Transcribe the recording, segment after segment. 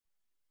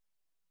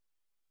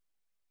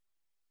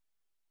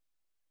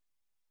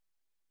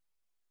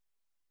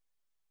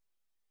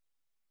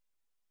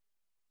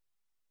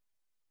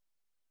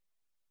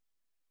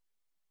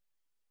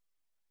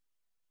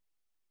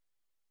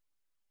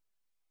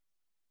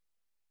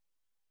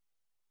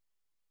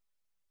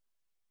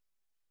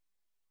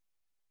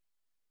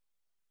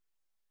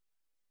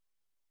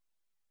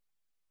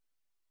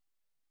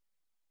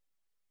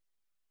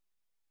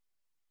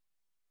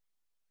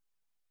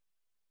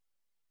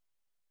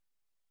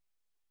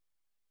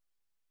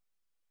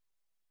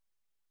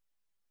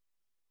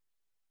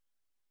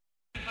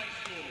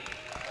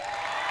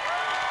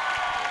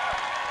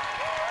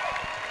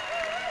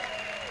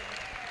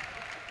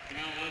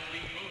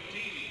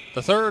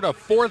The third of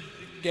 4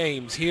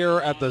 games here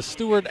at the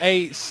Stuart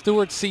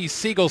C.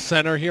 Siegel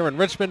Center here in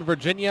Richmond,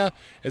 Virginia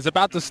is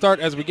about to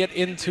start as we get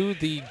into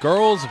the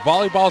girls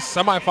volleyball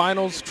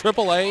semifinals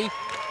AAA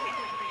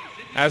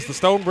as the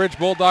Stonebridge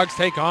Bulldogs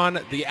take on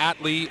the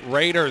Atlee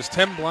Raiders.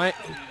 Tim Blank,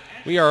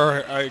 we are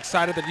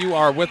excited that you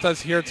are with us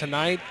here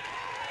tonight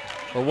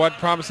for what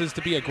promises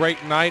to be a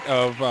great night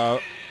of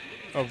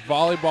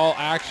volleyball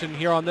action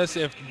here on this.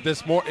 If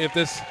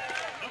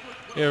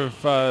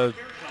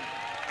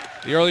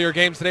the earlier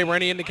games today were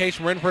any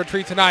indication, we're in for a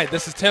treat tonight.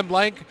 This is Tim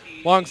Blank.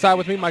 Alongside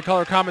with me, my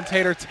color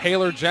commentator,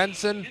 Taylor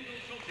Jensen.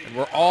 And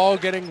we're all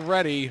getting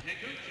ready.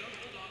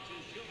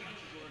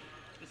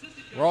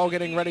 We're all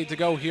getting ready to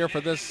go here for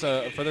this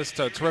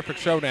terrific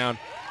showdown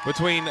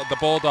between the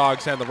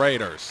Bulldogs and the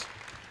Raiders.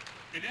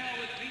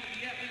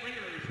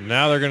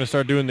 Now they're going to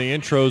start doing the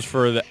intros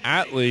for the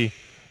Atlee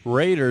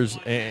Raiders.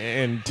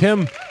 And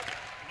Tim,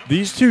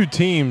 these two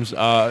teams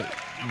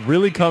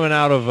really coming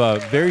out of a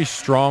very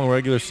strong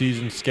regular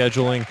season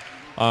scheduling,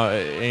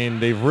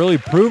 and they've really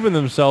proven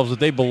themselves that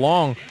they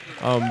belong.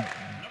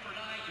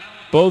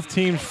 Two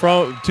teams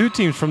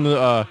from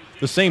the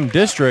same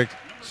district,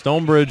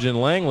 Stonebridge and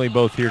Langley,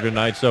 both here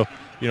tonight. So,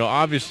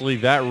 obviously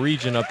that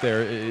region up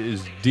there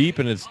is deep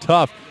and it's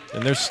tough,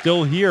 and they're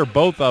still here,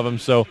 both of them.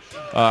 So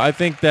I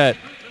think that,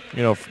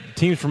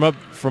 teams from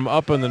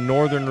up in the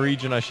northern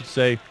region, I should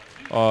say,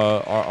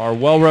 are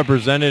well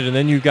represented. And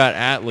then you've got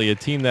Atlee, a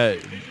team that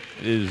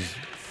is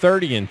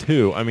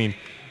 30-2. I mean,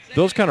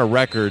 those kind of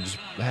records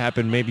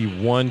happen maybe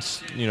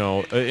once,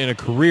 in a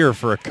career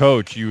for a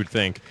coach, you would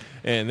think.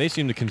 And they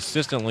seem to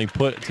consistently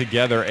put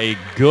together a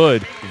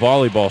good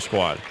volleyball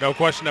squad. No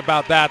question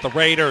about that. The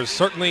Raiders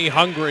certainly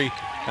hungry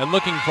and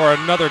looking for a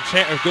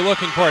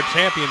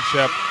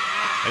championship.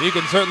 And you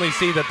can certainly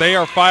see that they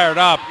are fired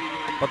up.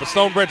 But the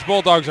Stonebridge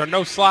Bulldogs are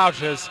no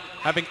slouches,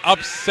 having won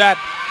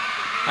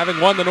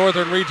the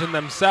Northern Region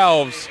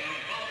themselves.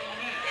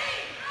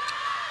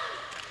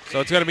 So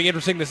it's going to be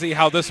interesting to see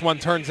how this one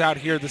turns out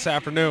here this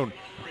afternoon.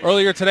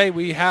 Earlier today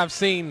we have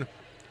seen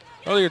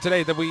some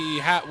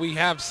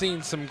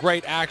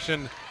great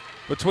action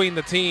between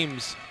the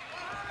teams.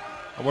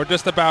 And we're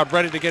just about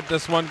ready to get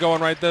this one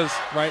going right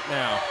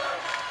now.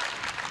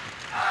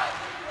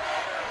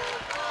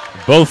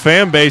 Both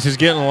fan bases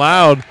getting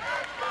loud.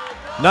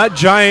 Not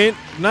giant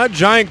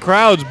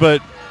crowds,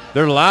 but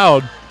they're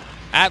loud.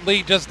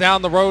 Atlee just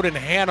down the road in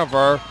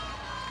Hanover.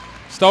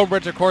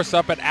 Stonebridge, of course,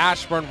 up at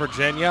Ashburn,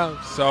 Virginia.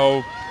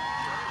 So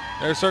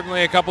there's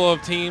certainly a couple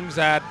of teams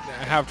that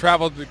have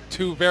traveled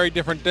two very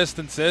different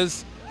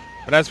distances.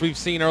 But as we've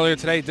seen earlier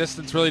today,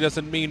 distance really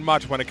doesn't mean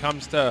much when it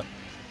comes to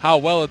how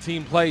well a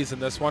team plays in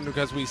this one,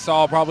 because we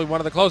saw probably one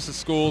of the closest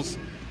schools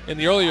in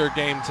the earlier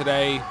game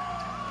today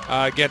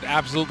get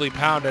absolutely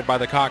pounded by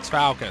the Cox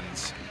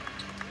Falcons.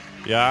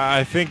 Yeah,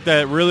 I think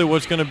that really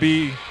what's going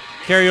to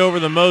carry over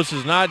the most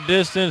is not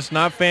distance,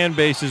 not fan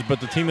bases,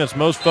 but the team that's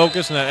most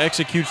focused and that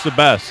executes the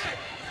best.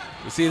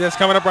 We see this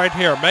coming up right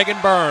here.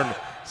 Megan Byrne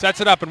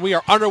sets it up, and we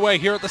are underway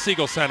here at the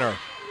Siegel Center.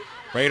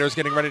 Raiders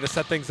getting ready to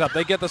set things up.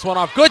 They get this one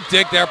off. Good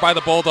dig there by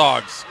the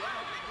Bulldogs.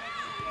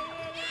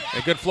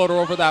 A good floater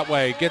over that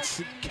way.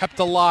 Gets kept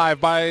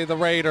alive by the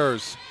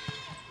Raiders.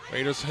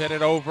 Raiders hit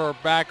it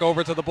back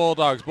over to the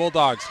Bulldogs.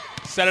 Bulldogs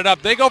set it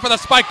up. They go for the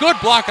spike. Good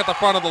block at the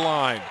front of the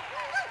line.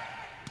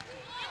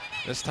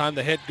 This time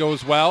the hit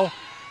goes well.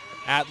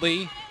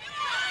 Atlee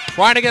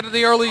trying to get to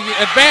the early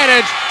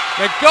advantage.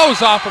 It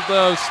goes off of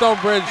the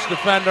Stonebridge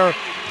defender,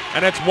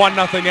 and it's 1-0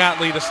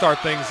 Atlee to start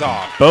things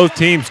off. Both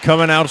teams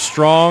coming out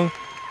strong.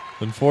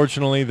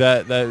 Unfortunately,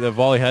 that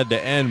volley had to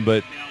end,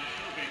 but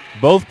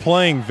both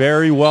playing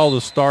very well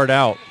to start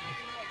out.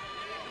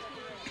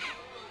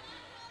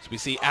 So we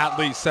see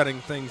Atlee setting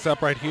things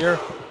up right here.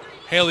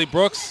 Haley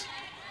Brooks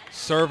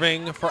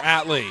serving for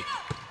Atlee.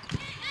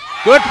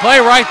 Good play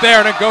right there,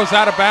 and it goes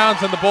out of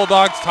bounds, and the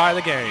Bulldogs tie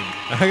the game.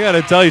 I got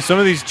to tell you, some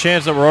of these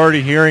chants that we're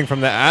already hearing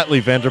from the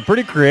Atlee fans are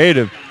pretty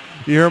creative.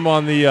 You hear them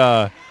on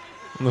the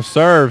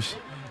serves,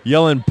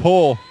 yelling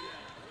pull.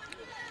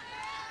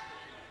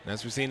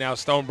 As we see now,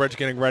 Stonebridge now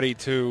getting ready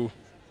to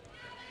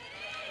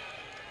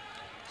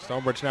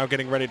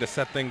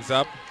set things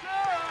up.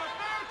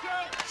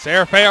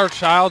 Sarah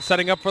Fairchild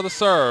setting up for the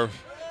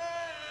serve.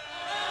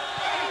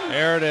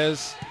 There it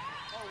is.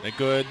 A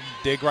good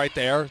dig right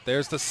there.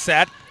 There's the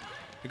set.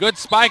 A good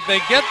spike. They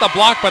get the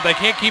block, but they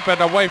can't keep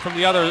it away from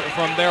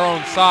their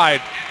own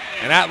side.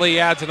 And Atlee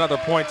adds another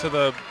point to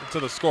the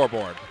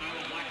scoreboard.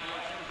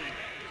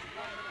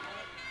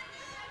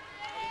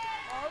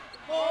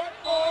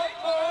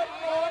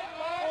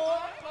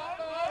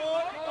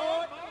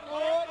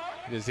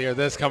 You just hear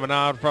this coming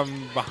out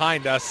from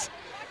behind us.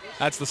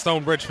 That's the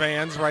Stonebridge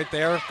fans right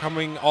there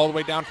coming all the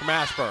way down from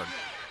Ashburn.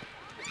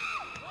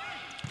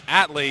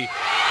 Atlee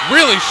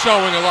really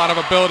showing a lot of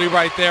ability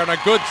right there, and a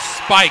good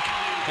spike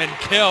and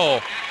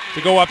kill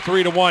to go up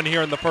 3-1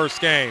 here in the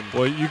first game.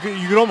 Well, you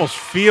could almost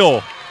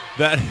feel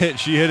that hit.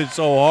 She hit it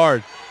so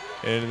hard,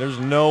 and there's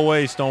no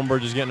way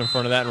Stonebridge is getting in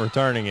front of that and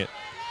returning it.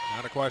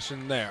 Not a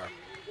question there.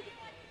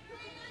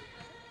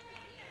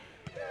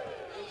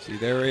 See,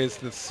 there is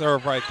the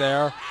serve right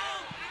there.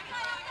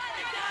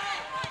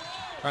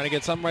 Trying to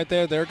get something right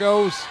there. There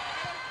goes.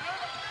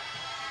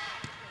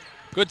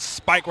 Good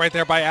spike right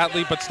there by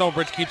Atlee, but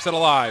Stonebridge keeps it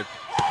alive.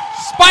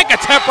 Spike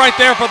attempt right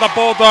there for the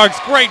Bulldogs.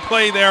 Great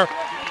play there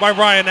by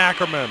Ryan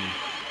Ackerman.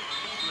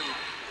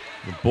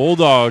 The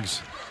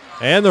Bulldogs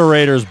and the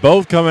Raiders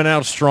both coming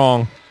out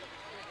strong,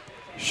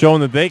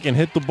 showing that they can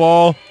hit the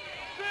ball,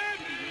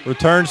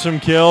 return some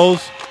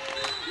kills.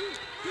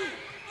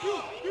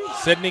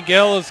 Sidney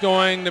Gill is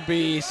going to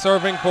be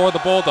serving for the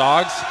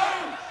Bulldogs.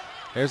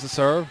 Here's the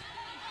serve.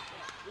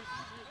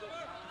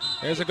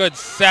 Here's a good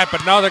set,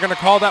 but no, they're going to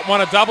call that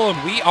one a double,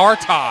 and we are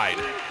tied.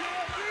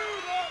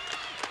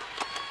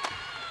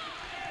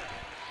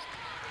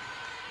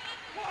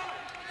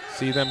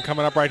 See them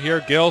coming up right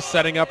here. Gill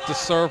setting up to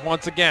serve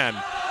once again.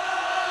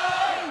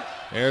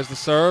 There's the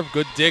serve.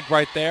 Good dig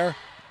right there.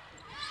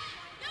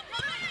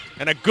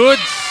 And a good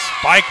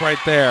spike right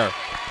there.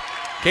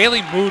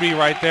 Kaylee Moody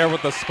right there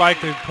with the spike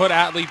to put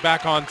Atlee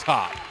back on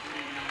top.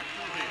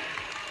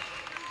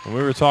 We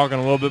were talking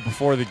a little bit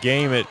before the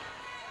game at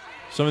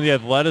some of the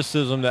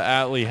athleticism that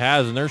Atlee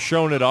has, and they're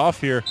showing it off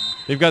here.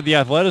 They've got the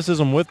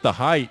athleticism with the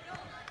height.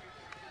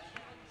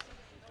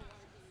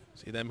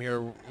 See them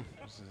here.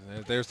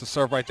 There's the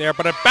serve right there,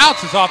 but it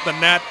bounces off the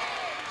net.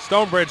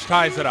 Stonebridge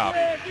ties it up.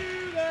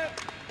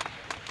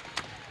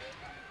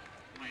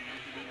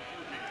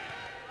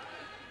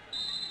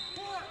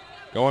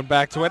 Going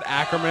back to it,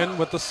 Ackerman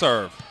with the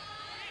serve.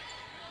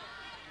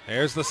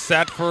 There's the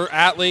set for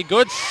Atlee.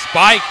 Good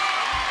spike.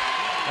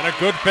 And a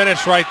good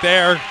finish right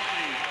there.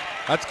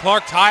 That's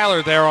Clark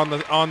Tyler there on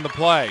the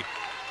play.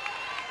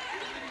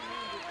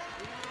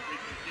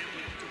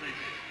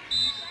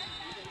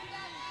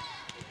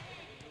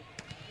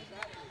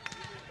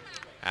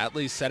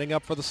 Atlee setting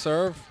up for the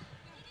serve.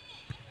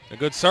 A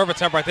good serve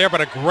attempt right there,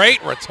 but a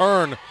great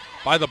return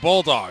by the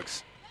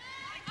Bulldogs.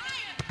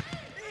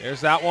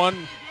 There's that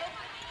one.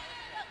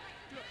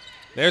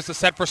 There's the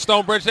set for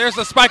Stonebridge. There's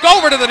the spike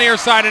over to the near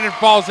side, and it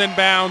falls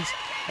inbounds,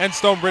 and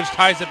Stonebridge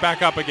ties it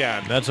back up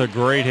again. That's a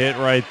great hit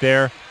right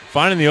there.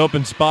 Finding the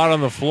open spot on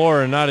the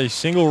floor, and not a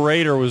single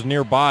Raider was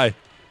nearby.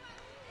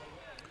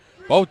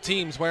 Both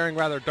teams wearing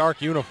rather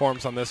dark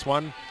uniforms on this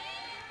one.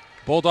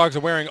 Bulldogs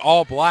are wearing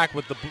all black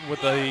with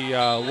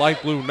the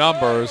light blue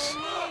numbers.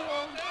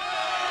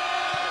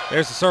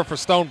 There's the serve for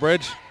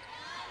Stonebridge.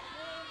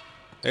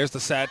 There's the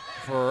set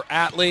for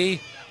Atlee.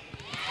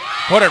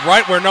 Put it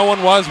right where no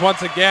one was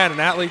once again,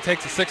 and Atlee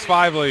takes a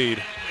 6-5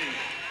 lead.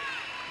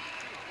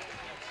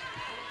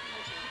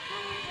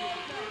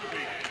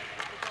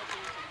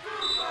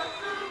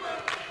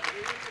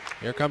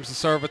 Here comes the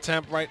serve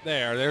attempt right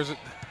there. There's a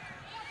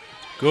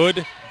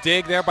good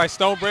dig there by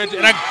Stonebridge,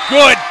 and a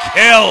good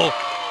kill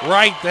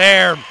right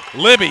there.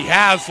 Libby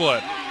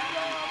Haslett.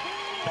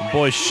 And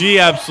boy, she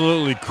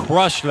absolutely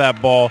crushed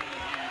that ball.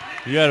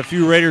 You had a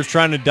few Raiders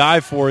trying to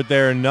dive for it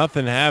there and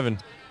nothing having.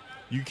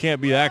 You can't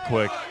be that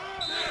quick.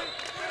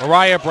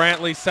 Mariah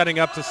Brantley setting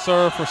up to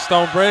serve for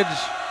Stonebridge.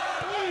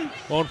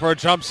 Going for a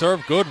jump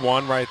serve. Good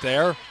one right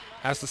there.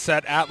 Has to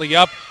set Atlee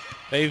up.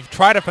 They've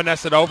tried to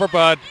finesse it over,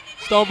 but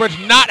Stonebridge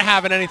not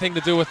having anything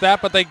to do with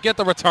that, but they get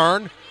the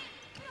return.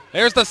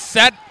 There's the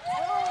set.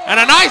 And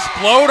a nice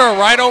floater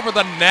right over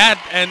the net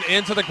and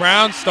into the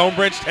ground.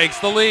 Stonebridge takes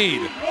the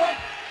lead.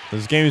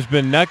 This game's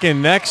been neck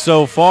and neck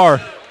so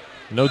far.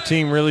 No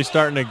team really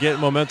starting to get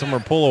momentum or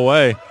pull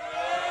away.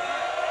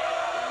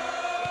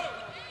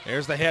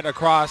 There's the hit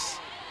across.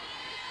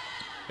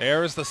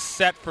 There's the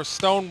set for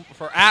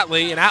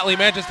Atlee, and Atlee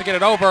manages to get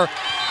it over.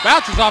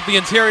 Bounces off the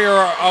interior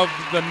of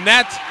the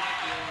net.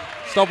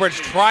 Stonebridge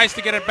tries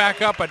to get it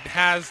back up, but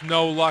has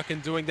no luck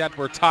in doing that.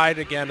 We're tied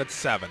again at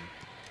 7.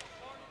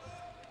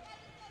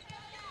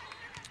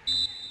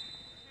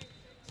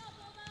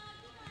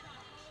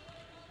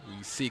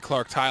 We see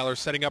Clark Tyler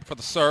setting up for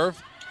the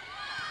serve.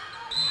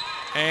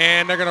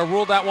 And they're going to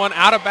rule that one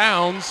out of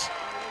bounds,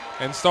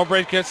 and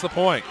Stonebridge gets the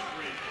point.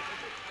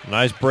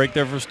 Nice break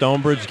there for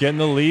Stonebridge, getting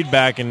the lead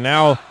back, and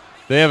now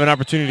they have an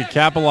opportunity to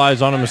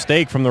capitalize on a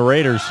mistake from the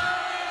Raiders.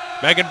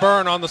 Megan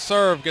Byrne on the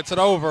serve, gets it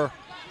over.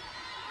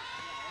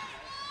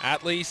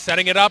 Atlee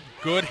setting it up,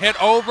 good hit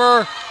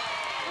over,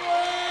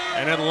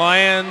 and it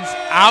lands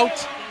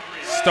out.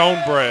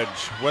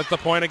 Stonebridge with the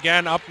point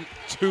again, up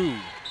 2.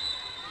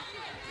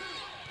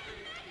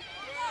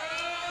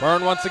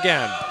 Byrne once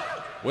again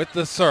with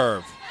the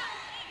serve.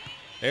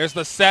 There's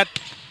the set.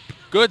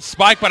 Good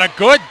spike, but a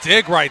good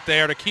dig right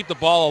there to keep the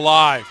ball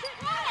alive.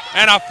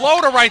 And a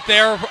floater right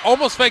there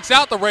almost fakes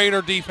out the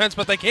Raider defense,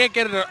 but they can't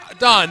get it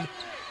done.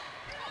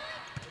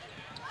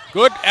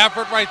 Good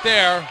effort right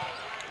there.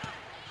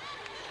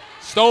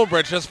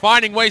 Stonebridge just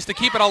finding ways to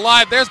keep it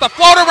alive. There's the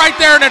floater right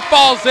there, and it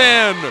falls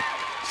in.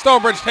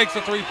 Stonebridge takes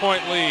a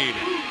 3-point lead.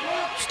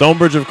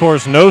 Stonebridge, of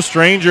course, no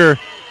stranger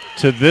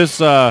to this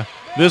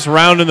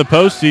round in the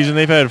postseason.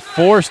 They've had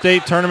 4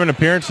 state tournament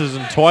appearances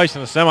and twice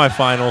in the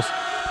semifinals.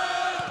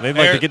 They'd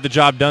like to get the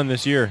job done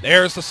this year.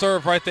 There's the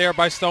serve right there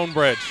by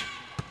Stonebridge.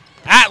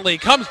 Atlee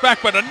comes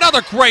back with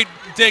another great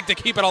dig to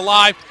keep it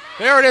alive.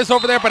 There it is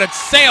over there, but it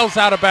sails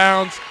out of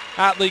bounds.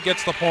 Atlee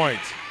gets the point.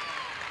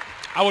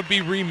 I would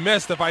be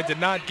remiss if I did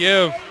not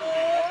give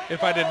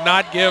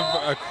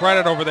a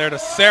credit over there to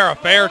Sarah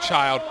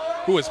Fairchild,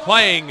 who is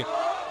playing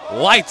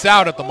lights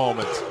out at the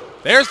moment.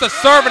 There's the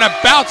serve, and it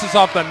bounces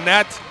off the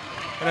net,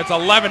 and it's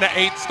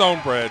 11-8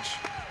 Stonebridge.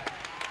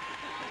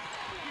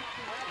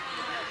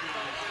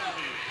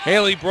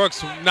 Haley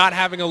Brooks not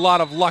having a lot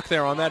of luck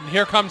there on that, and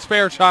here comes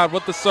Fairchild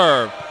with the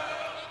serve.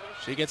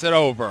 She gets it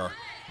over.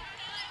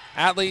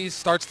 Atlee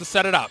starts to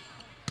set it up.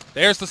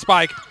 There's the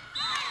spike,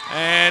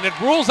 and it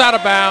rules out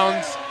of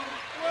bounds,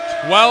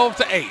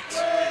 12-8.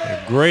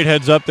 A great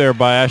heads up there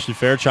by Ashley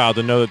Fairchild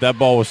to know that that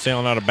ball was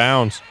sailing out of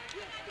bounds.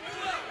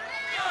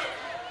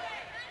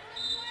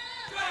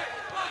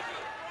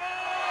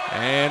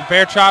 And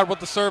Fairchild with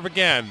the serve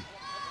again.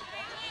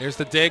 Here's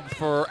the dig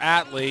for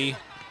Atlee.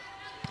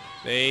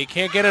 They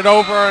can't get it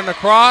over and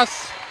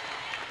across.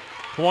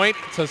 Point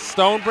to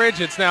Stonebridge.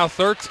 It's now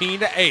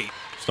 13-8.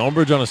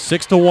 Stonebridge on a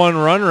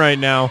 6-1 run right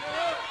now.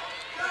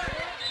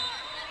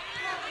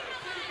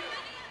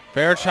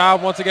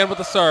 Fairchild once again with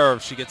the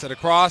serve. She gets it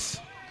across.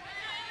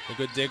 A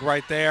good dig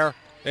right there.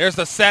 There's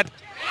the set.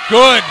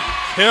 Good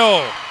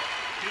kill.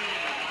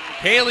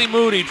 Kaylee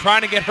Moody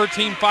trying to get her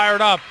team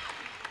fired up.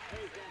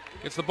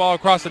 Gets the ball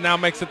across and now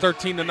makes it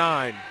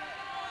 13-9.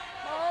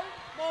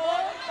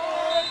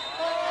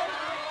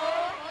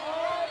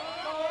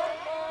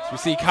 So we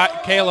see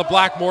Kayla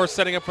Blackmore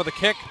setting up for the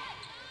kick.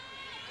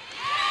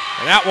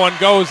 And that one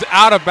goes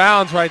out of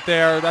bounds right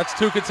there. That's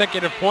 2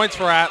 consecutive points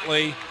for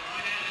Atlee,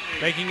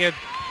 making it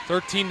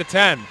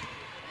 13-10.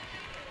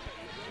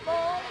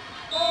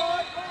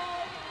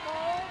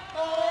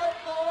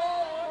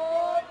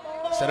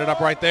 Set it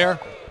up right there.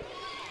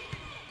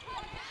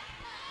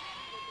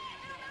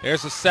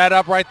 There's a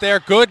setup right there.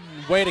 Good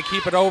way to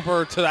keep it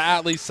over to the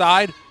Atlee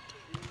side.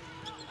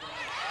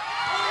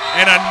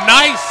 And a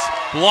nice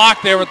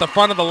block there at the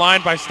front of the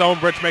line by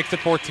Stonebridge makes it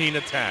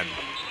 14-10.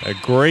 A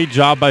great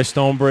job by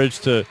Stonebridge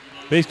to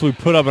basically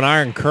put up an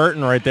iron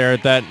curtain right there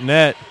at that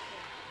net.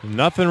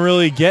 Nothing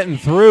really getting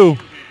through.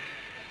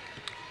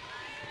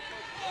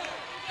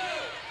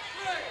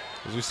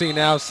 As we see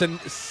now,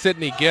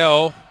 Sydney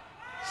Gill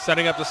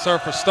setting up the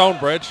serve for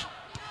Stonebridge.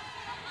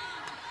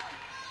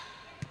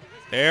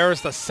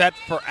 There's the set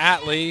for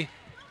Atlee.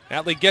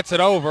 Atlee gets it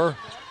over.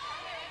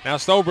 Now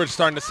Stonebridge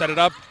starting to set it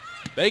up.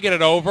 They get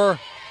it over.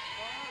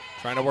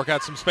 Trying to work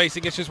out some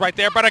spacing issues right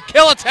there, but a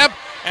kill attempt,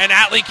 and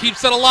Atlee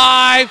keeps it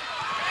alive.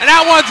 And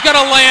that one's going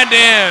to land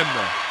in.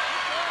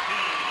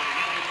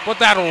 Put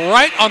that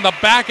right on the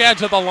back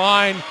edge of the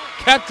line,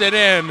 kept it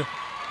in,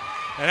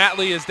 and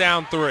Atlee is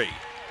down 3.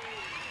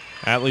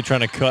 Atlee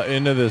trying to cut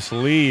into this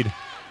lead.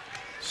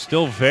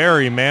 Still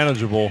very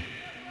manageable.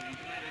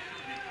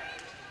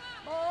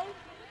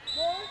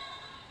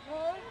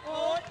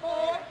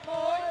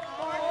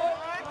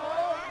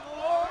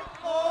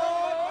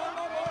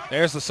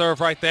 There's the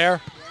serve right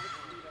there.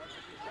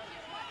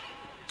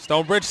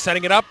 Stonebridge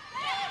setting it up.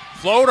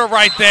 Floater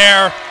right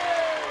there.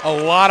 A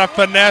lot of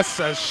finesse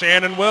as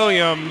Shannon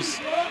Williams.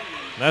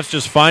 That's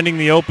just finding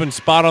the open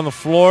spot on the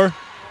floor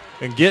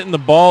and getting the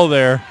ball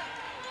there.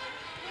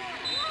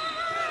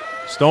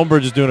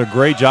 Stonebridge is doing a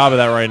great job of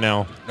that right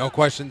now. No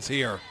questions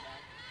here.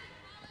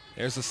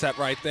 There's the set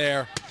right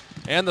there.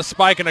 And the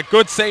spike, and a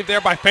good save there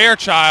by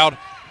Fairchild.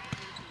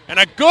 And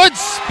a good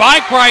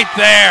spike right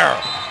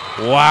there.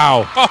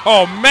 Wow.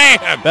 Oh,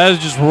 man. That is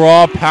just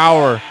raw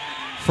power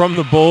from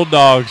the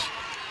Bulldogs.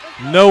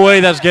 No way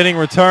that's getting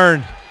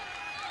returned.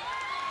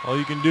 All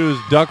you can do is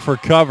duck for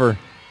cover.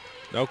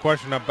 No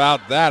question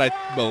about that.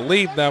 I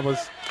believe that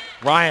was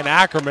Ryan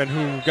Ackerman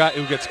who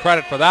gets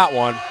credit for that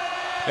one.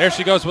 There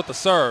she goes with the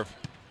serve.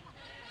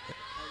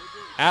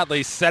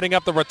 Atlee setting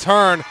up the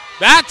return.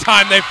 That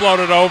time they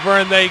floated over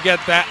and they get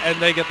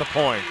the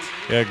point.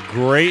 Yeah,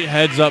 great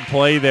heads-up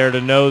play there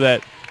to know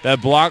that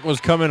that block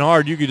was coming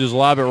hard. You could just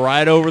lob it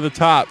right over the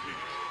top.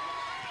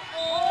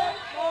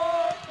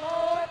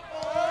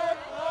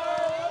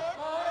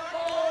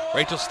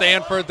 Rachel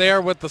Stanford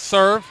there with the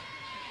serve.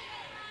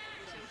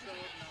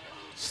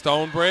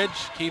 Stonebridge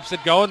keeps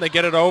it going. They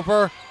get it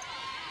over.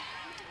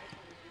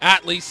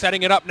 Atlee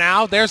setting it up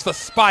now. There's the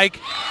spike,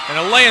 and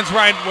it lands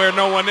right where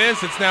no one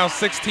is. It's now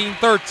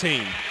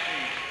 16-13.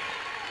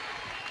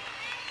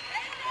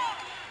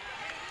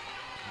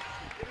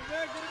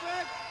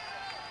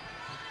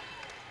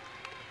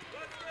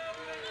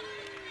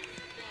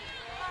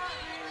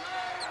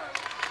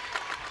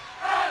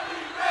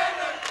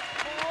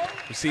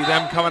 We see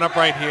them coming up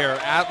right here.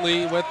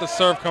 Atlee with the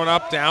serve coming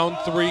up, down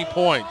 3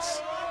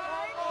 points.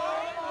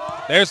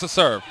 There's the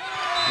serve.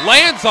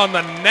 Lands on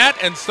the net,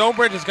 and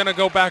Stonebridge is going to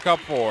go back up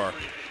 4.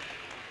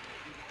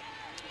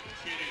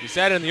 You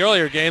said in the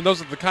earlier game,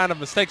 those are the kind of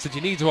mistakes that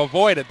you need to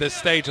avoid at this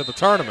stage of the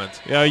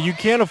tournament. Yeah, you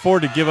can't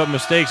afford to give up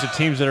mistakes at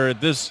teams that are at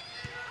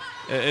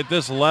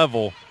this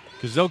level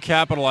because they'll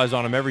capitalize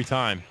on them every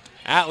time.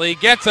 Atlee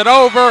gets it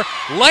over,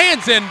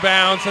 lands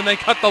inbounds, and they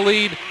cut the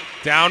lead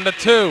down to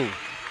 2.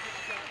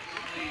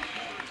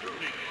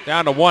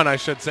 Down to 1, I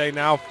should say,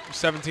 now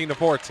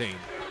 17-14.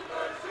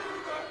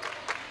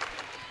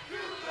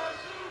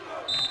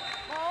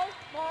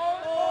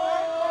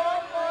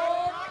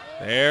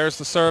 There's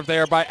the serve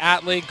there by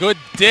Atlee. Good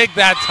dig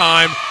that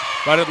time,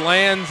 but it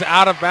lands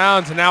out of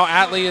bounds, and now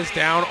Atlee is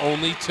down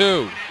only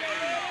 2.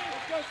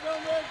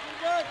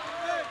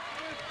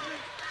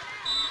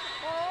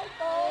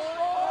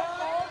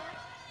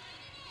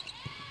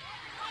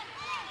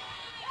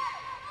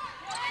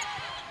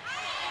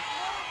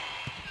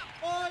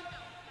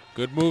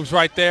 Good moves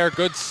right there.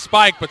 Good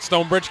spike, but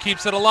Stonebridge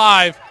keeps it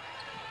alive.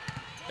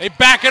 They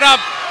back it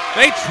up.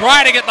 They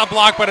try to get the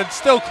block, but it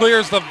still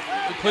clears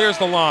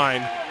the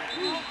line.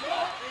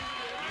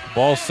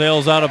 Ball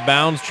sails out of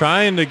bounds,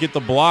 trying to get the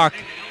block.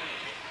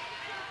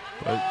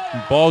 But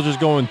the ball's just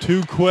going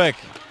too quick.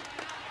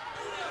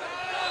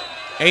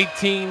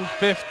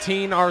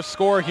 18-15 our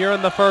score here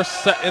in the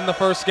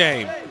first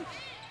game.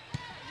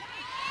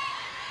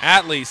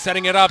 Atlee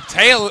setting it up.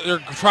 Taylor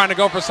trying to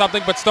go for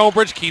something, but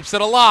Stonebridge keeps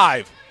it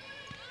alive.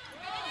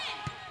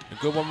 A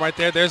good one right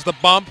there. There's the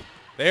bump.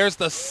 There's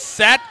the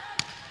set.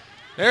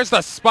 There's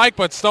the spike,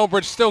 but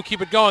Stonebridge still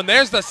keep it going.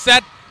 There's the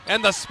set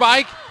and the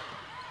spike.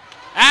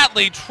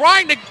 Atlee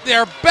trying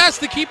their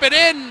best to keep it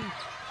in,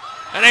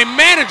 and they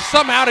manage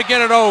somehow to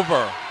get it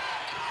over.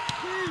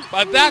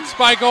 But that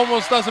spike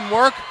almost doesn't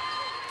work.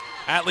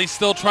 Atlee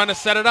still trying to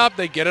set it up.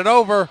 They get it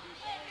over.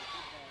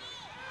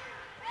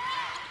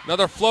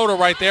 Another floater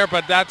right there,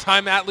 but that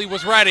time Atlee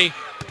was ready.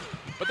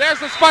 But there's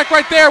the spike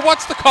right there.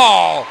 What's the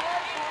call?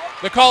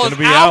 The call is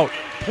out.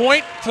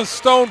 Point to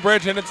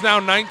Stonebridge, and it's now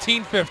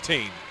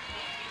 19-15.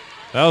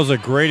 That was a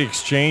great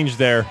exchange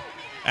there.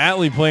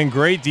 Atlee playing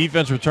great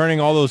defense, returning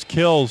all those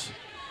kills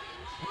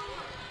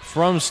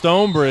from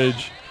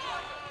Stonebridge.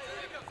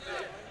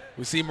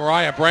 We see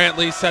Mariah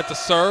Brantley set to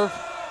serve.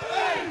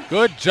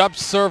 Good jump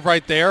serve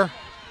right there.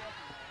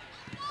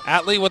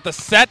 Atlee with the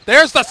set.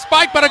 There's the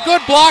spike, but a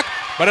good block,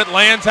 but it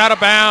lands out of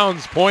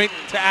bounds. Point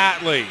to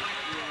Atlee.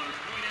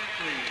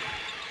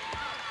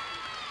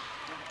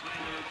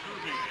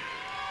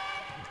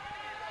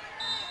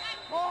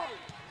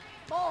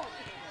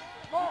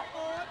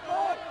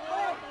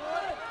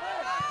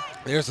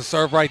 There's the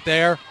serve right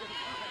there.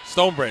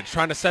 Stonebridge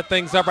trying to set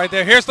things up right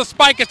there. Here's the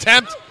spike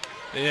attempt.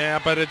 Yeah,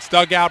 but it's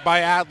dug out by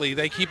Atlee.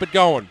 They keep it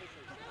going.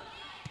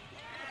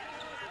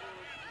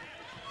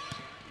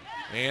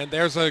 And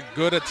there's a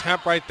good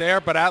attempt right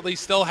there, but Atlee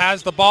still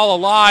has the ball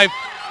alive.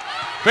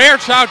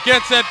 Fairchild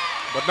gets it,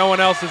 but no one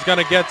else is going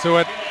to get to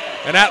it.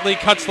 And Atlee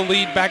cuts the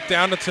lead back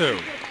down to 2.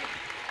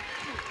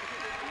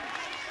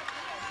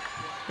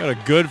 Got a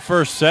good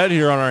first set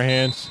here on our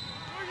hands.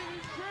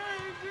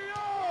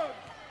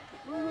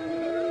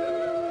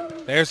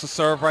 There's the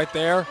serve right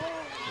there.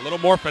 A little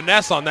more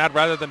finesse on that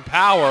rather than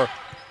power.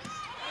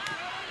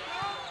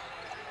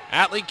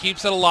 Atlee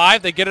keeps it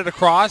alive. They get it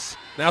across.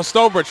 Now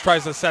Stonebridge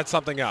tries to set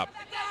something up.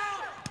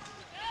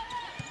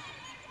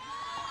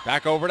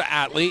 Back over to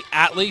Atlee.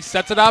 Atlee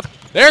sets it up.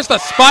 There's the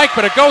spike,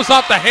 but it goes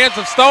off the hands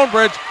of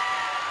Stonebridge.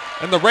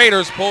 And the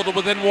Raiders pulled it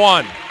within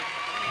 1.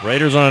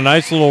 Raiders on a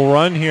nice little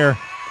run here.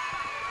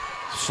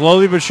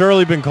 Slowly but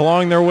surely been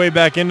clawing their way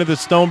back into the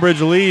Stonebridge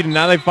lead, and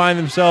now they find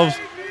themselves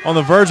on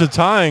the verge of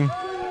tying.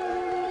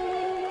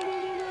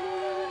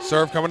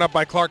 Serve coming up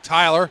by Clark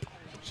Tyler.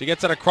 She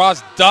gets it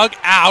across, dug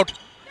out.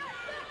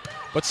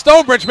 But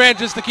Stonebridge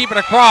manages to keep it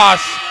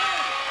across.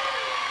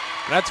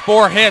 That's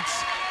 4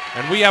 hits,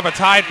 and we have a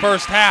tied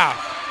first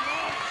half.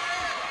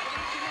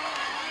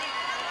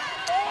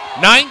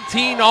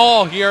 19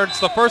 all here. It's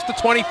the first to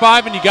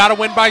 25, and you got to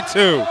win by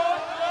 2.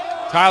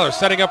 Tyler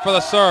setting up for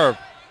the serve.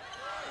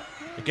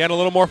 Again, a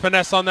little more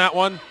finesse on that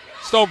one.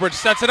 Stonebridge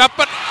sets it up,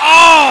 but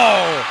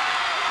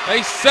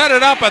they set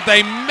it up, but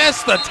they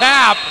missed the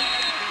tap,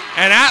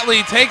 and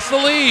Atlee takes the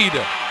lead.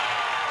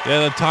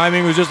 Yeah, the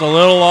timing was just a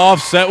little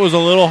off. Set was a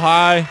little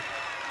high.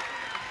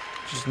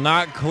 Just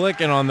not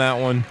clicking on that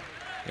one.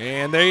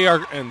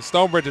 And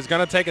Stonebridge is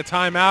going to take a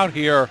timeout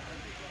here.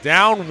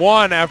 Down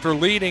 1 after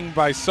leading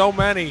by so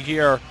many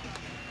here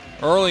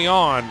early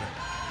on.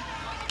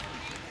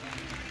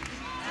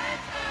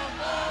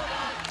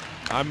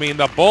 I mean,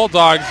 the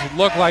Bulldogs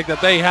look like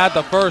that they had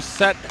the first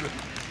set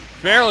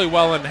fairly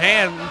well in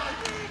hand,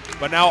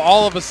 but now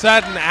all of a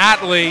sudden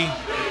Atlee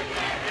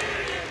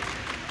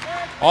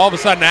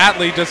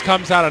just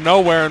comes out of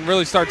nowhere and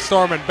really starts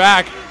storming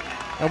back,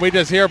 and we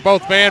just hear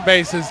both fan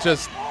bases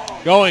just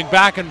going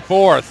back and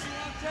forth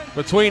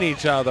between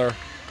each other.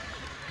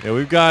 Yeah,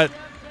 we've got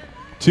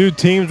 2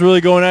 teams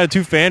really going at it,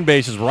 2 fan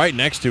bases right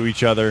next to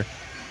each other,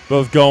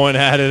 both going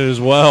at it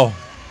as well.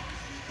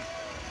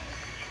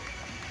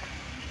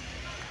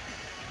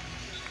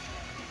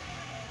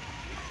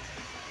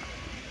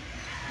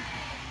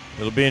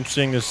 It'll be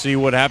interesting to see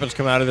what happens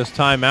come out of this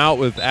timeout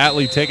with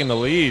Atlee taking the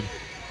lead.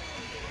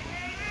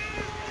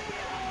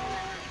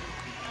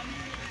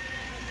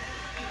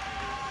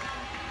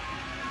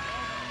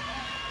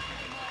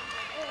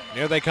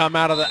 Here they come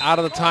out of the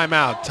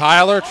timeout.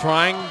 Tyler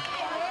trying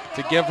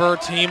to give her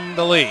team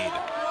the lead.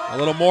 A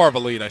little more of a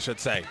lead, I should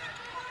say.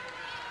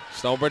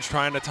 Stonebridge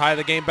trying to tie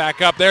the game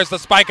back up. There's the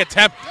spike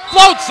attempt.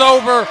 Floats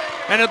over,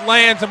 and it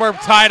lands, and we're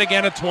tied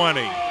again at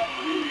 20.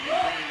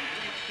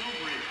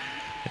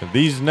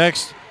 These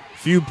next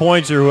few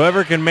points here.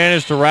 Whoever can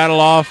manage to rattle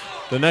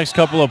off the next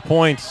couple of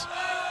points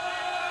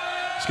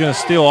is going to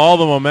steal all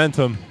the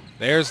momentum.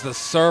 There's the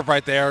serve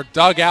right there,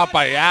 dug out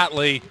by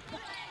Atlee.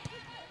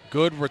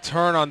 Good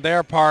return on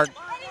their part.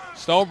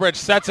 Stonebridge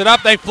sets it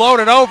up. They float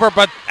it over,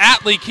 but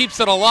Atlee keeps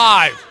it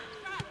alive.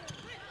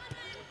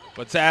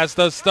 But as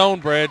does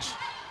Stonebridge.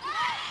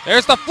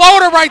 There's the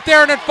floater right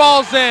there, and it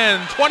falls in.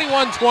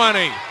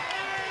 21-20.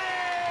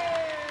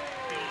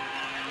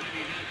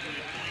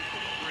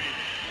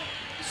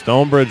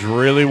 Stonebridge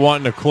really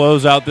wanting to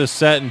close out this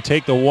set and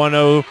take the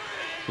 1-0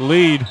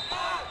 lead.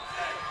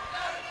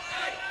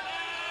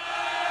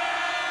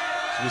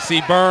 So we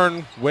see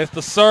Byrne with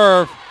the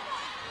serve.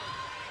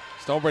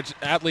 Stonebridge,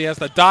 Atlee has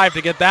to dive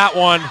to get that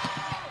one.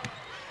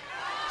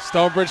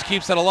 Stonebridge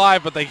keeps it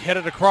alive, but they hit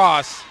it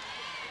across.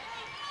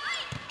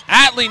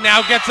 Atlee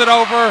now gets it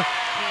over.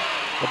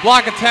 The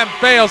block attempt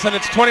fails, and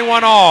it's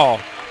 21-all.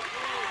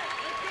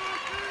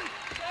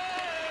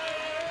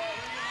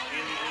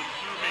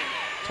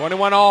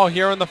 All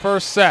here in the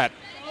first set.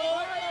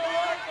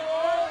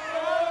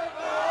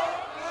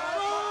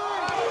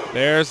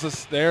 There's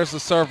the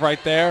serve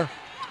right there.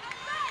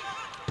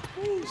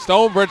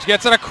 Stonebridge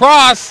gets it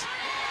across.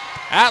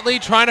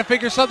 Atlee trying to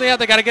figure something out.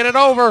 They got to get it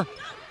over.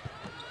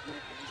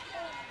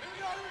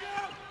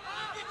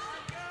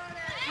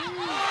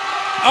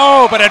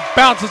 Oh, but it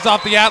bounces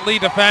off the Atlee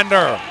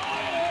defender.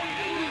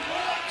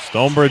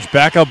 Stonebridge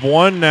back up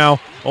one now.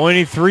 Only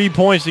need 3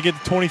 points to get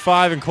to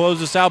 25 and close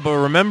this out. But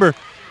remember,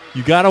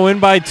 you got to win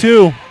by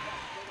 2.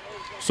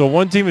 So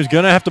one team is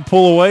going to have to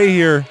pull away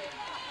here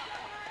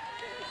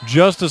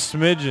just a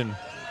smidgen.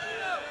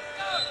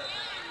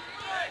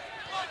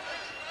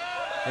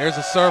 Here's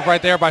a serve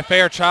right there by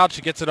Fairchild.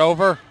 She gets it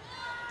over.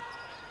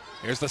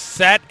 Here's the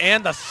set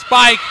and the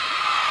spike.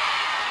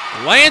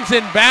 Lands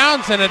in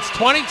bounds, and it's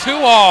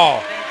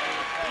 22-all.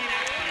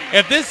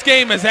 If this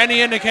game is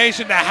any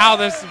indication to how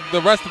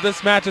the rest of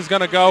this match is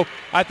going to go,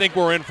 I think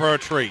we're in for a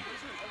treat.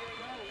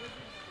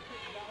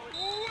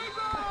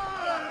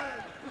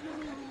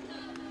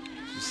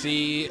 You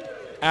see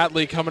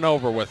Atlee coming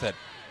over with it.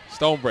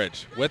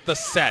 Stonebridge with the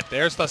set.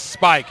 There's the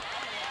spike.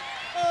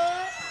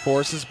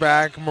 Forces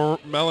back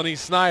Melanie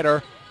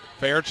Snyder.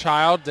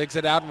 Fairchild digs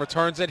it out and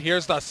returns it.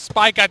 Here's the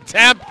spike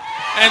attempt,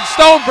 and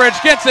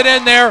Stonebridge gets it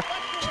in there,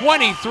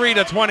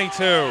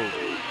 23-22.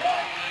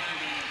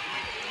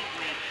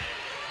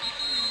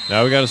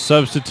 Now we got a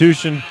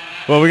substitution.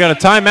 Well, we got a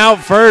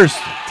timeout first.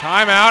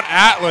 Timeout,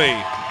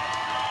 Atlee.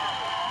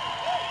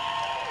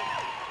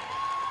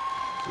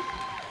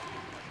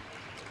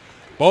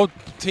 Both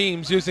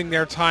teams using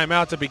their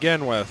timeout to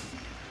begin with.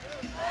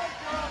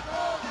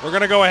 We're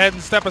going to go ahead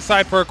and step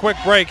aside for a quick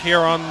break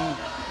here on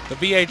the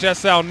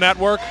VHSL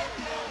network.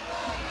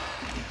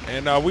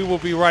 And we will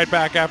be right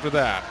back after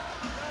that.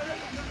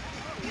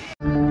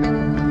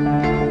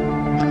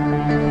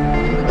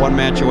 One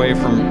match away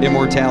from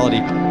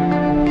immortality.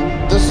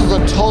 This is a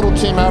total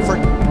team effort.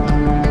 We're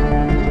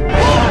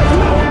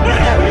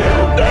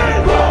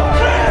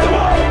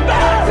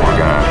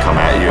gonna come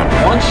at you.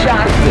 One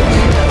shot at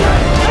this.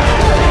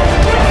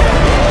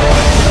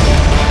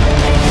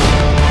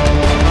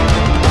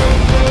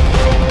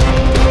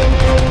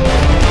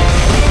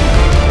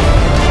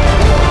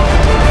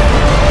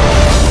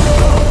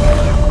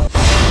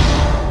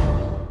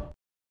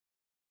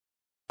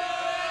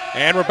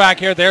 And we're back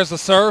here. There's the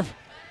serve.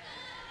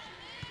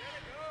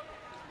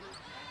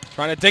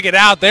 Trying to dig it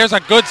out. There's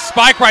a good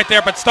spike right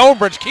there, but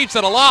Stonebridge keeps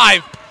it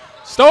alive.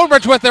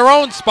 Stonebridge with their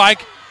own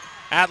spike.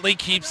 Atlee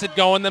keeps it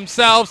going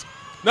themselves.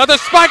 Another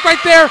spike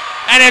right there,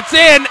 and it's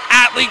in.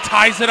 Atlee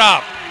ties it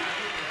up.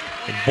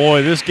 And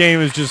boy, this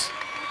game is just,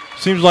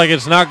 seems like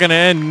it's not going to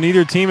end.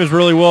 Neither team is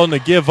really willing to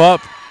give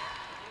up.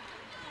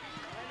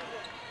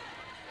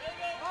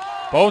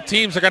 Both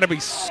teams are going to be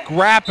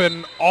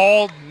scrapping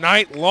all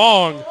night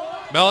long.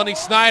 Melanie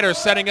Snyder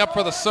setting up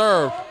for the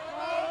serve.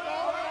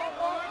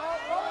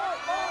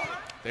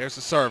 There's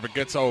the serve. It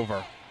gets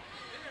over.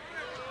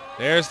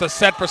 There's the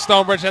set for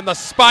Stonebridge and the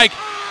spike.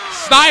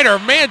 Snyder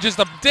manages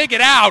to dig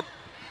it out.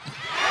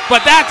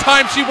 But that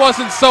time she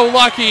wasn't so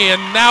lucky,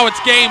 and now it's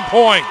game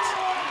point.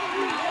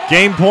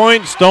 Game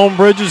point.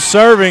 Stonebridge is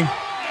serving.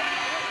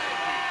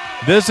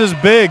 This is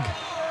big.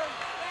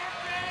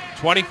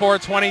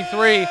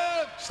 24-23.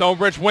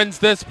 Stonebridge wins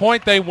this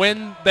point. They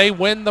win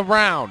the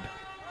round.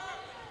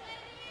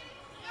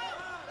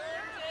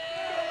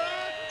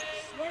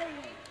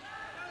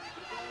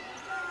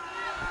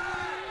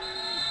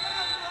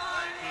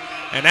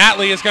 And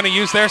Atlee is going to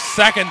use their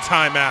second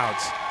timeout.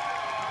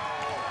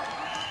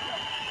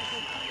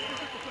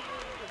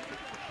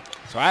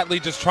 So Atlee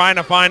just trying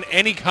to find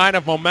any kind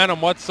of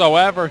momentum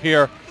whatsoever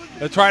here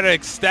to try to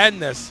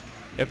extend this.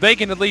 If they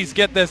can at least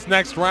get this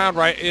next round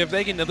right, if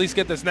they can at least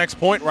get this next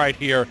point right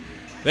here,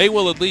 they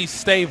will at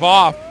least stave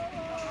off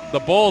the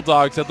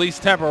Bulldogs, at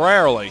least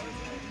temporarily.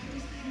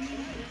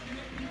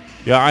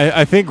 Yeah,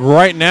 I think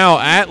right now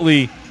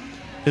Atlee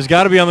has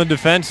got to be on the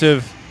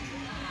defensive,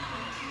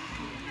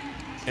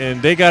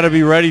 and they got to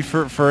be ready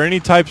for any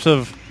types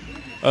of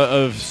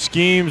of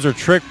schemes or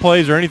trick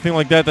plays or anything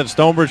like that that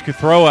Stonebridge could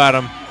throw at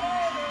them.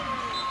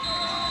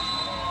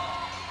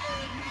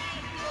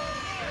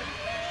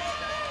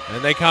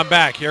 And they come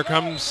back. Here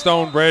comes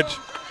Stonebridge,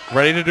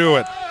 ready to do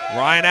it.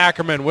 Ryan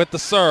Ackerman with the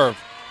serve.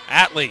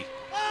 Atlee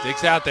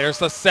digs out. There's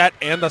the set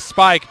and the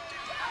spike.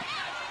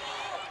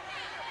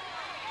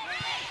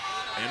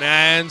 And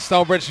then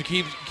Stonebridge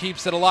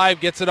keeps it alive,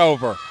 gets it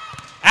over.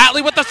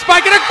 Atlee with the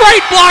spike and a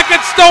great block,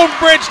 and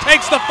Stonebridge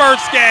takes the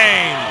first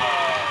game.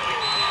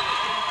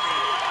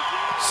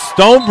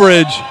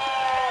 Stonebridge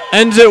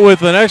ends it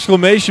with an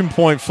exclamation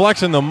point,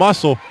 flexing the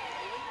muscle.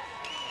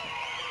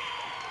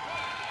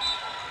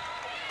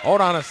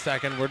 Hold on a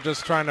second. We're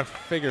just trying to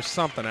figure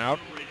something out.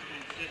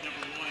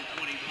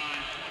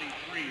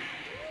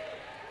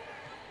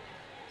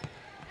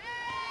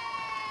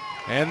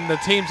 And the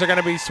teams are going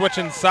to be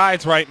switching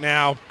sides right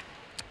now.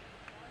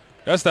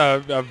 Just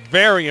a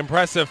very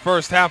impressive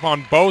first half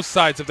on both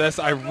sides of this.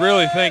 I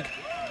really think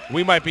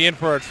we might be in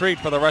for a treat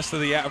for the rest of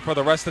the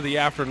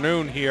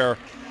afternoon here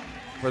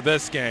for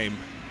this game.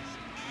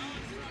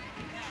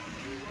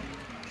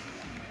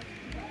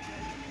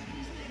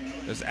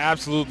 Just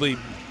absolutely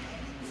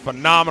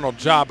phenomenal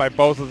job by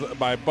both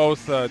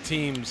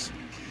teams.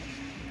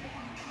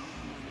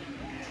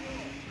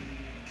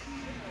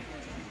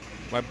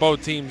 By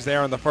both teams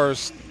there in the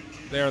first.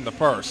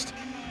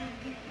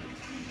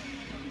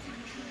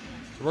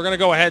 So we're going to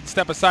go ahead and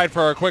step aside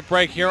for a quick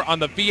break here on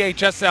the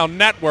VHSL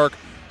network.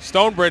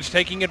 Stonebridge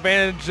taking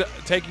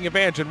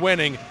advantage and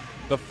winning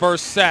the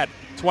first set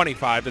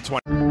 25-20.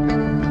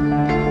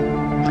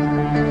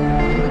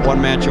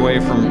 One match away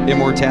from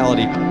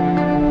immortality.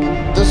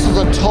 This is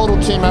a total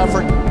team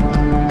effort.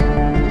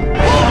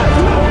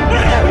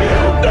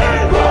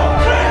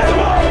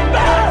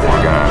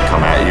 We're gonna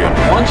come at you.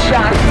 One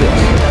shot.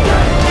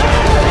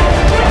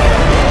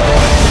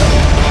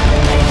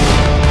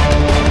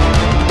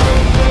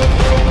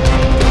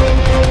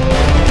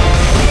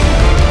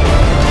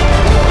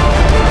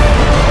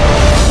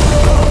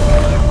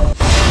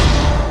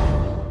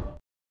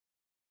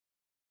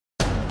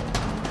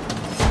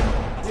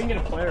 We can get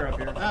a player up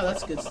here. Oh,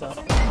 that's good stuff.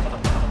 All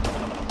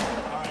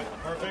right,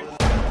 perfect.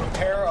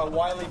 Prepare a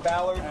Wiley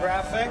Ballard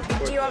graphic.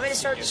 Do you want me to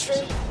start the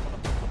stream?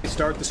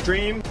 Start the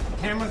stream.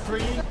 Camera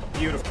 3.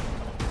 Beautiful.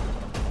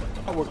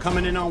 We're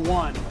coming in on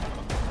 1.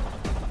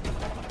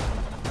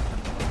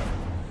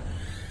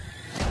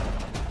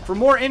 For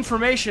more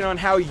information on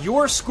how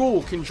your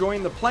school can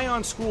join the Play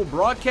On School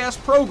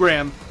broadcast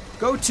program,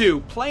 go to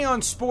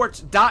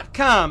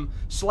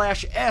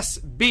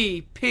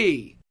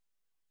playonsports.com/SBP.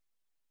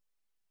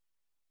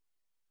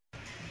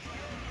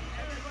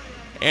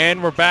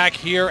 And we're back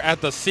here at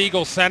the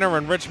Siegel Center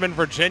in Richmond,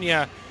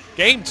 Virginia.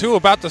 Game 2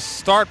 about to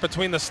start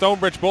between the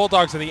Stonebridge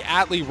Bulldogs and the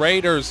Atlee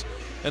Raiders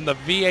in the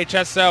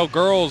VHSL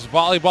Girls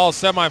Volleyball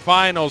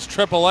Semifinals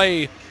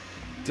AAA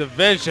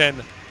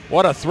Division.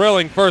 What a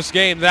thrilling first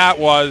game that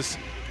was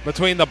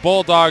between the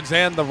Bulldogs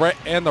and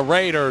the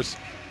Raiders.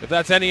 If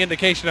that's any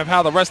indication of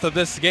how the rest of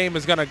this game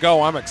is going to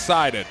go, I'm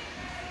excited.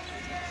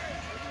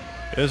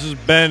 This has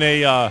been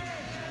a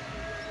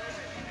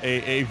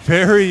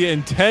very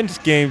intense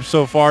game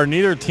so far.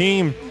 Neither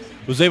team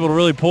was able to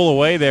really pull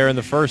away there in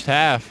the first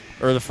half,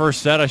 or the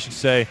first set, I should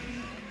say.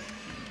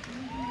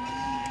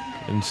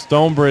 And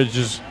Stonebridge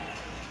just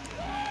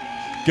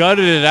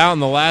gutted it out in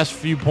the last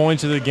few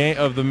points of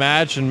the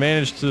match and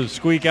managed to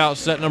squeak out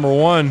set number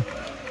 1.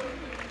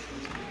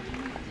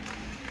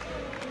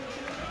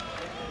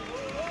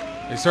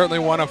 They certainly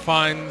want to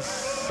find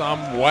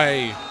some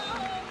way.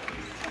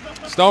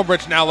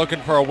 Stonebridge now looking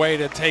for a way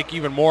to take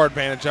even more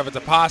advantage of it,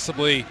 to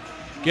possibly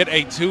get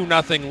a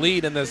 2-0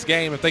 lead in this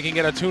game. If they can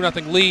get a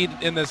 2-0 lead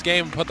in this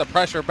game and put the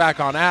pressure back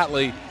on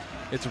Atlee,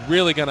 it's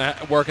really going to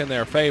work in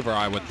their favor,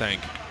 I would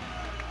think.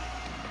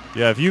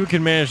 Yeah, if you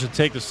can manage to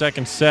take the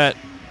second set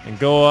and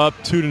go up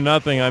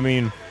 2-0, I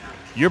mean,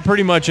 you're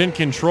pretty much in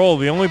control.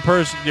 The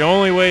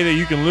only way that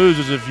you can lose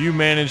is if you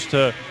manage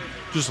to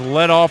just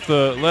let off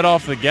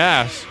the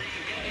gas.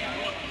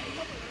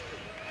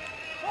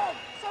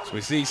 As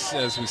we see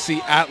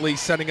Atlee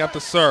setting up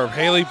the serve.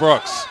 Haley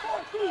Brooks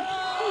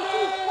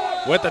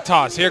with the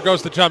toss. Here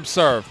goes the jump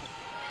serve.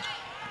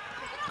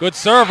 Good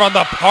serve on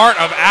the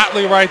part of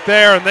Atlee right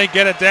there, and they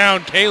get it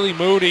down. Kaylee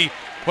Moody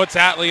puts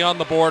Atlee on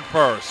the board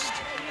first.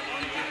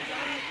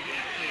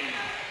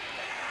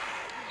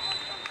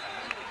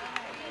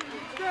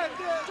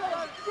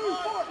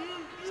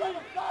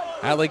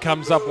 Atlee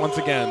comes up once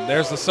again.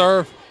 There's the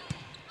serve.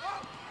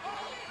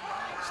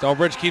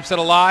 Stonebridge keeps it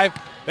alive.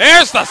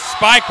 There's the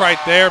spike right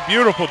there.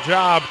 Beautiful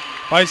job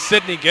by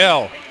Sydney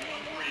Gill.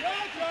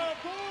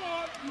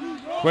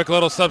 Quick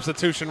little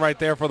substitution right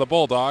there for the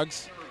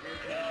Bulldogs.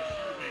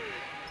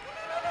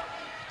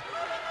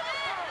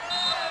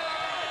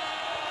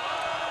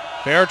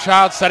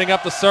 Fairchild setting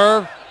up the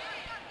serve.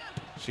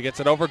 She gets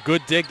it over.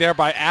 Good dig there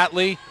by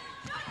Atlee.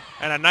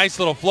 And a nice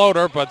little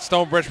floater, but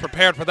Stonebridge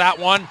prepared for that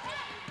one.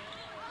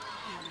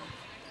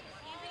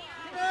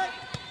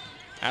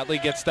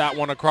 Atlee gets that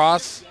one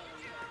across.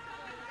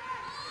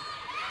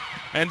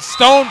 And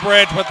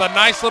Stonebridge with a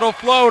nice little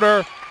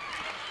floater.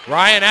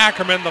 Ryan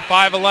Ackerman, the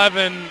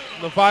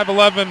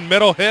 5'11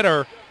 middle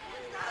hitter,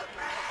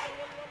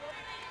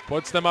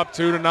 puts them up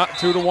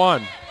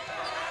 2-1.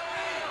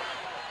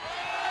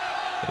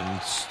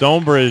 And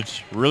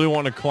Stonebridge really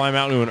wanting to climb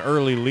out to an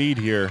early lead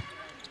here.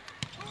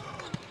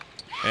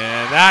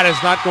 And that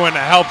is not going to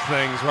help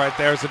things right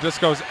there, so it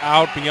just goes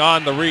out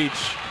beyond the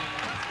reach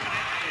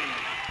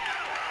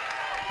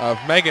of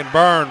Megan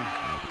Byrne.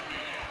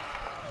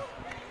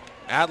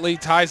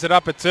 Atlee ties it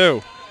up at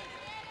 2.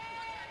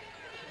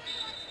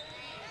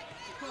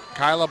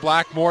 Kyla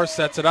Blackmore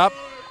sets it up.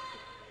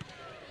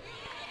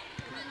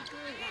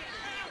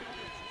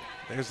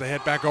 There's the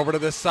hit back over to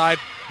this side.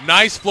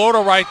 Nice floater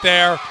right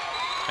there.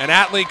 And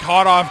Atlee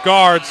caught off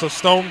guard, so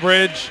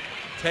Stonebridge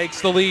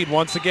takes the lead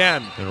once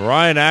again. And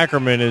Ryan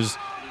Ackerman is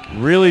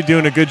really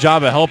doing a good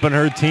job of helping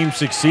her team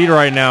succeed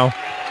right now,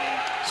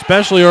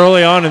 especially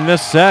early on in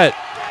this set.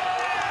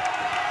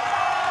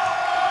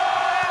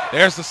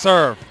 There's the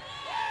serve.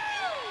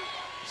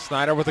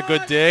 Snyder with a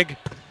good dig.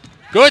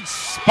 Good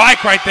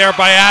spike right there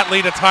by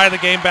Atlee to tie the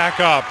game back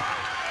up.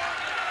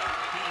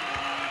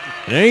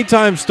 And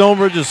anytime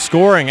Stonebridge is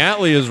scoring,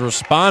 Atlee is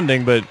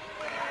responding, but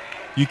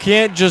you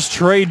can't just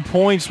trade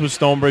points with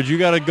Stonebridge. You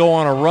got to go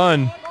on a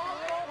run.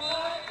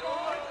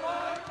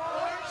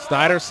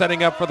 Snyder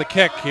setting up for the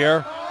kick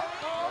here.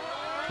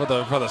 For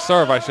the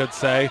serve, I should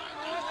say.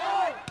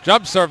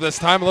 Jump serve this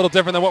time, a little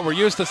different than what we're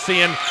used to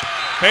seeing.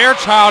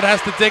 Fairchild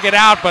has to dig it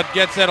out, but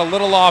gets it a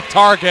little off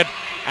target.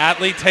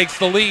 Atlee takes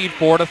the lead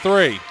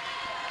 4-3.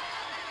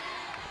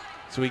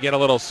 So we get a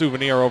little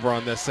souvenir over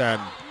on this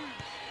end.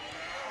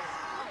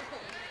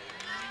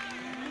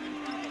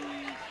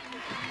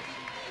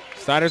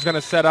 Snyder's going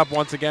to set up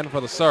once again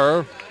for the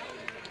serve.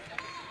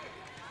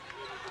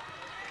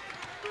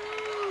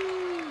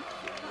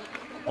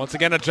 Once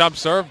again, a jump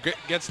serve.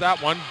 Gets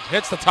that one.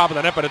 Hits the top of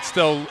the net, but it's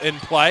still in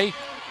play.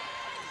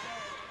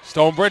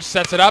 Stonebridge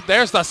sets it up.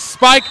 There's the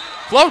spike.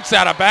 Floats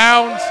out of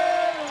bounds.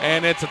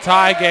 And it's a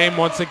tie game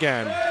once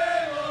again.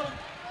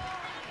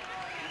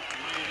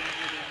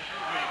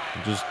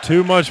 Just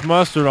too much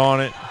mustard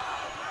on it.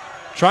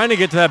 Trying to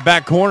get to that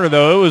back corner,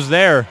 though. It was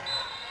there.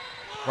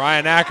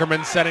 Ryan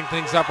Ackerman setting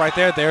things up right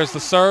there. There's the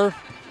serve.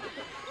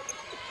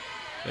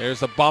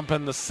 There's a bump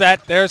in the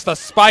set. There's the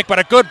spike, but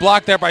a good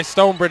block there by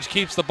Stonebridge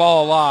keeps the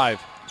ball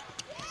alive.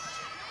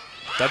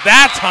 At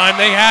that time,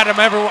 they had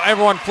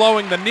everyone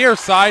flowing the near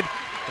side,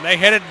 and they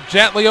hit it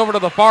gently over to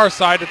the far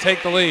side to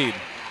take the lead.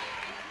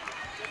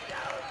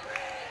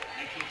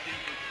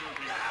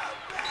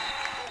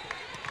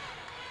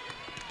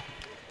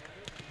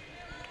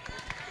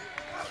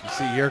 You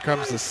see, here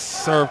comes the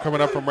serve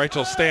coming up from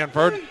Rachel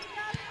Stanford.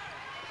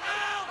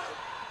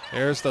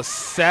 There's the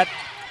set.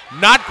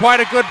 Not quite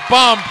a good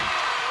bump.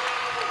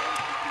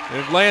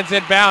 It lands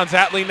inbounds.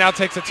 Atlee now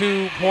takes a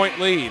 2-point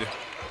lead.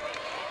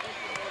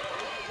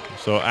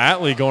 So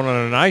Atlee going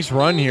on a nice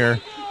run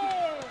here.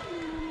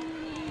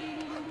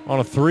 On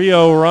a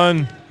 3-0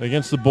 run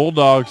against the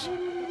Bulldogs.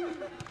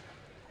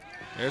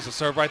 There's a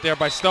serve right there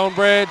by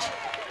Stonebridge.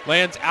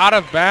 Lands out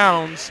of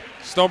bounds.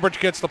 Stonebridge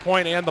gets the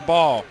point and the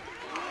ball.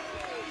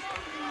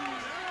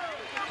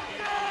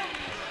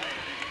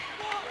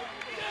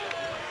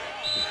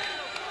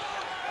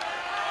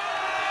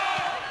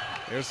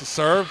 There's the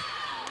serve.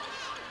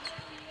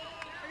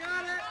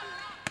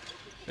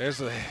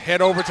 There's a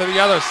hit over to the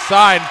other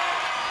side.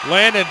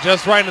 Landed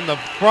just right in the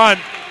front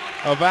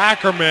of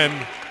Ackerman.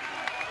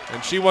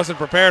 And she wasn't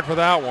prepared for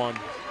that one.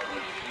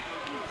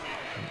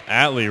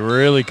 Atlee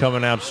really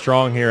coming out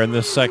strong here in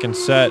this second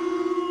set.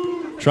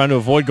 Trying to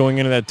avoid going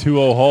into that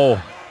 2-0 hole.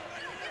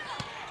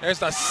 There's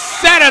the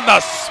set and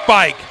the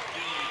spike.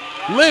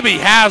 Libby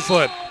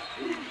Haslett.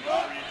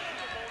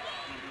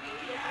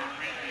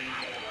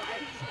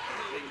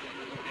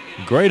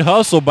 Great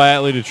hustle by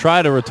Atlee to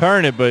try to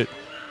return it, but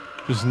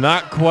just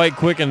not quite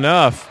quick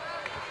enough.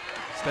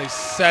 They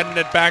sending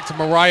it back to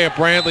Mariah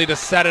Brantley to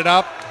set it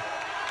up.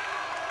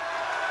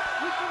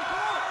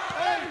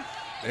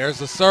 There's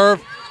the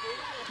serve.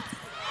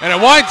 And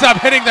it winds up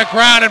hitting the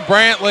ground, and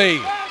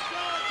Brantley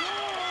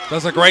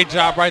does a great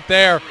job right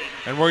there.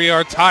 And we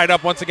are tied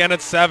up once again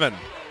at 7.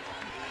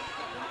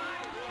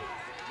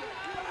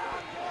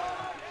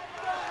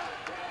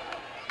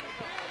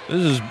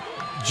 This is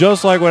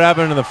just like what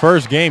happened in the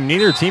first game.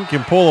 Neither team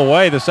can pull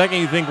away. The second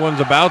you think one's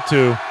about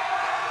to,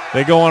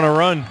 they go on a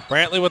run.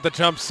 Brantley with the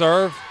jump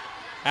serve.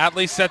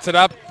 Atlee sets it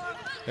up.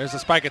 There's the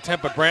spike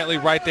attempt, but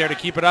Brantley right there to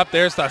keep it up.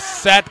 There's the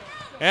set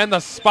and the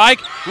spike.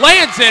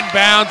 Lands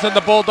inbounds, and the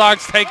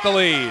Bulldogs take the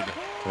lead.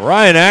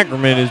 Ryan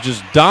Ackerman is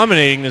just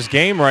dominating this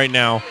game right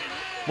now.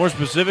 More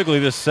specifically,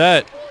 this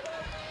set.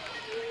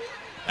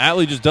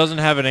 Atlee just doesn't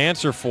have an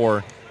answer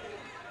for.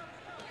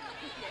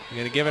 You're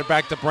going to give it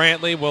back to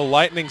Brantley. Will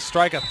Lightning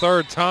strike a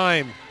third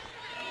time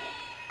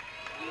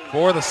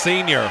for the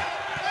senior?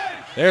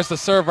 There's the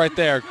serve right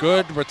there.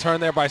 Good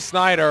return there by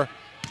Snyder.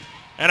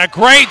 And a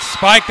great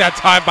spike that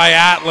time by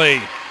Atlee.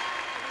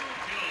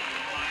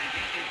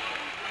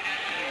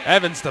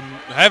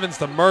 Heavens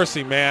to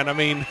mercy, man. I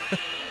mean,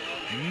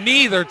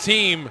 neither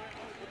team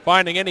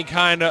finding any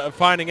kind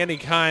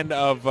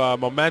of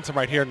momentum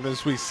right here. And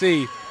as we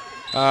see,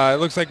 it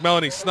looks like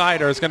Melanie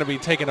Snyder is going to be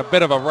taking a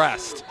bit of a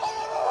rest.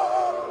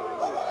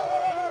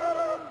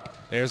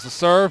 There's the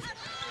serve.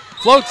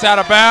 Floats out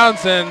of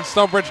bounds, and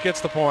Stonebridge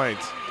gets the point.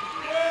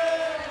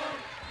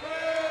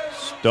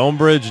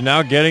 Stonebridge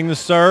now getting the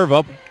serve,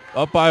 up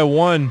by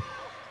 1.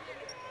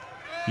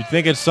 You'd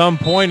think at some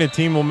point a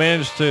team will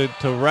manage to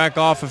rack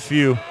off a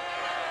few.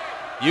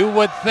 You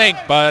would think,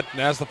 but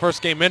as the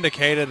first game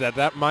indicated,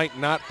 that might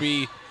not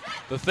be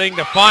the thing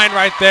to find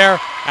right there.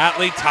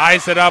 Atlee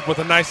ties it up with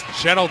a nice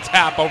gentle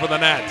tap over the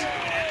net.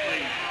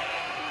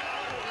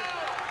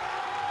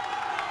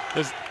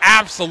 Just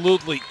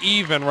absolutely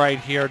even right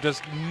here.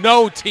 Just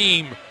no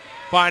team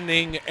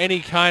finding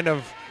any kind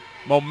of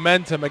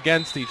momentum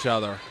against each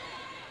other.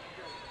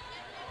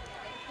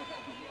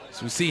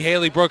 So we see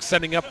Haley Brooks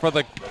setting up for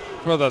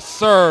the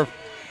serve.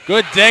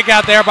 Good dig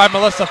out there by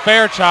Melissa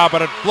Fairchild,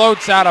 but it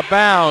floats out of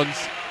bounds.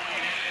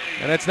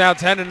 And it's now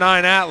 10-9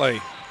 Atlee.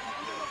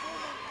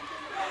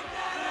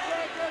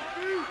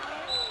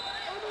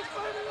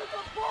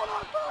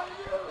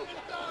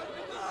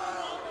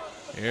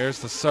 Here's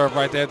the serve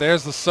right there.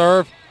 There's the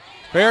serve.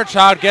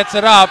 Fairchild gets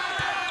it up.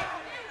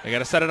 They got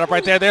to set it up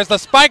right there. There's the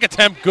spike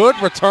attempt. Good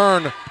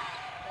return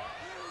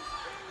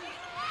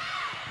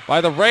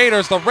by the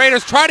Raiders. The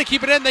Raiders try to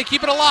keep it in. They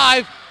keep it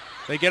alive.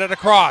 They get it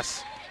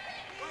across.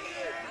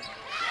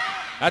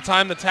 That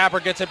time the tapper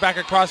gets it back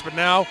across, but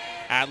now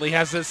Atlee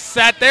has this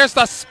set. There's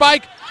the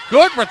spike.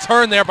 Good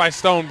return there by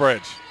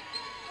Stonebridge.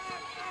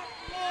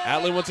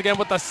 Atlee once again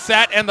with the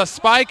set and the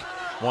spike.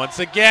 Once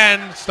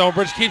again,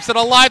 Stonebridge keeps it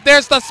alive.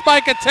 There's the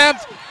spike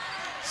attempt.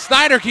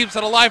 Snyder keeps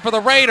it alive for the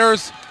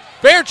Raiders.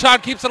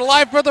 Fairchild keeps it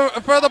alive for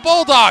the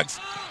Bulldogs.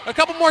 A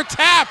couple more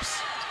taps.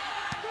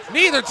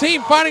 Neither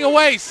team finding a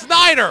way.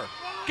 Snyder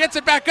gets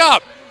it back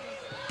up.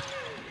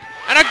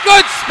 And a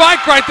good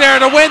spike right there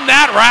to win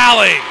that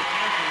rally.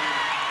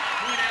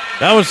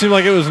 That one seemed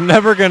like it was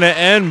never going to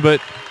end,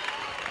 but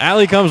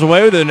Atlee comes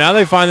away with it. Now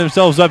they find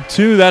themselves up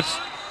 2. That's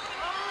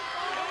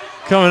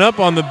coming up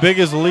on the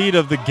biggest lead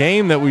of the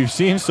game that we've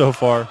seen so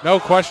far. No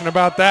question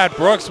about that.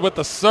 Brooks with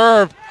the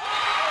serve.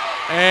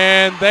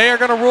 And they are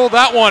going to rule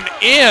that one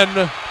in.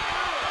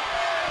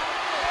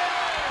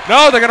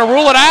 No, they're going to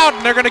rule it out,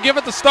 and they're going to give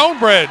it to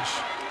Stonebridge.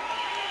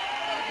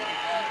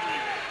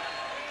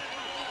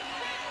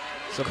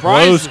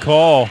 Surprise. Close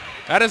call.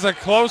 That is a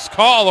close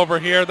call over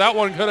here. That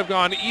one could have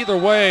gone either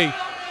way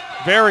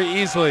very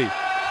easily.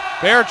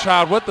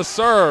 Fairchild with the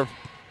serve.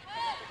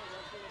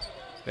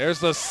 There's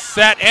the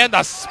set and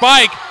the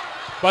spike,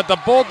 but the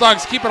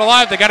Bulldogs keep it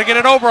alive. They got to get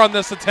it over on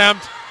this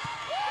attempt.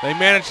 They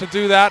managed to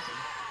do that.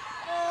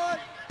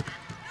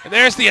 And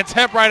there's the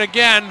attempt right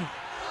again.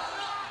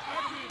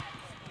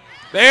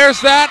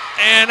 There's that,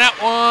 and that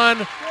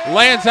one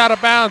lands out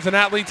of bounds, and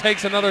Atlee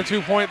takes another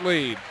 2-point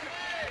lead.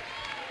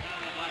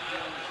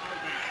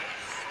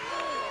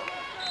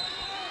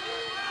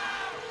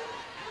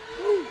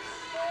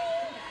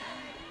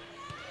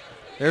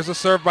 There's a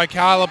serve by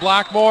Kyla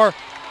Blackmore.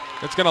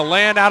 It's going to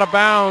land out of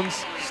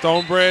bounds.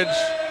 Stonebridge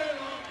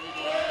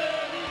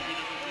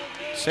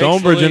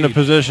in a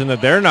position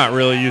that they're not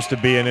really used to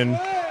being in,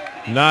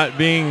 not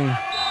being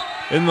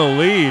in the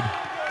lead.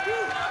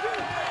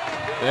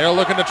 They're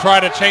looking to try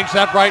to change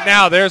that right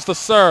now. There's the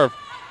serve.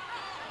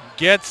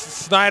 Gets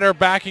Snyder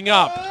backing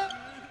up.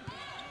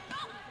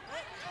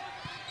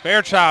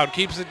 Fairchild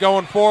keeps it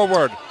going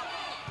forward.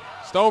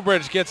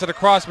 Stonebridge gets it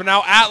across, but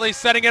now Atlee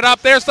setting it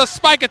up. There's the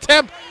spike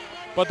attempt,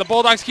 but the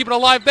Bulldogs keep it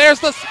alive. There's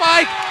the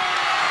spike.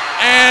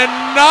 And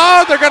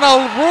no, they're going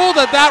to rule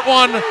that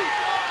one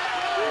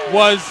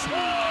was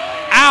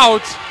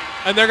out,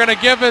 and they're going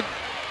to give it.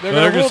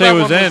 They're going to say it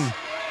was in.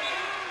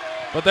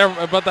 But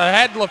the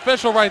head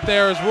official right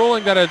there is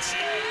ruling that it's.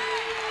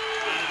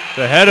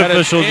 The head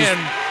official just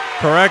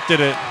corrected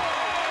it.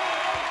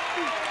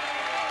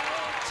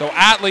 So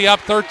Atlee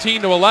up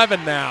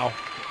 13-11 now.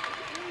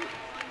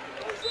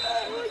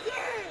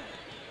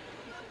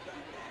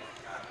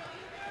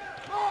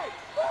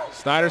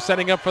 Snyder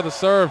setting up for the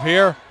serve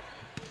here.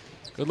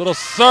 Good little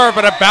serve,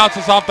 but it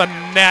bounces off the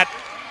net.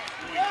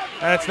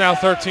 And it's now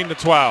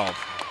 13-12.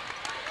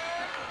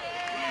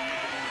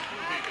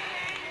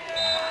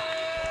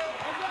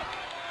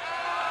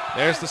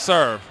 There's the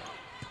serve.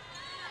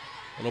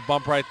 Little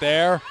bump right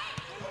there.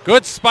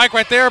 Good spike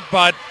right there,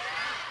 but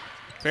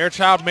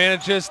Fairchild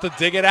manages to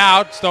dig it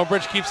out.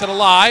 Stonebridge keeps it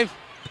alive.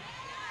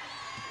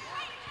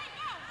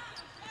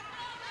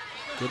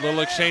 Good little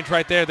exchange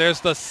right there. There's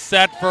the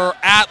set for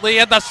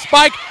Atlee and the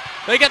spike.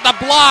 They get the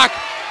block.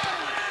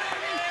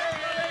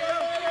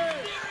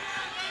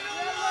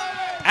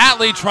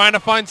 Atlee trying to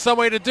find some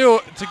way to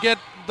get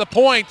the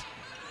point.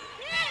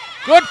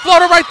 Good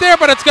floater right there,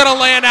 but it's going to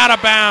land out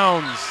of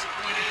bounds.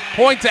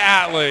 Point to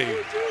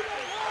Atlee.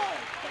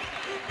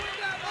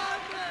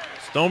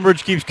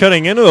 Stonebridge keeps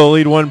cutting into the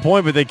lead 1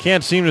 point, but they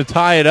can't seem to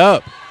tie it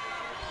up.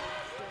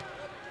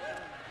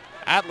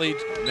 Atlee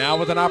now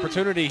with an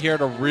opportunity here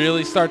to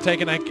really start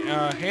taking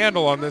a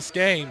handle on this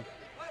game.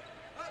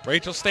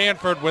 Rachel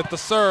Stanford with the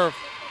serve.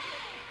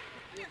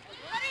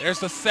 There's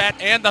the set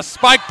and the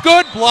spike.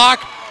 Good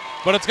block,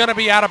 but it's going to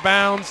be out of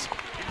bounds.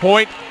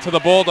 Point to the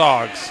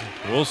Bulldogs.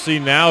 We'll see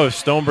now if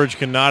Stonebridge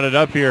can knot it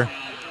up here.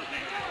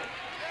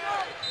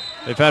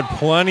 They've had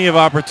plenty of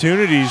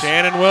opportunities.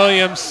 Shannon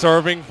Williams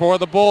serving for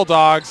the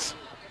Bulldogs.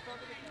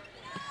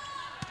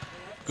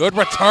 Good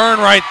return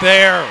right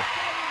there.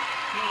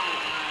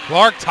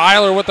 Clark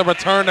Tyler with the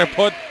return to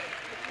put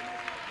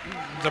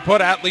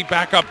Atlee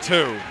back up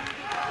 2.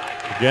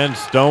 Again,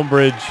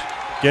 Stonebridge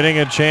getting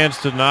a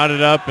chance to knot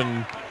it up,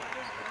 and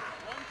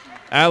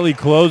Atlee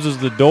closes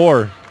the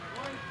door.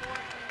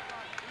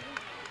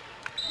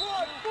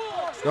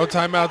 No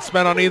timeout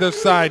spent on either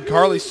side.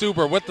 Carly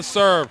Suber with the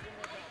serve.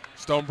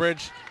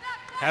 Stonebridge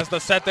has the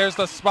set. There's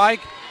the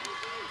spike.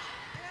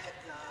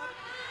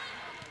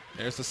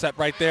 There's the set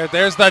right there.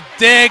 There's the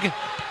dig.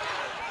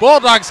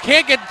 Bulldogs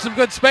can't get some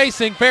good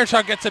spacing.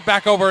 Fairchild gets it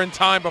back over in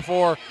time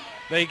before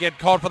they get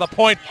called for the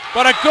point.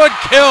 But a good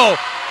kill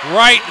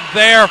right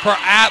there for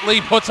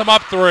Atlee. Puts them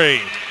up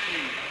 3.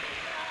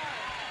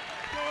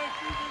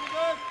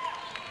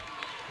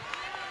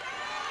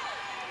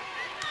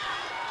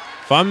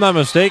 If I'm not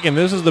mistaken,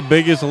 this is the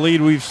biggest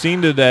lead we've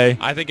seen today.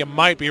 I think it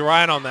might be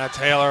right on that,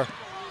 Taylor.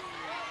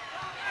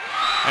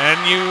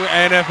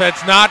 And if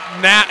it's not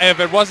now, if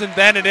it wasn't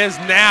then, it is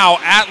now.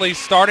 Atlee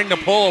starting to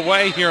pull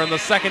away here in the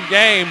second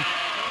game.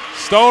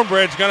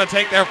 Stonebridge going to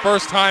take their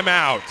first time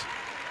out.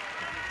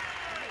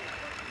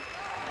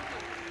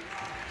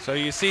 So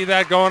you see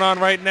that going on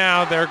right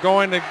now. They're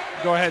going to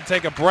go ahead and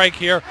take a break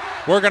here.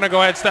 We're going to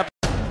go ahead and step.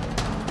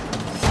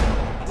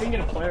 We can get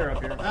a player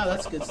up here. Oh,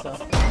 that's good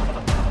stuff.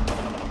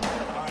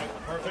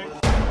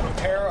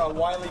 Prepare a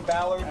Wiley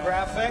Ballard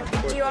graphic.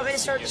 Do you want me to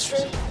start the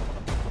stream?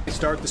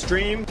 Start the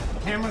stream.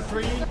 Camera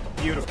 3.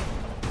 Beautiful.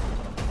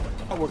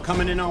 We're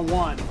coming in on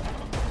 1.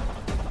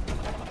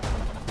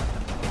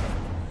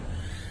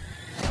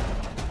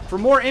 For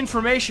more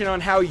information on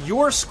how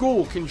your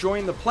school can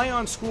join the Play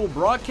on School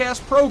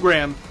broadcast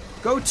program,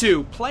 go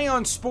to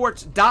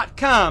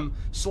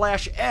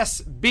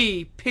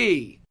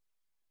playonsports.com/SBP.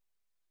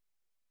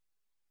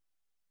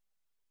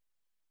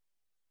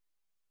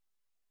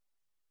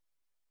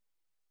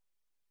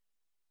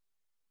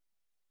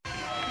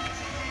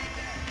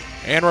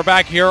 And we're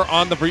back here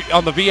on the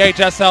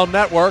VHSL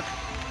network.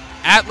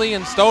 Atlee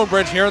and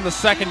Stonebridge here in the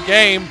second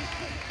game.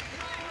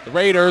 The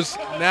Raiders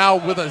now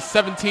with a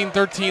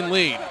 17-13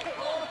 lead.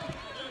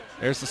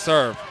 There's the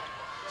serve.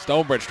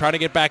 Stonebridge trying to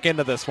get back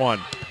into this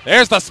one.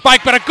 There's the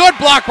spike, but a good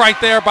block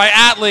right there by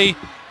Atlee.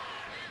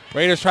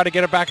 Raiders try to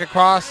get it back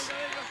across.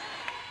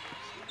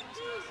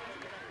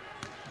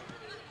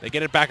 They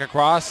get it back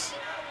across.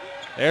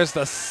 There's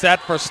the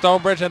set for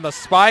Stonebridge and the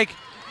spike.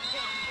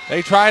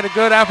 They tried a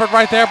good effort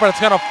right there, but it's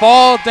going to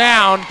fall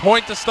down.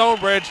 Point to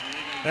Stonebridge.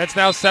 And it's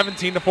now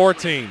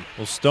 17-14.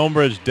 Well,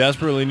 Stonebridge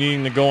desperately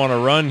needing to go on a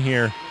run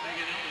here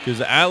because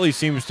Atlee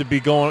seems to be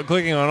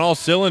clicking on all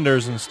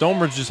cylinders, and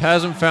Stonebridge just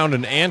hasn't found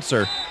an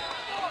answer.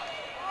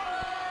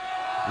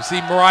 You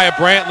see Mariah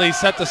Brantley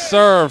set to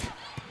serve.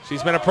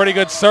 She's been a pretty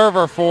good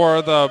server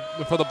for the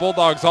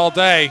Bulldogs all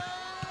day.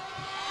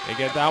 They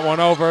get that one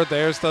over.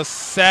 There's the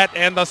set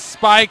and the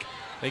spike.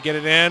 They get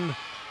it in.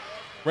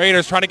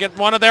 Raiders trying to get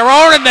one of their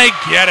own, and they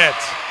get it.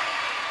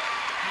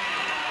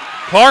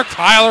 Clark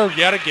Tyler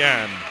yet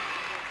again.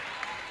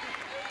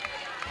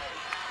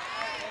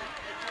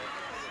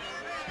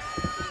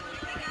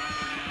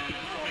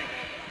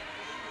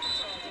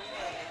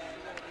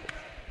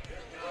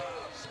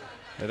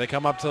 There they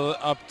come up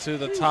to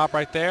the top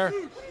right there.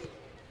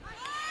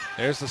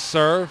 There's the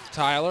serve.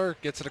 Tyler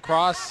gets it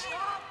across.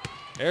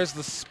 There's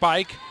the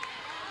spike.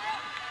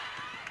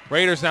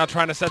 Raiders now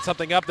trying to set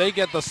something up. They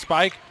get the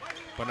spike,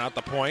 but not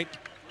the point.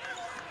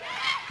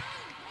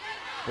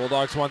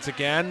 Bulldogs once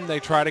again, they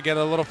try to get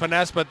a little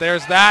finesse, but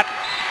there's that.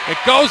 It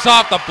goes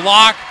off the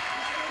block,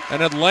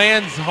 and it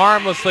lands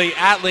harmlessly.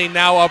 Atlee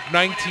now up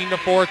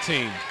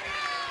 19-14.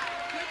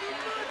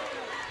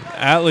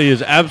 Atlee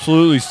is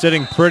absolutely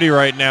sitting pretty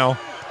right now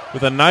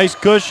with a nice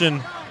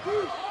cushion.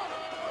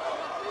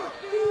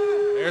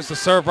 There's the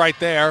serve right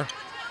there.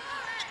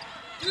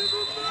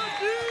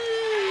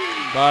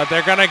 But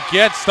they're going to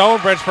get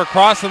Stonebridge for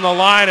crossing the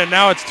line, and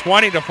now it's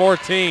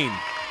 20-14.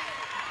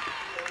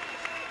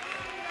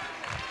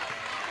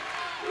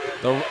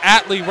 The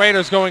Atlee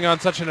Raiders going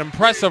on such an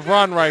impressive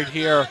run right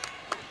here.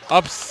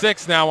 Up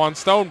 6 now on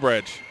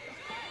Stonebridge.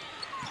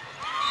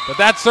 But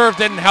that serve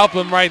didn't help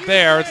them right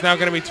there. It's now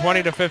going to be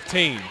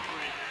 20-15.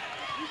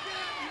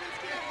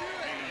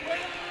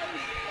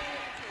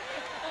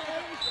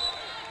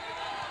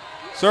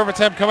 Serve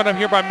attempt coming up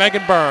here by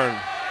Megan Byrne.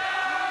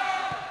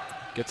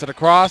 Gets it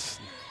across.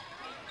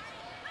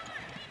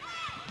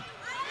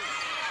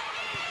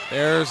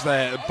 There's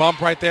the bump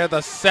right there,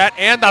 the set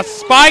and the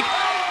spike.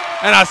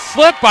 And a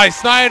slip by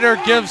Snyder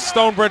gives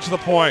Stonebridge the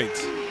point.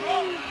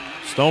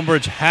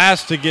 Stonebridge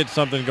has to get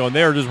something going.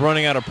 They're just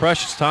running out of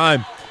precious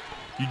time.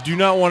 You do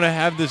not want to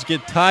have this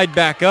get tied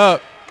back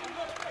up.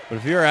 But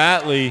if you're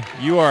Atlee,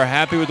 you are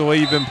happy with the way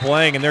you've been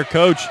playing, and their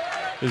coach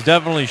is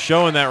definitely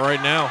showing that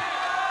right now.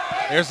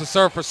 There's the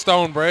serve for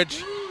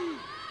Stonebridge.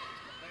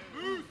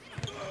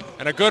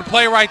 And a good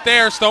play right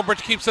there.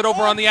 Stonebridge keeps it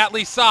over on the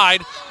Atlee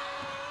side.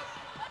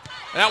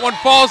 And that one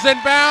falls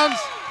inbounds.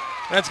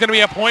 That's going to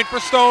be a point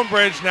for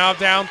Stonebridge, now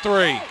down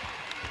 3.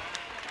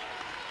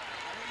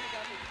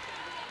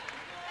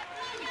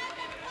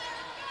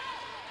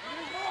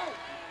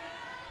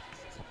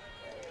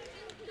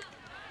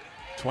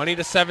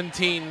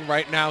 (20-17)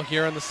 right now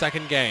here in the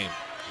second game.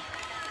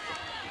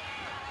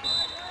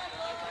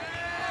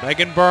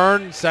 Megan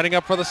Byrne setting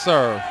up for the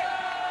serve.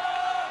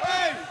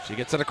 She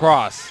gets it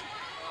across.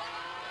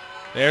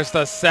 There's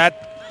the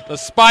set, the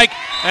spike,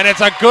 and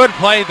it's a good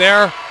play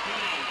there.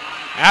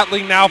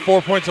 Atlee now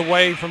 4 points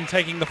away from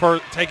taking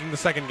the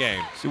second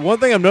game. See, one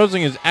thing I'm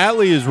noticing is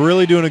Atlee is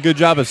really doing a good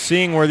job of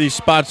seeing where these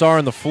spots are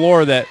on the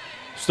floor that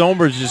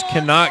Stonebridge just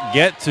cannot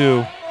get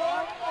to.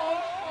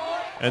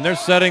 And they're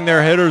setting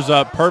their hitters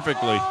up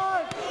perfectly.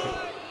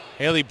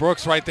 Haley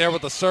Brooks right there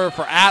with the serve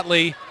for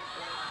Atlee.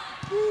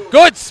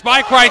 Good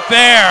spike right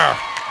there.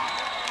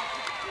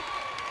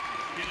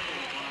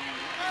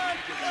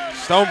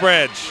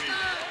 Stonebridge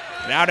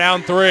now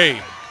down 3.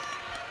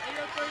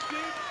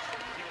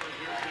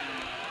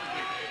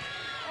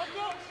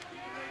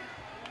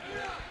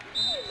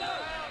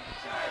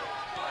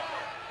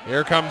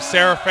 Here comes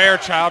Sarah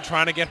Fairchild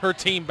trying to get her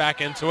team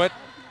back into it.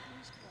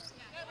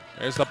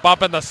 There's the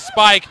bump and the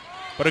spike,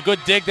 but a good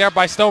dig there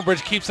by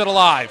Stonebridge keeps it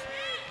alive.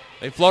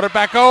 They float it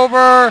back over,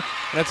 and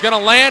it's going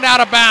to land out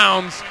of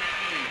bounds.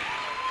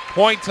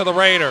 Point to the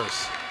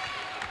Raiders.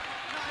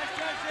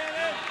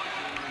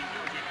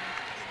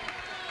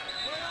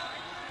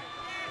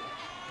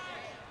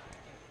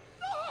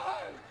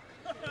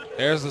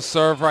 There's the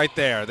serve right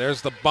there.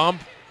 There's the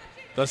bump,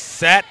 the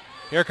set.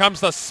 Here comes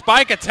the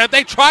spike attempt.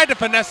 They tried to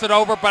finesse it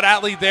over, but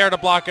Atlee there to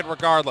block it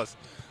regardless.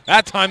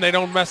 That time they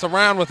don't mess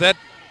around with it.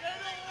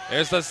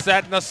 There's the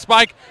set and the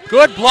spike.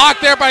 Good block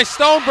there by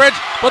Stonebridge,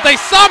 but they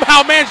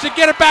somehow managed to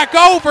get it back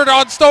over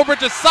on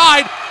Stonebridge's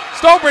side.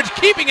 Stonebridge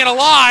keeping it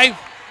alive.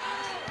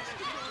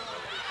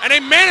 And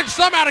they managed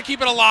somehow to keep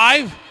it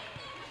alive.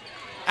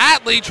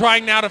 Atlee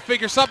trying now to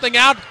figure something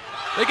out.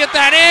 They get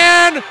that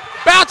in.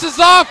 Bounces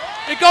off.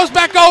 It goes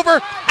back over.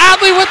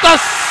 Atlee with the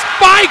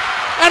spike,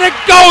 and it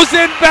goes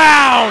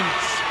inbounds.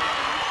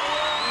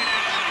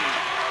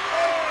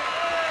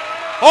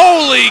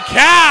 Holy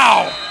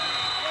cow.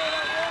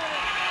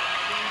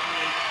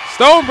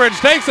 Stonebridge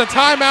takes a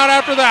timeout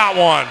after that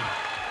one.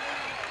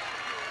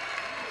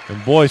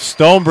 And boy,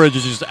 Stonebridge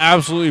is just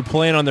absolutely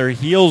playing on their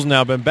heels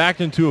now. Been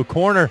backed into a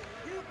corner.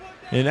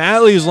 And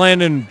Atlee's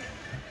landing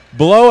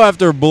blow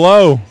after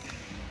blow.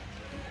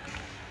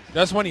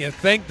 Just when you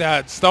think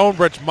that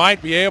Stonebridge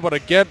might be able to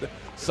get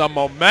some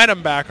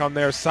momentum back on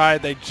their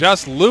side, they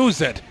just lose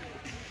it.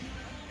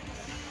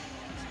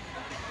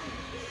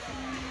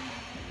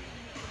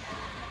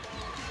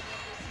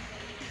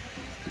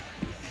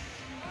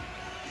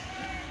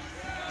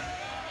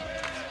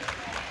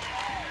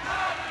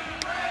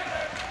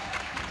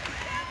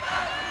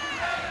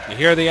 You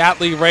hear the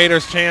Atlee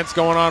Raiders chants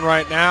going on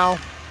right now.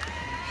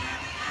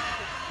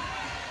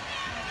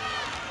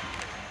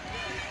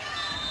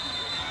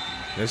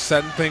 They're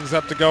setting things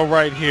up to go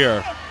right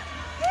here.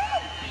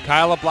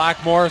 Kyla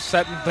Blackmore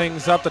setting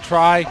things up to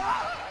try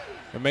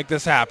and make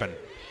this happen.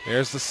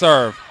 Here's the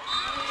serve.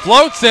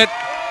 Floats it,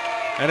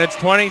 and it's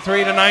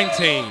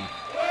 23-19.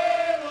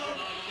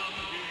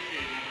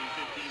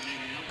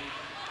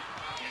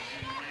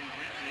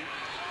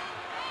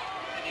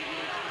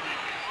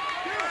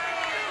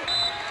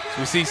 So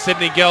we see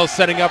Sydney Gill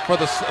setting up for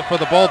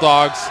the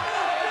Bulldogs.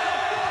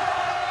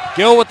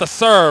 Gill with the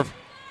serve.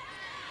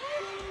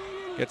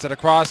 Gets it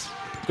across.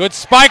 Good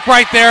spike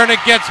right there, and it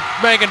gets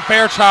Megan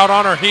Fairchild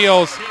on her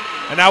heels.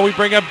 And now we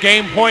bring up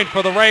game point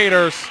for the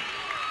Raiders.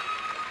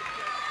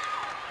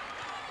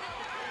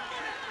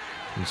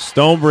 And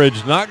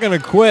Stonebridge not going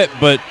to quit,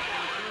 but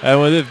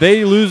if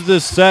they lose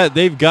this set,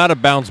 they've got to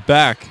bounce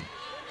back.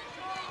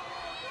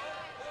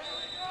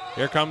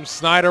 Here comes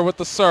Snyder with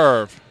the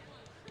serve.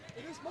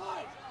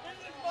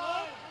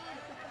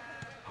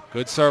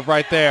 Good serve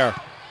right there.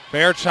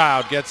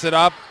 Fairchild gets it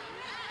up.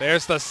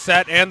 There's the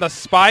set and the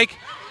spike.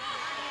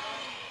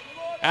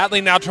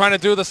 Atlee now trying to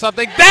do the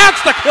something.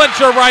 That's the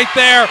clincher right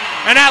there.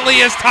 And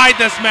Atlee has tied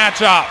this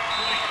match up.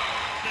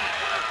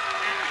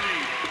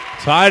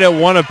 Tied at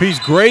 1 apiece.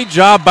 Great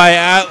job by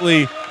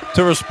Atlee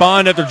to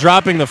respond after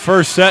dropping the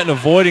first set and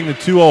avoiding the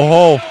 2-0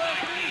 hole.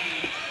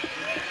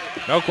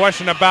 No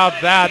question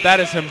about that. That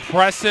is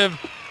impressive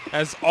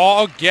as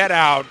all get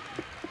out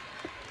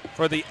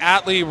for the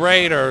Atlee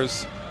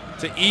Raiders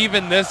to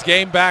even this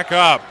game back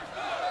up.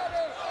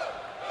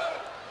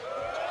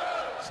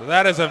 So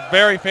that is a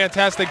very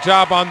fantastic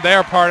job on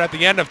their part at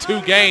the end of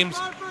 2 games.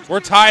 We're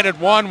tied at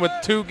 1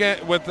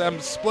 with them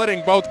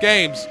splitting both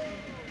games.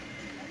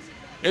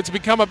 It's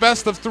become a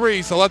best of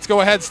 3, so let's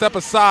go ahead, step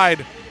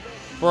aside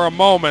for a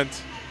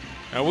moment,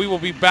 and we will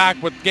be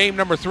back with game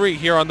number 3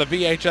 here on the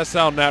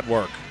VHSL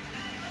network.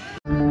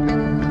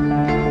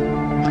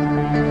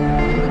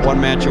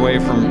 One match away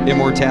from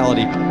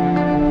immortality.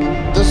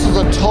 This is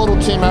a total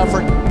team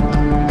effort.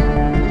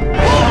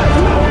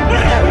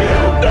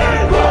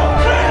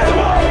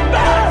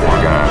 We're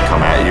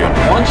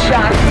One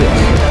shot at this.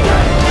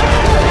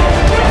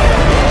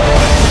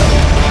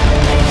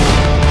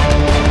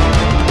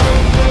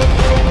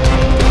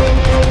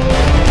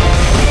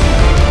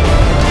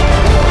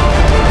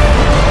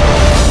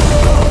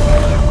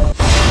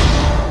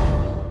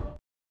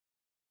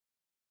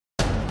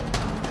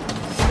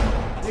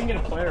 We can get a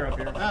player up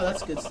here. Oh,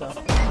 that's good stuff.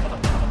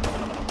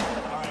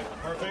 Alright,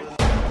 perfect.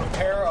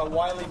 Prepare a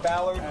Wiley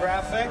Ballard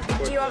graphic.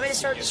 Do you want me to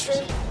start the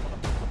stream?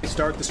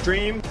 Start the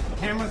stream.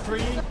 Camera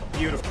 3.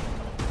 Beautiful.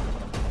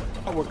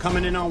 Oh, we're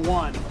coming in on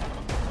 1.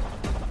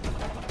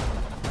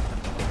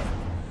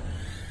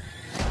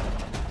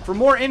 For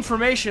more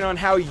information on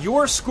how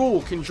your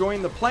school can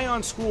join the Play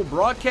on School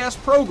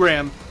broadcast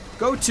program,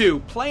 go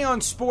to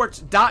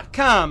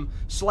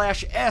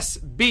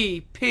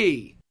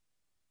playonsports.com/SBP.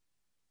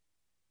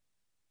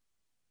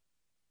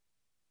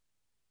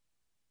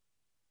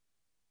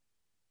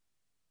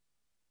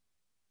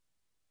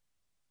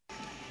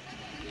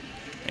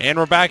 And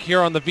we're back here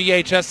on the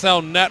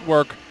VHSL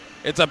network.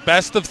 It's a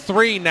best of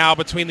 3 now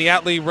between the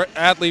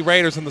Atlee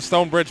Raiders and the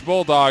Stonebridge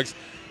Bulldogs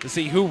to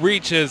see who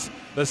reaches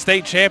the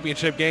state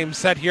championship game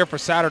set here for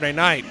Saturday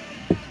night.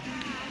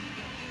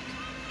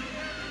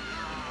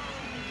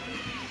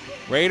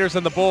 Raiders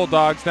and the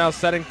Bulldogs now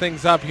setting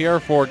things up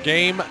here for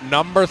game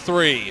number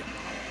 3.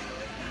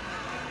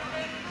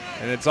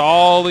 And it's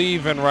all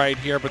even right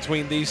here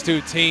between these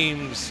two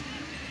teams.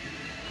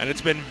 And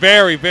it's been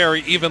very,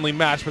 very evenly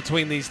matched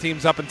between these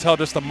teams up until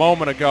just a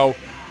moment ago,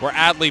 where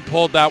Atlee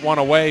pulled that one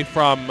away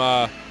from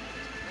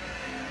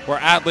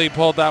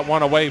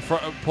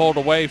pulled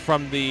away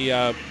from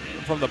the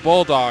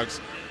Bulldogs.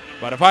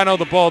 But if I know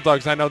the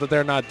Bulldogs, I know that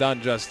they're not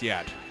done just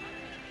yet.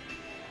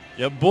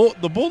 Yeah,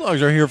 the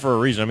Bulldogs are here for a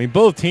reason. I mean,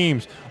 both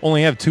teams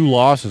only have 2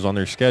 losses on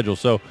their schedule,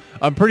 so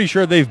I'm pretty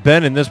sure they've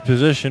been in this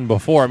position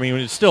before. I mean,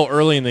 it's still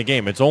early in the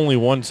game. It's only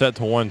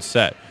 1-1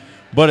 set.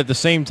 But at the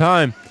same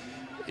time,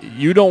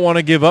 you don't want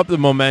to give up the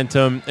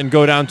momentum and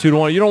go down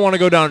 2-1. You don't want to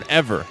go down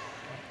ever.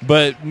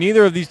 But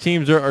neither of these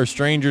teams are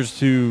strangers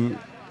to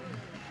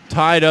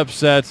tied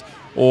upsets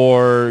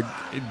or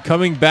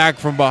coming back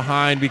from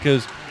behind,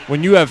 because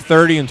when you have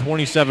 30 and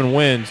 27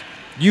 wins,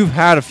 you've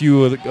had a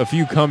few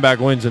comeback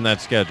wins in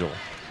that schedule.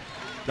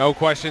 No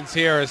questions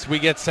here as we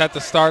get set to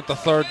start the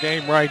 3rd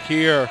game right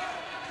here.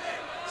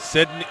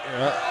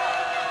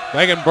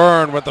 Megan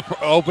Byrne with the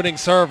opening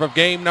serve of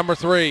game number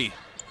 3.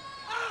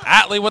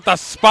 Atlee with the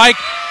spike,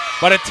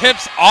 but it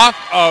tips off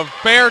of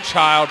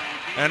Fairchild,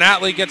 and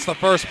Atlee gets the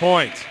first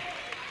point.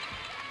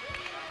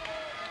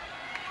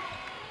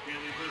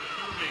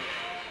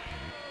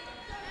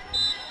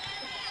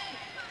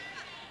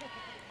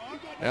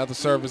 Now the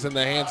serve is in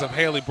the hands of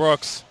Haley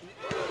Brooks.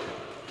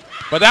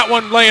 But that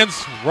one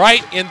lands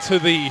right into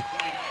the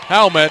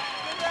helmet,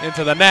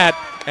 into the net,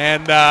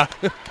 and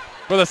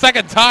for the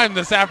second time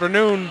this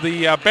afternoon,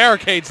 the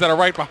barricades that are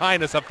right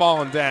behind us have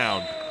fallen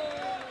down.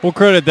 We'll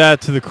credit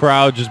that to the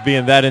crowd just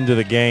being that into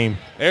the game.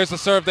 There's the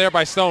serve there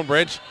by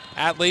Stonebridge.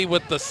 Atlee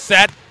with the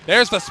set.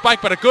 There's the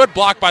spike, but a good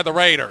block by the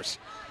Raiders.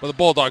 Or the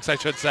Bulldogs, I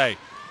should say.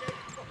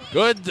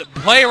 Good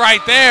play right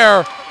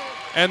there.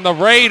 And the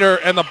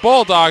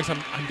Bulldogs,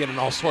 I'm getting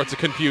all sorts of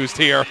confused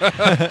here.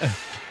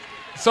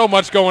 So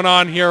much going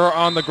on here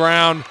on the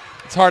ground.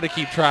 It's hard to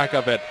keep track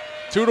of it.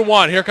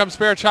 2-1. Here comes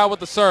Fairchild with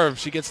the serve.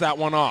 She gets that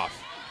one off.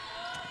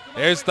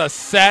 There's the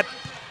set.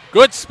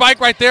 Good spike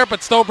right there,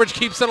 but Stonebridge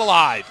keeps it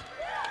alive.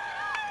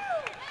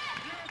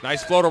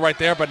 Nice floater right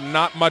there, but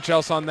not much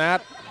else on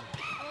that.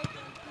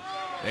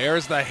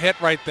 There's the hit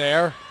right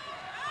there.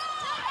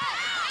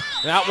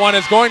 That one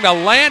is going to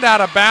land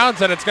out of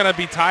bounds, and it's going to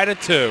be tied at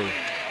 2.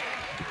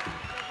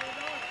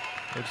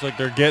 Looks like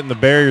they're getting the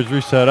barriers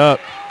reset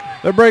up.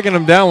 They're breaking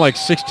them down like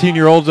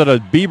 16-year-olds at a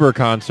Bieber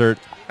concert.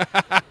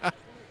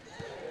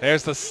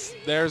 There's the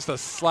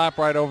slap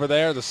right over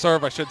there, the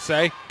serve, I should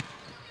say.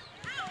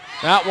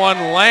 That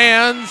one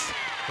lands.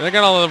 They're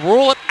going to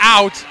rule it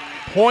out.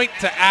 Point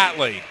to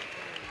Atlee.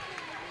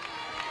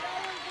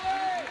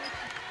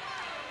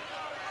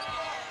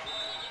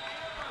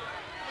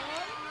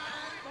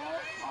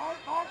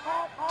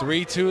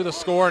 3-2 the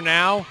score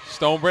now.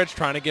 Stonebridge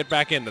trying to get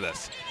back into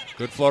this.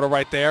 Good floater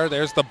right there.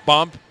 There's the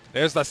bump.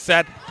 There's the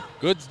set.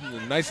 Good,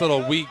 nice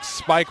little weak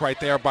spike right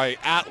there by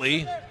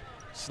Atlee.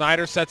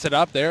 Snyder sets it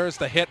up. There's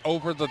the hit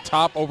over the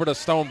top, over to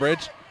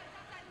Stonebridge.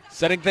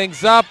 Setting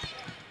things up.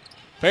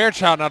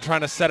 Fairchild now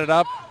trying to set it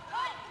up.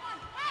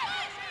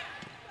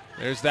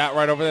 There's that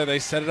right over there. They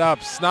set it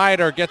up.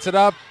 Snyder gets it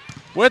up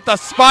with the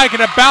spike,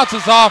 and it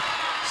bounces off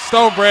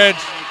Stonebridge.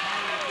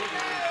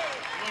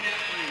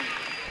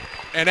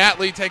 And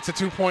Atlee takes a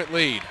 2-point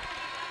lead.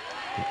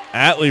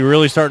 Atlee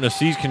really starting to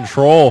seize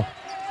control.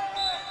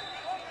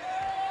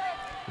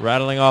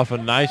 Rattling off a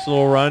nice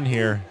little run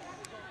here.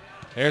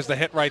 There's the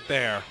hit right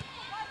there.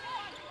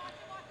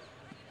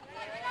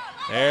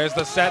 There's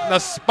the set and the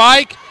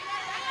spike.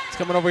 It's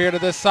coming over here to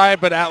this side,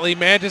 but Atlee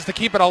manages to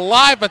keep it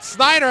alive, but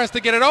Snyder has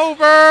to get it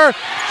over.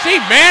 She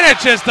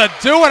manages to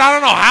do it. I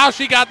don't know how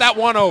she got that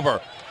one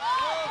over.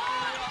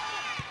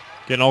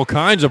 Getting all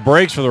kinds of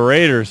breaks for the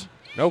Raiders.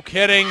 No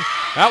kidding.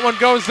 That one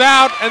goes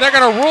out, and they're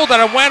going to rule that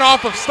it went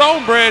off of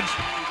Stonebridge.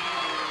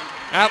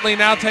 Atlee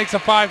now takes a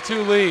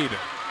 5-2 lead.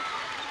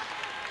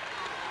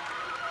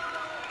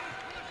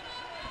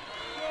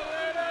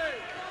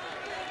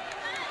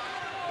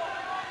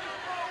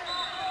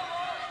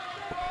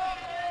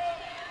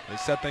 They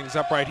set things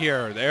up right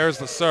here. There's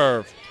the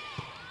serve.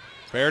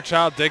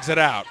 Fairchild digs it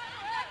out.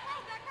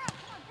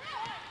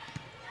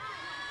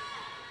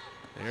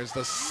 There's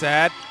the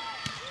set.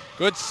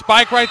 Good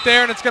spike right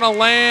there, and it's going to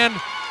land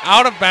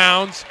out of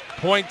bounds.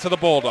 Point to the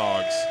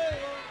Bulldogs.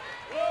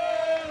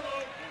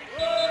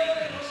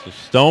 So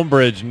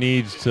Stonebridge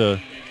needs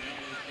to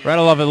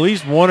rattle off at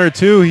least one or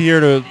two here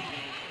to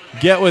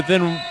get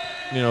within,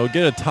 get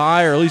a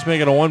tie or at least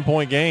make it a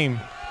 1-point game.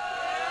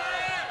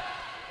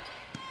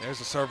 There's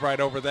the serve right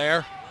over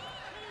there.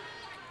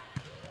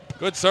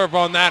 Good serve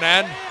on that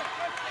end.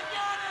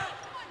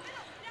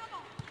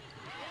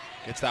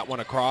 Gets that one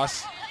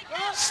across.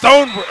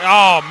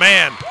 Oh,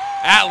 man.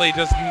 Atlee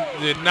just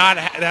did not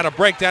had a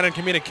breakdown in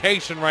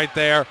communication right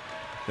there.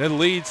 That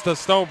leads to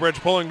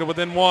Stonebridge pulling to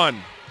within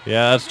one.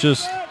 Yeah, that's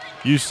just,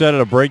 you said it,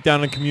 a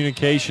breakdown in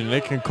communication.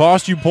 It can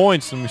cost you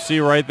points, and we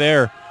see right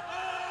there.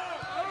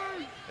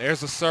 There's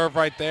the serve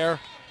right there.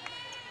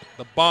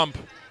 The bump.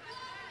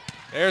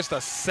 There's the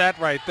set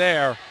right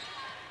there.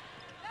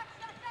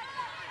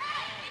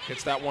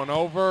 Gets that one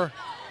over.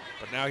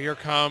 But now here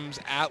comes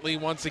Atlee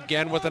once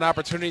again with an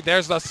opportunity.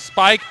 There's the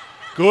spike.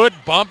 Good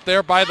bump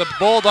there by the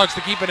Bulldogs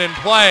to keep it in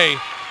play.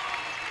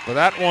 But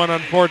that one,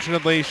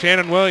 unfortunately,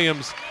 Shannon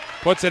Williams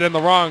puts it in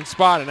the wrong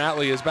spot, and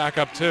Atlee is back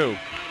up two.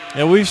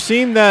 Yeah, we've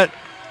seen that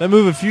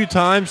move a few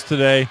times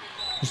today.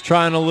 He's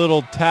trying a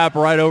little tap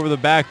right over the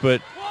back,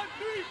 but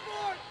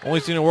only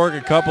seen it work a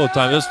couple of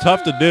times. It's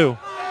tough to do.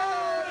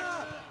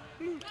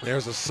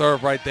 There's a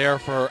serve right there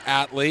for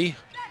Atlee.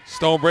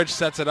 Stonebridge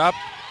sets it up.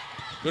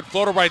 Good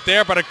floater right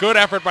there, but a good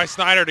effort by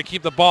Snyder to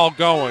keep the ball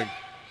going.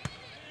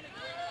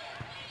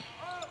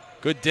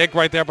 Good dig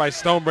right there by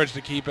Stonebridge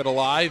to keep it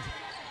alive.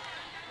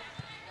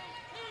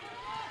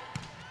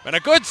 And a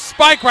good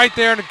spike right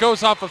there, and it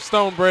goes off of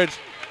Stonebridge.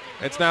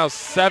 It's now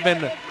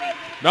 7.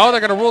 No, they're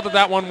going to rule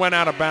that one went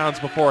out of bounds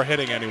before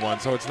hitting anyone,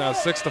 so it's now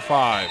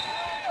 6-5.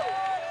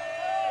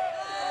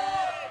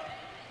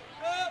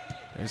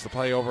 There's the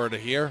play over to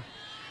here.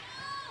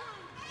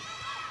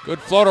 Good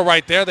floater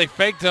right there. They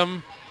faked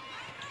him.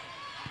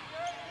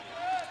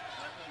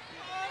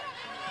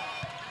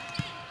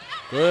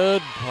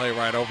 Good play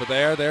right over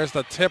there. There's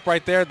the tip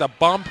right there. The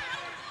bump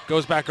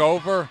goes back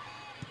over.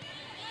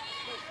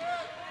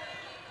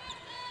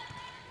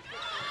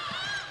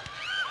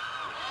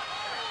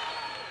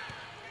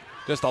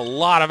 Just a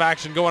lot of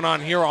action going on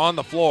here on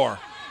the floor.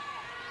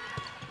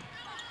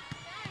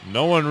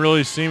 No one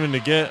really seeming to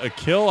get a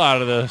kill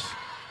out of this.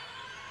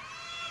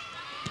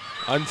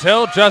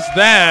 Until just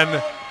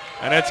then,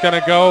 and it's going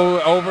to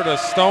go over to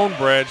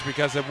Stonebridge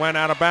because it went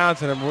out of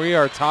bounds, and we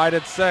are tied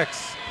at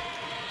 6.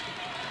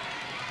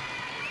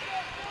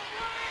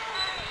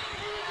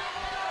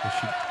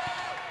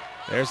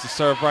 There's the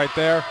serve right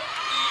there.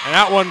 And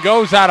that one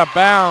goes out of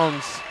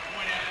bounds.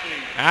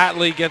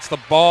 Atlee gets the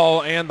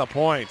ball and the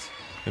point.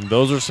 And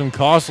those are some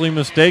costly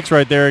mistakes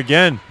right there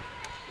again.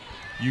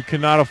 You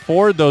cannot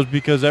afford those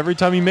because every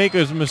time you make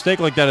a mistake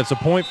like that, it's a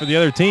point for the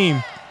other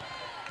team.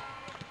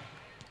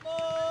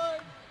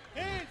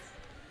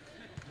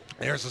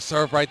 There's the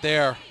serve right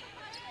there.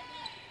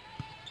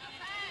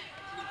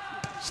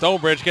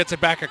 Stonebridge gets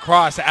it back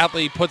across.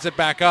 Atlee puts it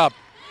back up.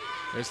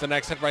 There's the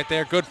next hit right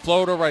there. Good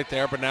floater right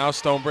there, but now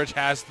Stonebridge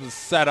has the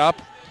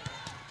setup.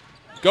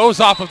 Goes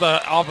off of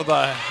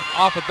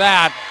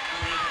that.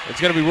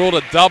 It's going to be ruled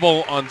a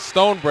double on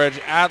Stonebridge.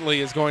 Atlee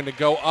is going to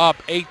go up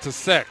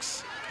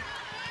 8-6.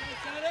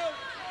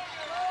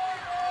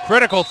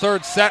 Critical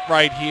third set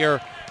right here.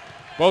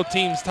 Both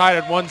teams tied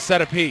at 1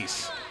 set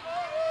apiece.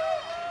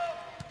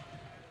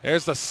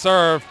 There's the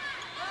serve.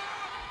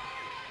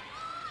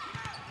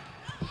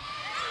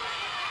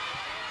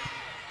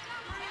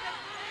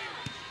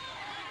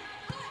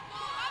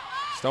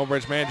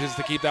 Stonebridge manages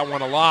to keep that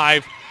one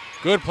alive.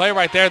 Good play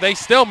right there. They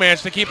still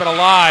manage to keep it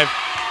alive,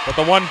 but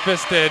the one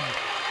fist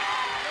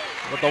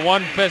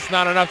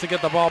not enough to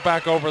get the ball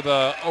back over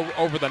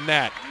the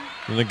net.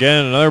 And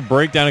again, another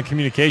breakdown in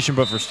communication,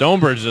 but for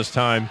Stonebridge this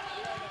time.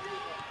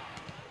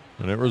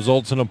 And it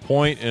results in a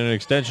point and an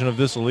extension of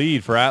this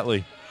lead for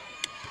Atlee.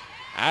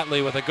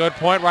 Atlee with a good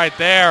point right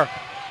there.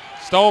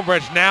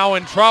 Stonebridge now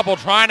in trouble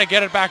trying to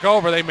get it back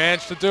over. They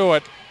managed to do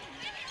it.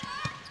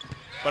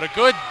 But a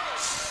good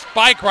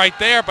spike right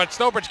there, but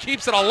Stonebridge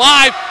keeps it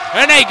alive,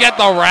 and they get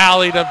the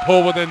rally to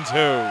pull within 2.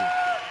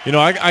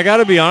 I got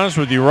to be honest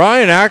with you.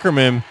 Ryan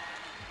Ackerman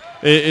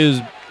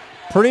is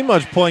pretty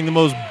much playing the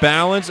most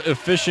balanced,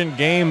 efficient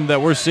game that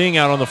we're seeing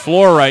out on the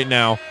floor right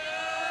now.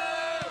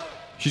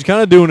 She's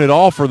kind of doing it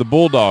all for the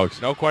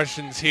Bulldogs. No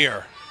questions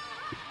here.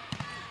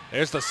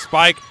 There's the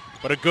spike,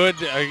 but a good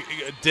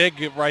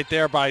dig right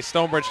there by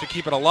Stonebridge to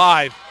keep it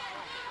alive.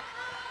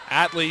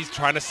 Atlee's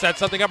trying to set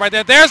something up right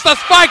there. There's the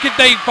spike, and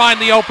they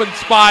find the open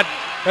spot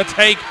to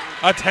take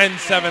a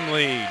 10-7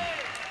 lead.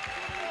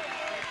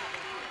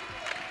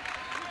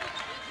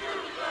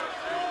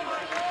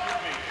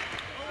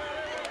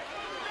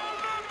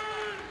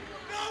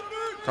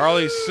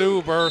 Carly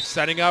Suber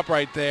setting up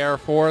right there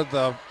for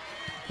the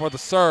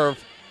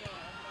serve.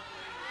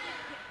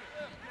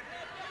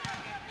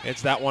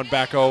 It's that one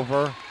back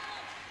over.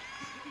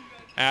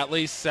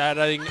 Atlee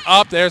setting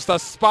up. There's the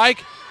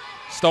spike.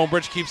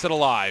 Stonebridge keeps it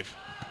alive.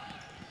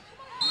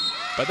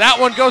 But that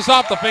one goes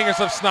off the fingers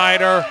of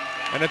Snyder,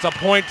 and it's a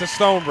point to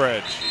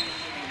Stonebridge.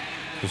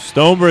 So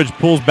Stonebridge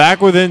pulls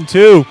back within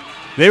 2.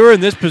 They were in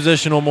this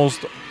position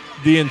almost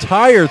the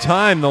entire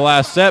time the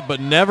last set, but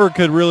never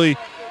could really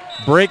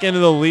break into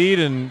the lead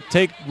and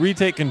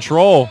retake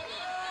control.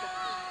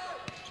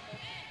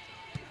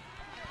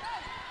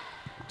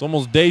 It's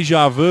almost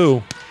deja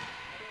vu.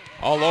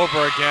 All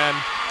over again.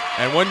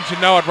 And wouldn't you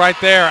know it, right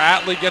there,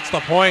 Atlee gets the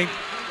point.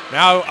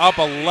 Now up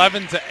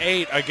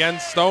 11-8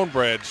 against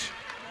Stonebridge.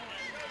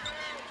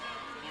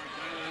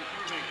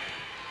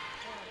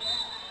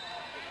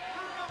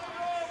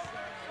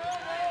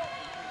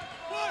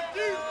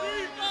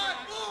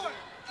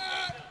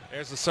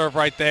 There's the serve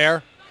right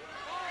there.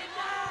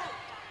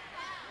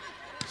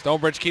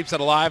 Stonebridge keeps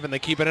it alive, and they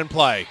keep it in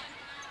play.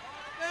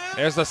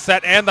 There's the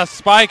set and the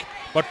spike,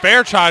 but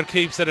Fairchild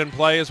keeps it in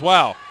play as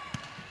well.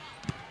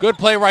 Good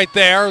play right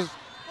there.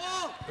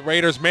 The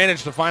Raiders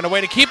manage to find a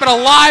way to keep it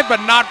alive,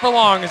 but not for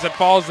long as it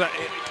falls,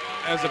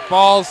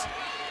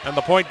 and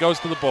the point goes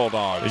to the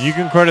Bulldogs. And you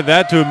can credit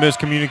that to a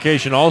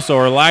miscommunication also,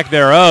 or lack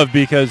thereof,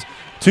 because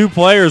 2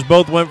 players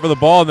both went for the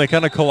ball, and they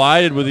kind of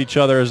collided with each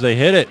other as they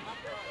hit it.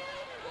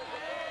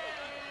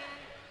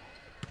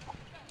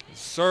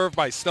 Serve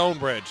by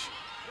Stonebridge.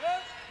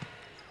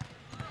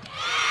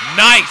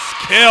 Nice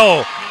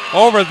kill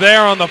over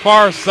there on the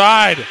far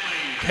side.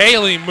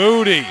 Kaylee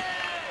Moody.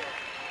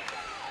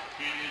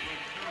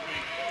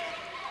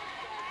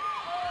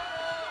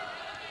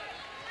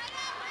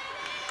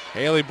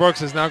 Haley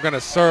Brooks is now going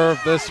to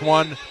serve this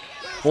one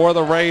for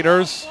the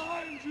Raiders.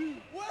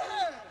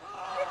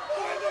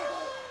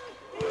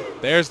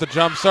 There's the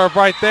jump serve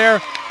right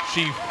there.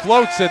 She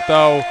floats it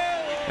though,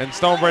 and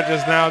Stonebridge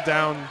is now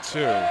down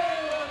 2.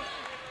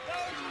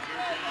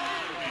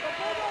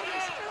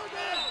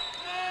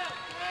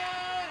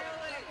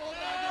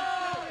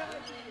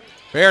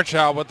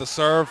 Fairchild with the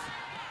serve.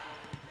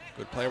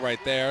 Good play right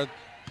there.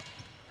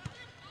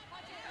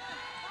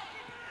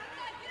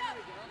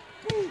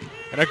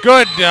 And a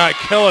good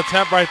kill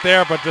attempt right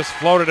there, but just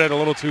floated it a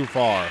little too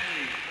far.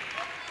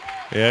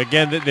 Yeah,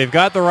 again, they've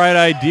got the right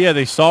idea.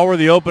 They saw where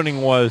the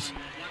opening was.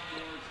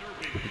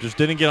 They just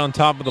didn't get on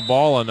top of the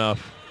ball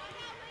enough.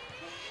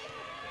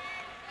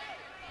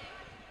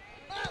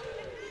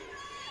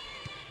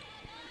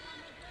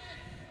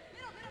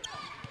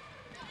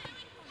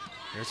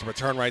 Here's a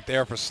return right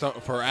there for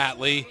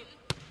Atlee.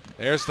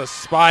 There's the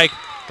spike.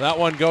 That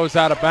one goes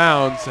out of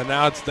bounds, and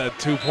now it's the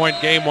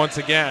 2-point game once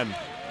again.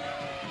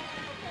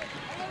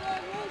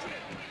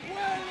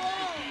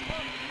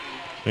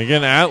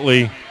 Again,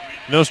 Atlee,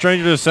 no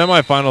stranger to the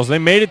semifinals. They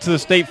made it to the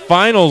state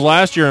finals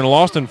last year and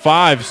lost in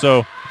 5,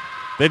 so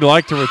they'd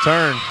like to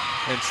return.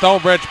 And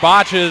Stonebridge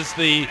botches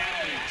the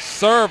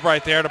serve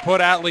right there to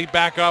put Atlee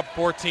back up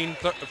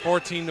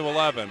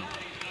 14-11.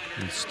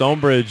 And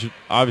Stonebridge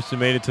obviously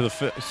made it to the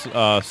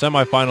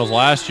semifinals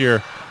last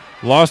year.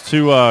 Lost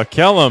to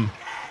Kellum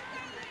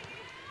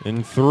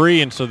in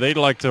 3, and so they'd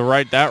like to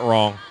right that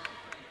wrong.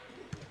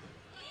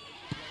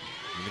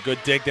 And a good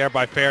dig there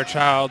by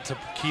Fairchild to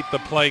keep the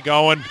play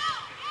going.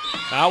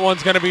 That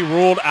one's going to be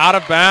ruled out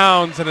of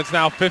bounds, and it's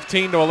now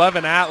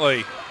 15-11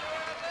 Atlee.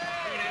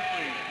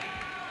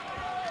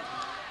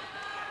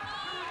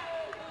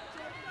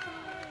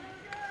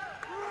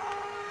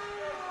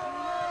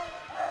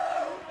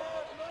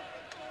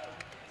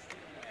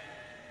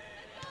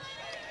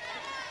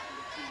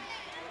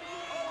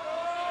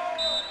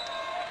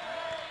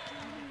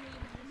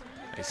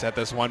 They set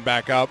this one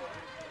back up.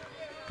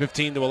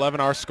 15-11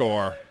 our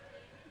score.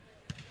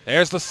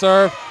 There's the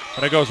serve,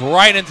 but it goes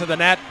right into the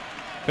net.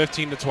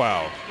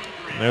 15-12.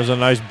 There's a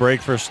nice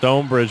break for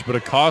Stonebridge, but a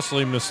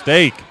costly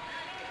mistake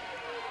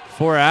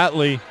for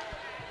Atlee.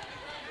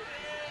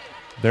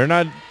 They're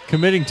not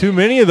committing too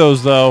many of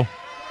those, though.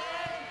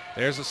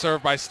 There's the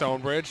serve by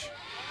Stonebridge.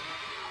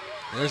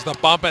 There's the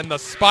bump and the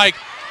spike.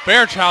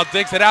 Fairchild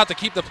digs it out to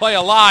keep the play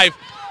alive.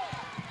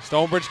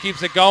 Stonebridge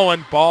keeps it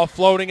going. Ball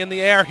floating in the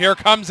air. Here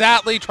comes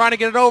Atlee trying to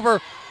get it over.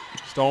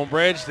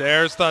 Stonebridge,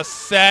 there's the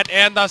set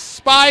and the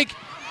spike.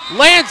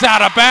 Lands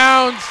out of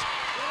bounds.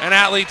 And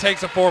Atlee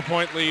takes a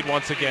 4-point lead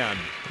once again.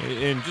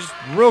 And just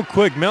real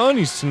quick,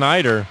 Melanie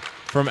Snyder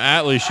from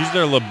Atlee, she's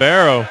their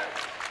libero.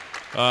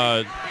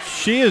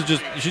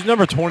 She's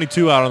number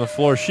 22 out on the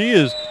floor. She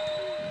is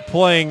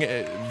playing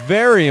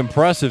very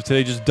impressive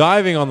today, just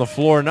diving on the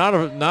floor,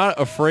 not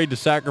afraid to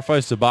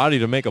sacrifice the body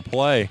to make a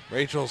play.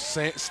 Rachel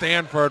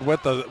Stanford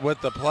with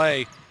the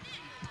play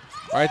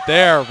right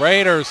there.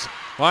 Raiders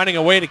finding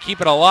a way to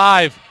keep it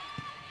alive.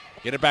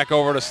 Get it back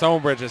over to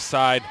Stonebridge's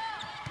side.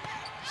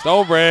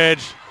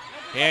 Stonebridge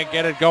can't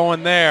get it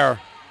going there.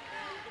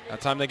 That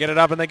time they get it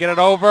up and they get it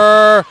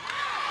over.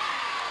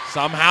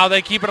 Somehow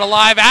they keep it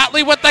alive.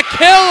 Atlee with the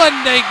kill,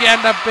 and they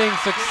end up being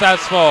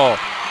successful.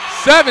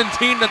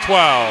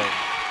 17-12.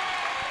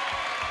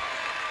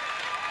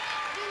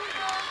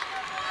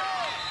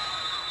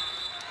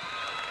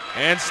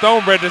 And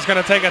Stonebridge is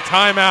going to take a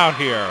timeout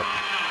here.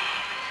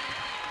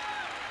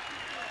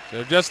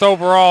 So just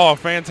overall, a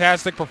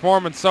fantastic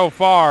performance so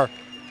far.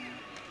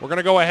 We're going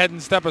to go ahead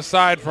and step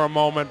aside for a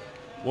moment.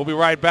 We'll be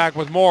right back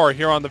with more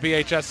here on the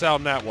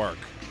VHSL Network.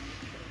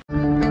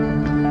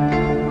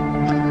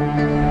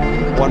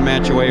 One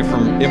match away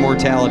from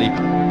immortality.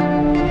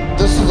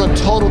 This is a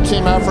total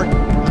team effort. We're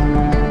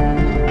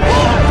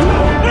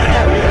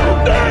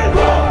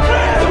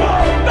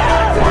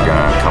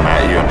gonna come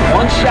at you.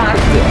 One shot.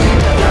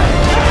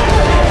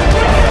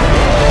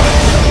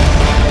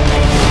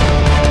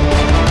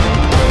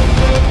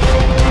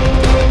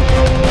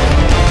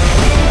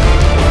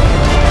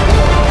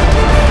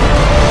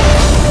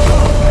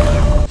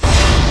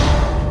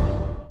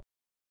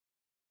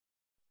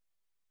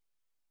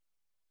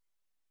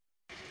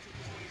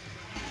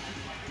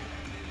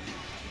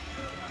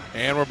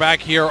 And we're back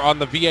here on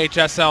the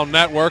VHSL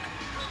Network.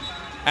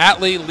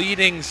 Atlee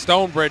leading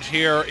Stonebridge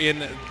here in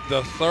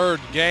the third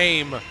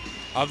game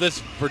of this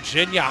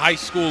Virginia High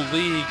School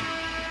League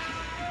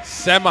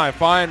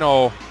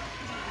semifinal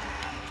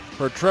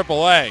for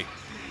AAA.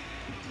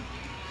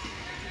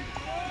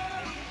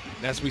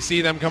 As we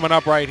see them coming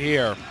up right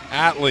here,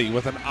 Atlee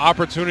with an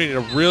opportunity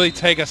to really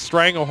take a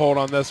stranglehold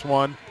on this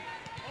one,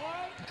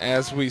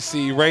 as we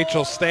see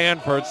Rachel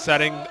Stanford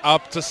setting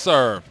up to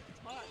serve.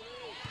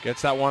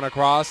 Gets that one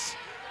across.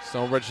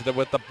 Stonebridge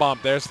with the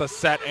bump. There's the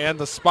set and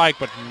the spike,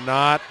 but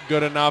not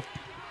good enough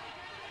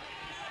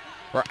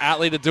for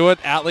Atlee to do it.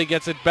 Atlee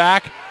gets it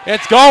back.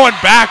 It's going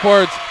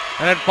backwards,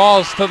 and it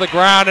falls to the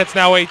ground. It's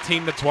now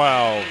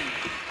 18-12.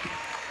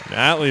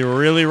 Atlee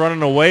really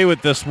running away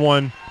with this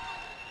one.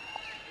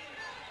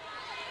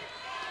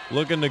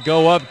 Looking to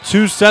go up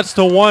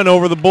 2-1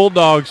 over the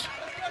Bulldogs.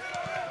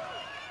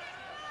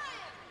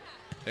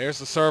 There's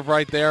the serve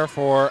right there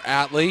for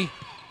Atlee.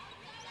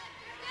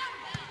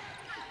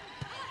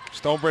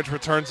 Stonebridge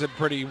returns it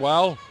pretty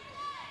well.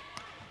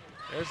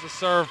 There's the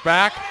serve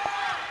back.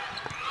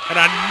 And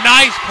a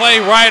nice play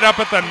right up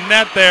at the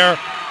net there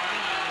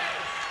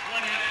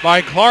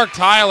by Clark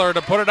Tyler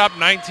to put it up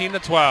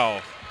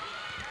 19-12.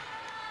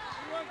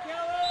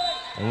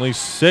 Only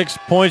 6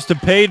 points to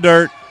pay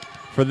dirt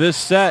for this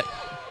set.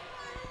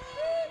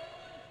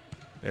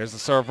 There's the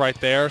serve right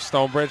there.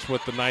 Stonebridge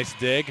with the nice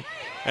dig.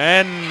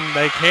 And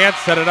they can't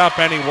set it up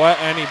any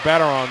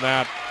better on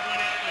that.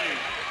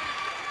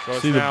 So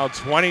it's now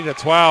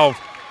 20-12.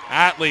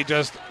 Atlee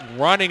just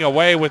running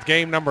away with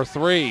game number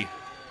 3.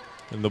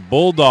 And the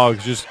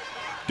Bulldogs just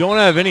don't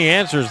have any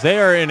answers. They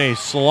are in a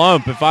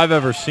slump if I've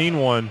ever seen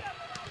one.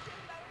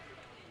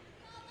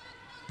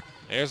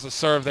 There's the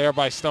serve there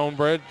by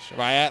Stonebridge,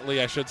 by Atlee,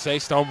 I should say.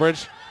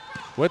 Stonebridge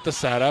with the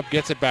setup,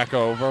 gets it back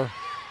over.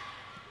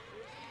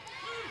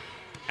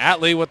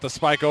 Atlee with the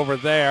spike over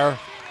there.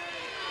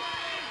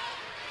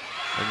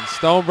 And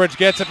Stonebridge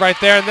gets it right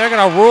there, and they're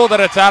going to rule that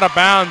it's out of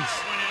bounds.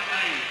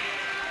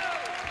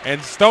 And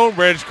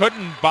Stonebridge can't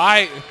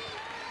buy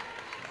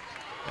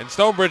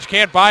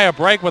a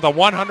break with a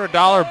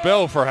 $100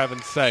 bill, for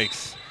heaven's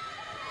sakes.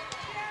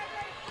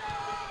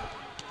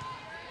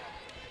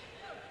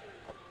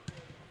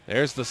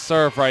 There's the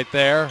serve right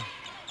there.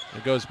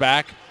 It goes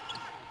back.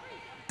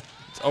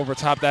 It's over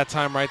top that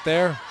time right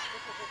there.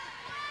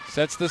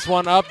 Sets this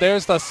one up.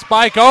 There's the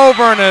spike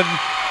over, and it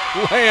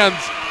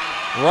lands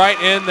right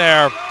in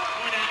there.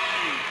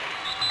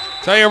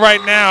 Tell you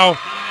right now,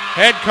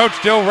 head coach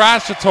Dill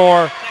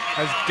Rashator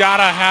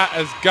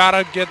has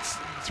gotta get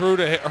through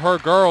to her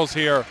girls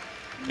here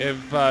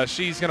if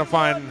she's gonna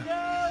find.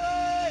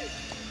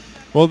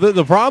 Well,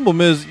 the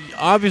problem is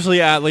obviously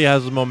Atlee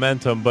has the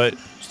momentum, but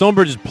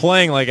Stonebridge is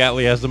playing like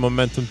Atlee has the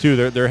momentum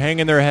too. They're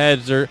hanging their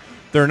heads. They're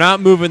not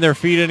moving their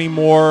feet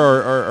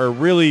anymore, or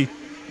really,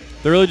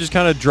 they're really just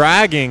kind of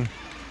dragging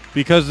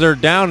because they're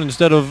down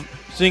instead of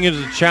seeing it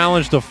as a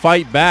challenge to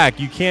fight back.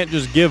 You can't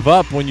just give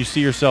up when you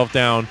see yourself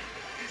down.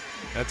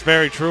 That's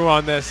very true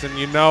on this, and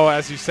you know,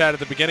 as you said at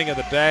the beginning of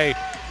the day,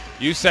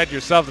 you said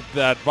yourself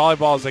that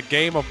volleyball is a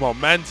game of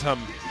momentum.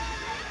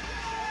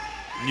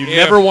 You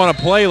never want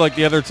to play like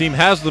the other team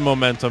has the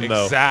momentum,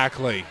 though.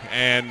 Exactly,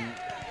 and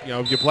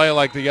if you play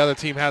like the other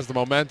team has the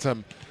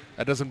momentum,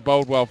 that doesn't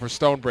bode well for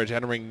Stonebridge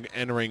entering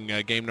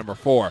game number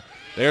 4.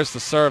 There's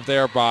the serve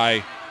there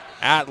by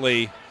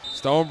Atlee.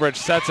 Stonebridge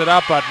sets it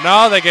up, but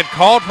no, they get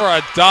called for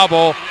a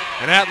double,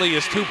 and Atlee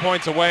is 2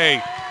 points away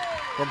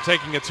from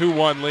taking a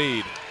 2-1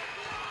 lead.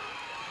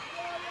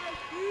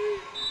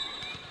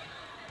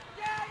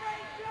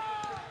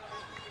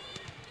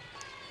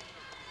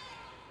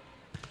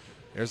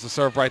 There's the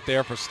serve right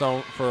there for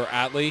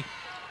Atlee.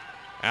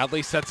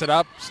 Atlee sets it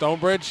up.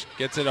 Stonebridge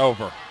gets it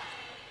over.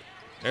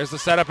 There's the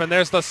setup, and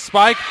there's the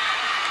spike.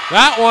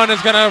 That one is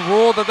going to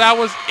rule that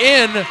was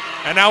in,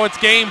 and now it's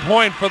game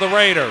point for the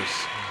Raiders.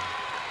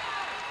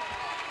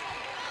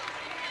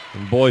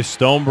 And boy,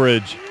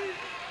 Stonebridge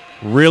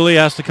really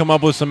has to come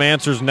up with some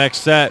answers next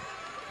set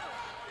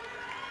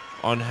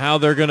on how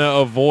they're going to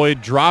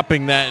avoid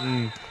dropping that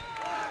and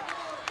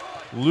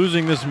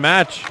losing this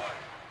match.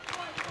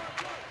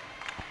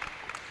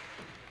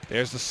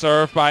 There's the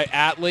serve by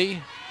Atlee.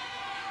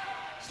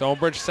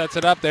 Stonebridge sets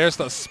it up. There's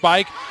the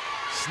spike.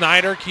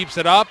 Snyder keeps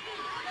it up.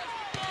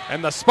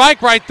 And the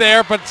spike right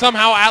there, but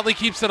somehow Atlee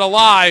keeps it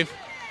alive.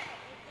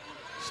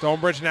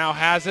 Stonebridge now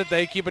has it.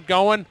 They keep it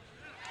going.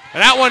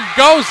 And that one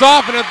goes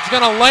off, and it's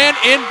going to land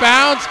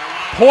inbounds.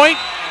 Point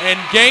and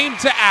game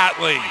to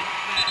Atlee.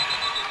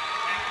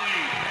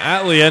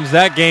 Atlee ends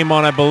that game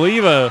on, I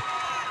believe, a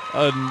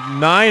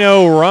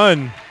 9-0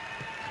 run.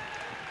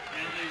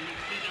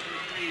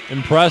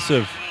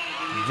 Impressive.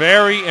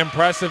 Very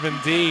impressive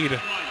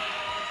indeed.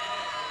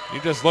 You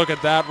just look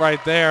at that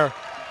right there.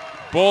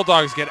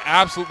 Bulldogs get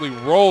absolutely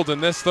rolled in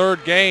this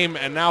third game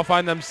and now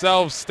find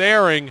themselves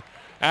staring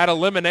at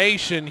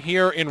elimination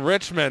here in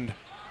Richmond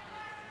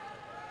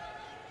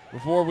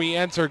before we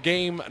enter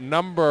game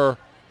number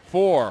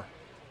 4.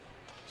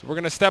 So we're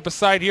going to step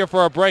aside here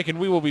for a break, and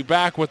we will be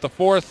back with the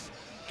fourth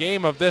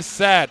game of this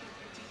set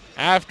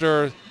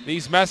after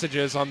these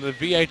messages on the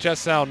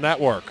VHSL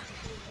network.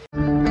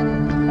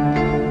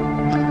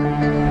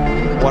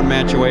 One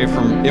match away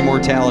from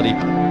immortality.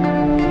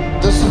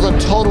 This is a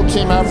total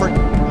team effort. We're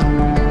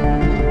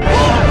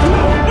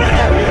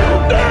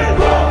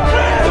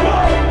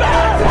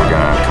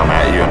gonna come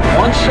at you.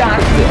 One shot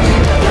at this.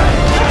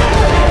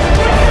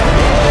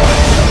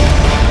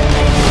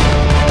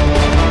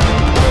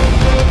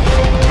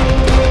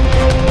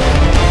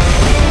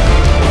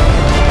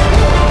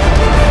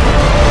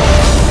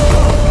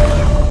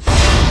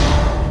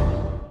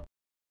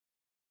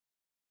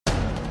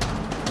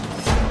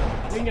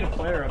 We can get a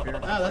player up here.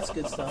 Oh, that's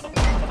good stuff. All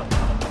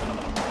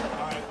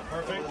right,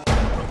 perfect.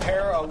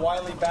 Prepare a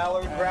Wiley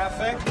Ballard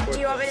graphic. Do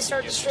you want me to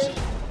start the stream?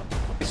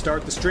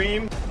 Start the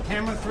stream.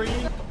 Camera 3.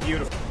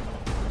 Beautiful.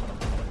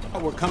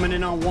 We're coming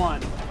in on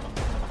 1.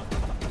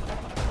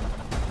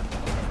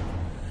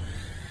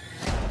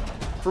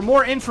 For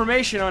more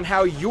information on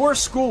how your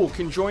school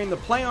can join the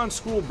Play on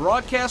School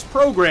broadcast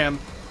program,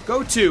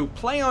 go to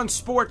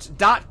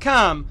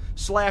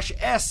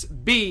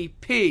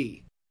playonsports.com/SBP.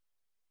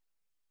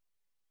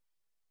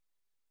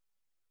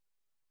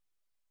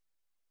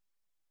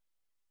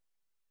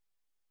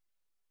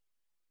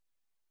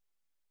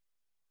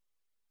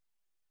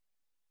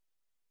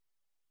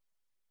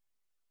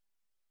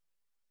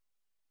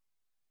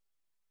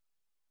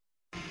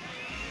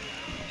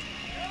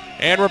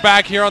 And we're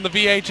back here on the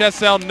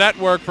VHSL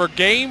network for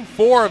game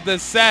 4 of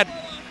this set.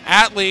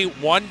 Atlee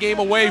one game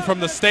away from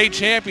the state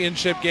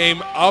championship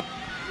game, up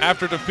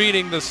after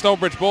defeating the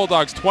Stonebridge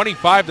Bulldogs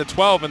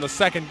 25-12 in the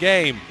second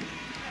game.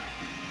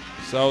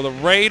 So the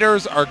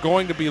Raiders are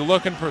going to be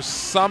looking for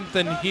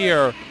something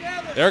here.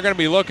 They're going to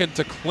be looking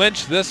to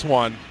clinch this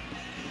one.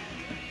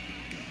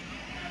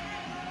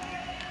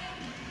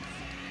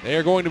 They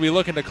are going to be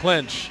looking to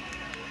clinch.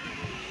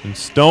 And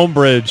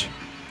Stonebridge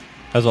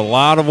has a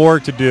lot of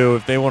work to do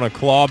if they want to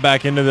claw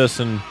back into this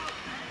and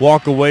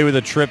walk away with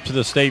a trip to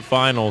the state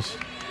finals.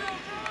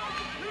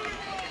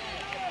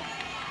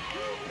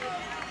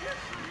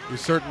 We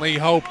certainly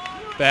hope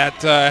that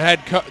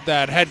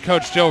head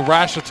coach Joe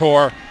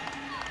Rashator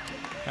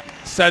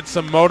said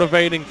some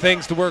motivating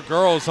things to her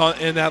girls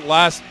in that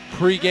last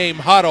pregame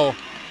huddle,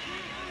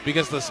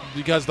 because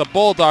the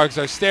Bulldogs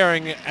are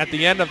staring at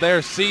the end of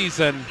their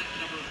season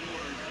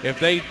if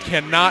they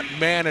cannot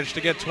manage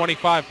to get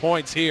 25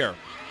 points here.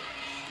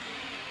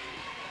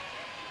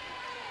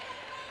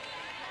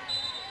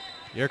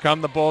 Here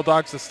come the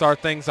Bulldogs to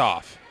start things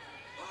off.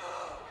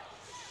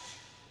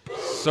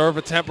 Serve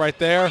attempt right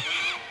there.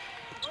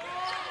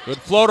 Good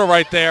floater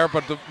right there,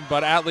 but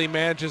Atlee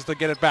manages to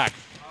get it back.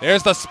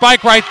 There's the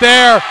spike right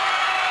there,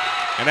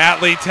 and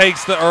Atlee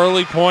takes the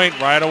early point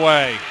right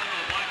away.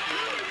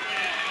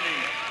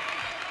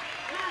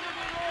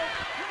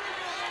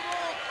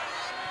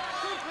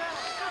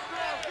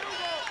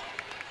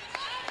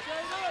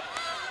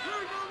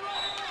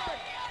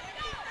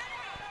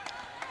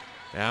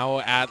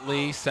 Now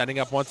Atlee setting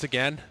up once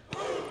again.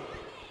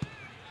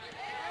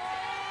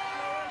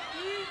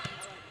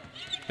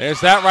 There's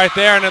that right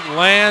there, and it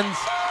lands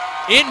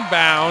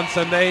inbounds,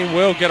 and they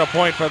will get a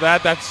point for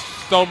that. That's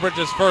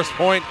Stonebridge's first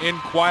point in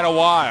quite a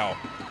while.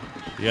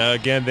 Yeah,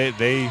 again,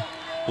 they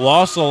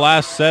lost the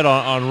last set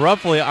on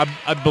roughly, I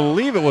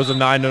believe it was a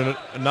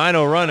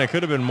 9-0 run. It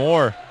could have been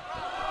more.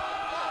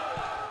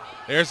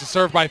 There's the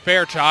serve by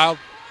Fairchild.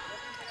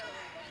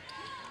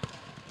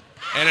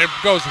 And it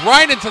goes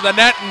right into the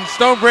net, and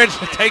Stonebridge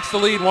takes the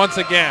lead once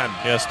again.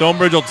 Yeah,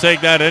 Stonebridge will take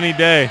that any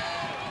day.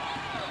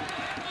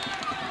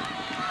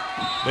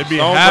 They'd be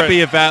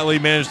happy if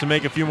Atlee managed to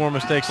make a few more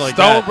mistakes like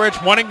that.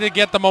 Stonebridge wanting to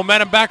get the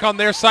momentum back on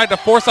their side to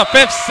force a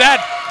fifth set,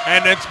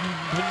 and it's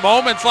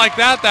moments like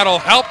that that'll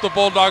help the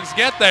Bulldogs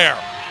get there.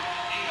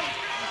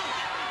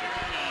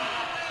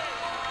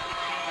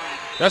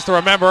 Just to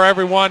remember,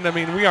 everyone, I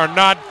mean, we are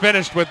not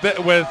finished with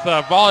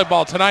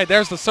volleyball tonight.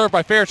 There's the serve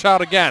by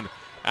Fairchild again.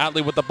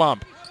 Atlee with the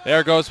bump.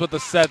 There goes with the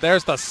set.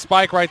 There's the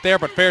spike right there,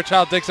 but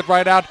Fairchild digs it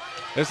right out.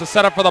 There's the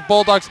setup for the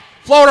Bulldogs.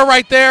 Floater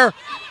right there.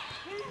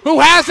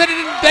 Who has it?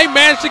 And they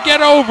managed to get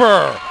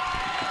over.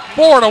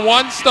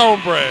 4-1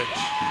 Stonebridge.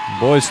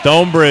 Boy,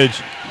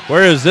 Stonebridge,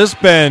 where has this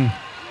been?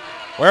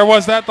 Where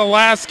was that the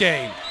last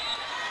game?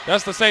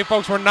 Just to say,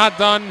 folks, we're not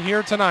done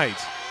here tonight.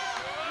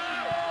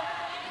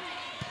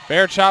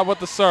 Fairchild with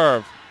the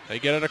serve. They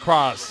get it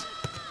across.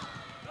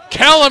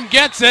 Kellum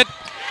gets it,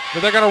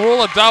 but they're going to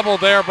rule a double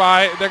there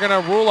they're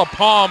going to rule a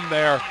palm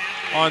there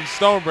on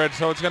Stonebridge,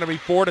 so it's going to be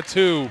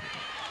 4-2.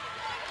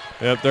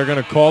 Yep, they're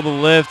going to call the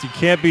lift. You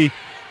can't be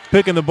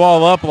picking the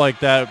ball up like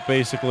that,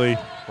 basically.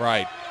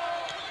 Right.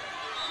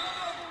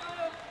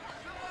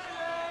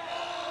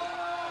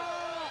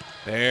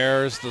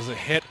 There's the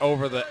hit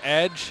over the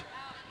edge.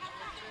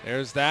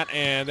 There's that,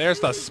 and there's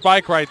the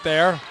spike right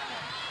there.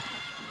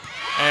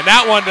 And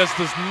that one just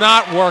does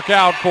not work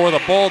out for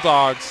the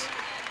Bulldogs.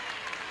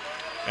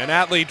 And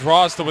Atlee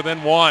draws to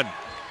within one.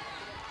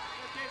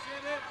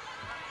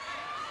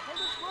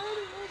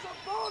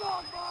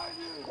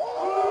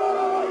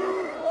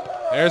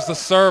 There's the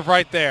serve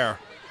right there.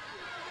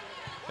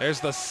 There's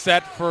the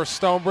set for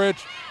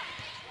Stonebridge.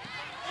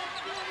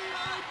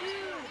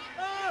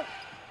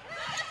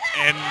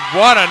 And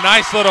what a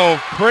nice little,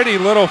 pretty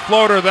little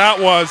floater that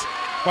was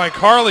by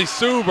Carly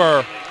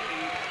Suber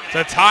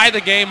to tie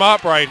the game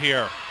up right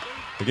here.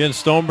 Again,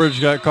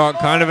 Stonebridge got caught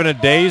kind of in a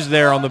daze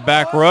there on the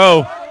back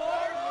row,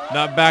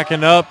 not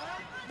backing up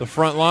the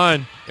front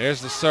line.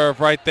 There's the serve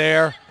right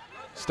there.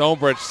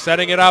 Stonebridge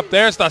setting it up.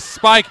 There's the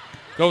spike.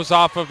 Goes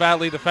off of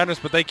Atlee defenders,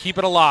 but they keep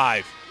it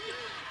alive.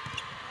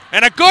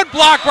 And a good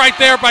block right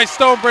there by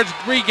Stonebridge,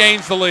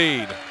 regains the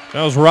lead.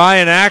 That was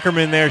Ryan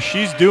Ackerman there.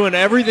 She's doing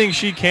everything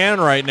she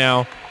can right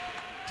now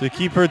to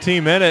keep her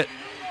team in it,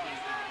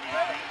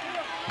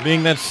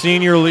 being that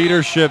senior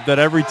leadership that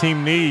every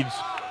team needs.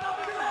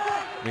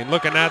 I mean,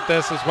 looking at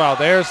this as well.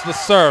 There's the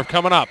serve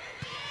coming up.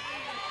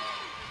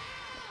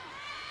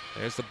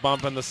 There's the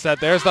bump in the set.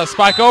 There's the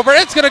spike over.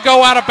 It's going to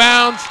go out of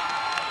bounds.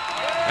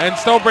 And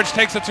Stonebridge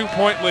takes a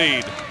 2-point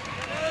lead.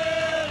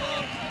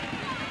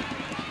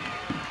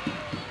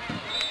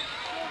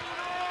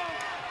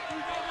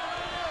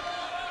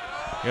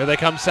 Here they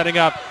come setting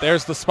up.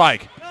 There's the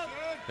spike.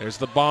 There's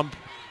the bump.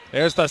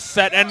 There's the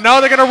set. And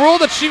no, they're going to rule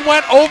that she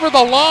went over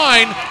the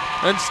line.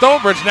 And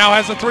Stonebridge now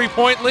has a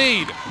 3-point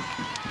lead.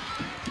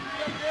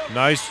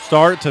 Nice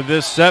start to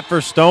this set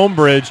for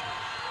Stonebridge.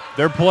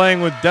 They're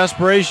playing with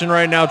desperation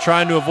right now,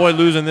 trying to avoid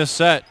losing this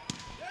set.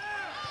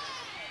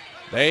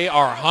 They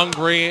are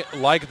hungry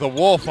like the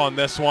wolf on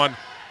this one.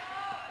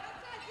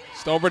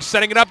 Stonebridge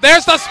setting it up.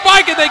 There's the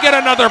spike, and they get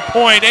another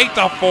point,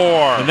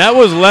 8-4. And that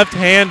was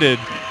left-handed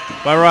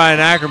by Ryan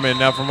Ackerman.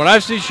 Now, from what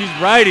I've seen, she's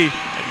righty.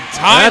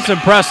 That's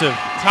impressive.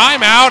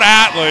 Timeout,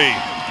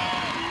 Atlee.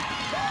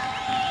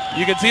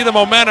 You can see the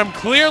momentum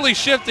clearly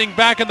shifting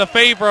back in the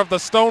favor of the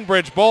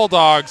Stonebridge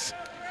Bulldogs.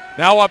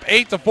 Now up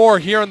 8-4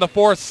 here in the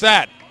fourth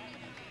set.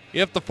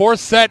 If the fourth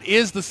set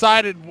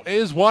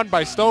is won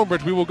by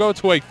Stonebridge, we will go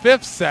to a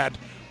fifth set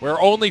where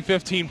only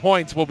 15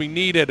 points will be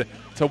needed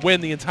to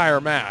win the entire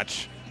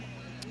match.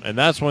 And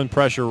that's when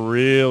pressure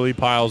really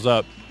piles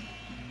up.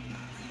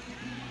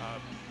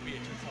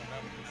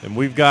 And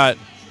we've got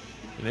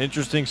an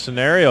interesting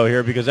scenario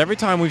here because every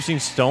time we've seen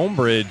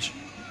Stonebridge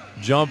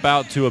jump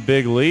out to a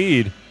big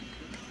lead,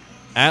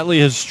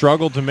 Atlee has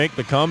struggled to make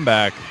the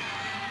comeback.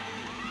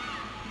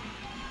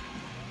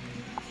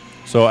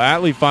 So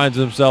Atlee finds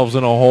themselves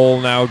in a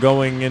hole now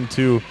going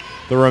into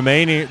the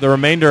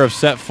remainder of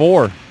set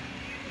 4.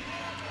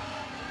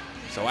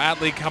 So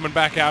Atlee coming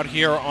back out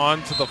here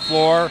onto the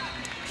floor,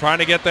 trying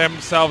to get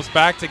themselves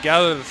back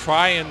together to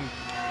try and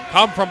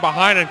come from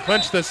behind and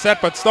clinch this set.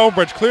 But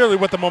Stonebridge clearly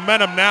with the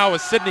momentum now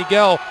as Sydney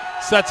Gill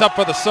sets up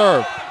for the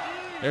serve.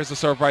 There's the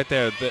serve right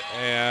there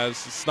as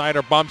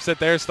Snyder bumps it.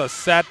 There's the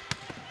set.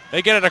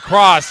 They get it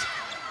across.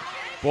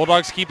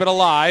 Bulldogs keep it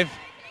alive.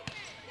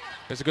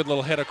 There's a good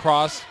little hit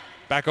across.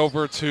 Back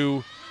over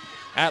to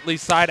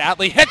Atlee's side.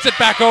 Atlee hits it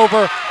back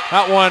over.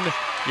 That one,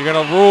 you're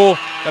going to rule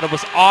that it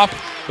was off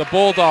the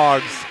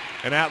Bulldogs.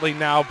 And Atlee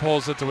now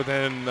pulls it to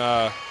within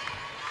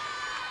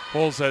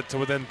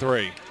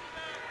 3.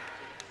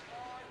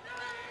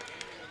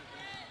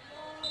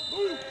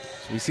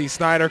 So we see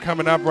Snyder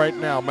coming up right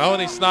now.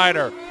 Melanie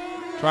Snyder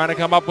trying to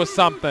come up with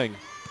something.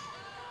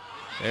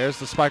 There's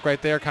the spike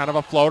right there, kind of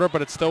a floater,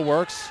 but it still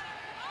works.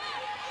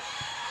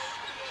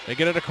 They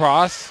get it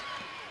across.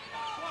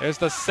 There's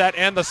the set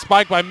and the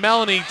spike by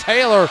Melanie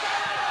Taylor.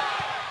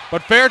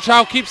 But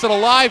Fairchild keeps it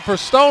alive for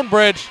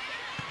Stonebridge.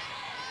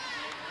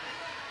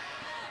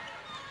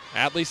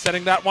 Atlee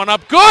setting that one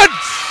up. Good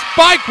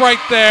spike right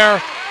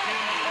there.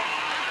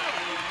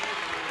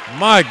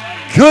 My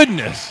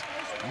goodness.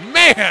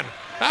 Man,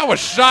 that was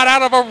shot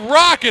out of a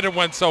rocket. It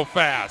went so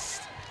fast.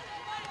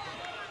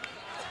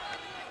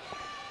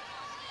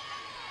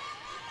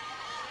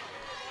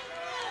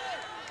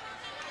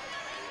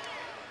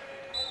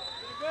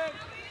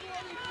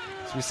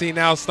 So we see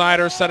now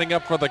Snyder setting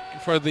up for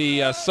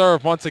the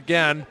serve once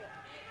again.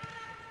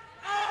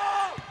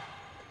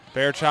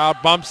 Fairchild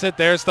bumps it.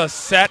 There's the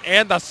set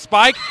and the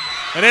spike,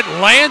 and it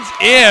lands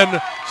in.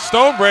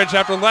 Stonebridge,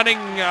 after letting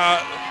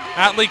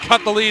Atlee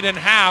cut the lead in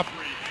half,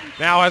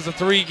 now has a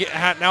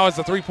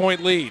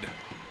 3-point lead.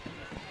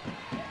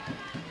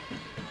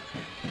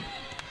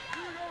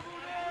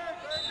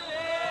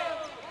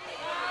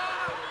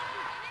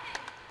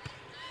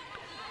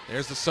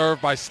 There's the serve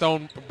by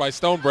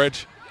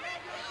Stonebridge.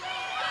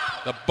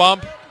 The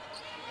bump.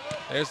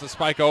 There's the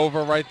spike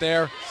over right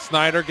there.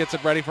 Snyder gets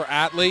it ready for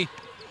Atlee.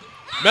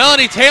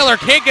 Melanie Taylor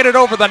can't get it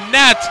over the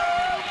net.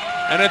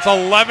 And it's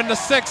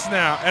 11-6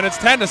 now. And it's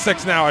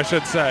 10-6 now, I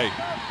should say.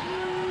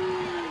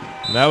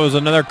 And that was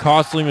another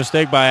costly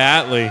mistake by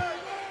Atlee.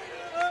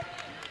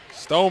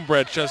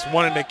 Stonebridge just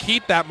wanting to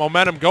keep that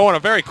momentum going. A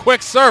very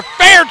quick serve.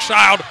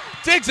 Fairchild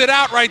digs it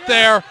out right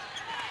there.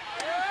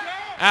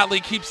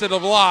 Atlee keeps it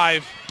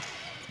alive.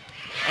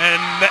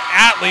 And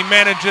Atlee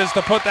manages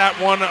to put that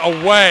one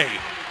away.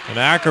 And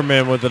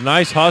Ackerman with a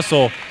nice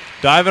hustle,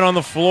 diving on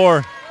the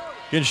floor.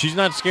 Again, she's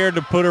not scared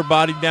to put her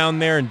body down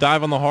there and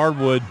dive on the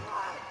hardwood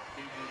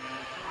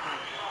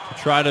to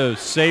try to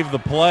save the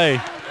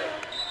play.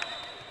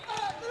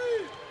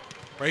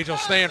 Rachel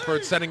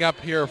Stanford setting up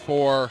here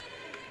for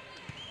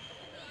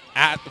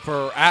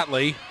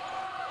Atlee.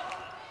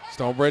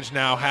 Stonebridge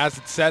now has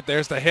it set.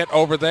 There's the hit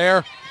over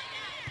there.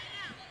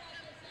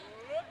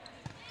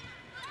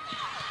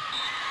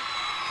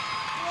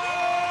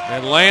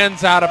 It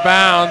lands out of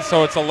bounds,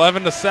 so it's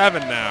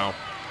 11-7 now.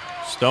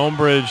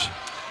 Stonebridge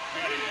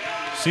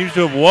seems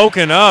to have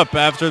woken up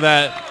after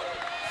that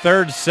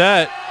third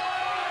set.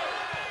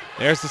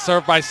 There's the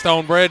serve by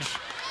Stonebridge.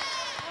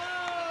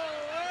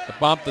 The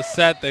bump, the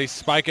set, they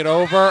spike it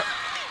over.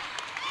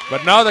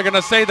 But no, they're going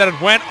to say that it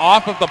went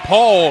off of the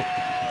pole.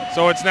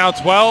 So it's now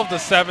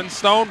 12-7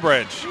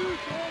 Stonebridge.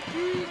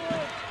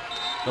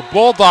 The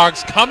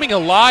Bulldogs coming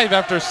alive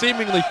after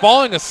seemingly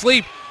falling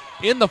asleep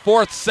in the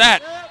fourth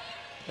set.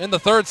 In the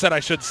third set,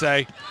 I should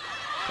say.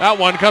 That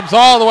one comes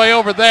all the way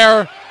over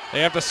there.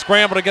 They have to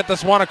scramble to get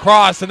this one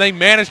across, and they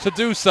manage to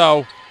do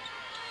so.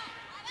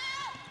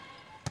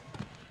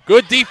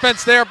 Good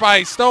defense there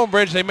by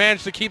Stonebridge. They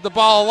managed to keep the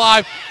ball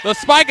alive. The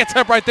spike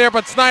attempt right there,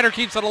 but Snyder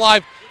keeps it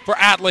alive for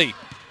Atlee.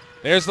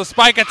 There's the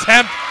spike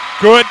attempt.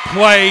 Good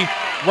play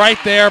right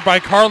there by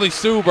Carly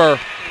Suber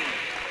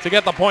to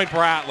get the point for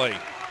Atlee.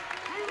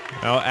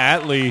 Now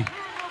Atlee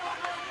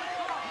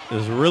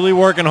is really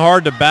working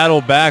hard to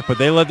battle back, but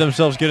they let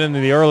themselves get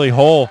into the early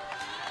hole.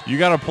 You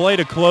got to play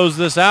to close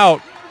this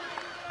out.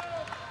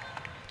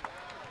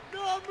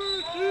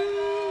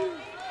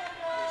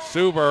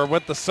 Suber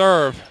with the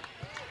serve.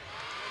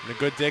 And a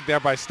good dig there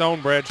by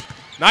Stonebridge.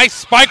 Nice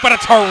spike, but a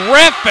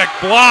terrific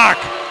block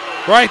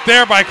right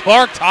there by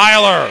Clark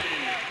Tyler.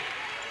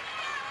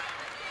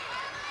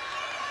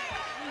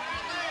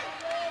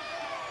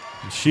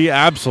 She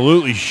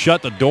absolutely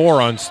shut the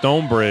door on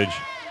Stonebridge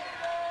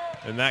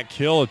in that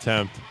kill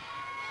attempt.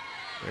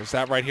 There's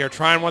that right here.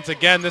 Trying once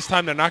again. This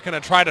time they're not going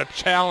to try to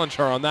challenge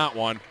her on that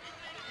one.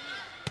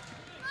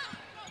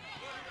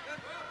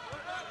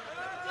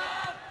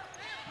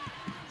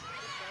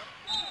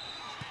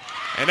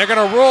 And they're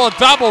going to rule a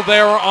double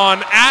there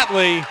on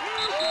Atlee.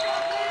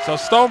 So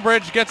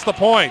Stonebridge gets the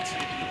point.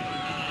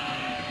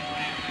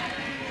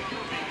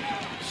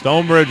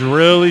 Stonebridge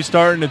really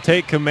starting to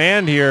take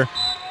command here.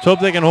 Let's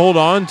hope they can hold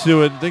on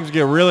to it. Things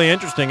get really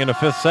interesting in the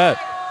fifth set.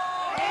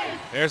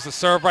 There's the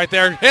serve right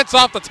there. Hits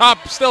off the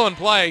top, still in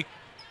play.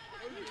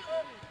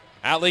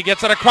 Atlee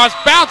gets it across,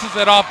 bounces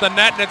it off the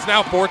net, and it's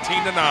now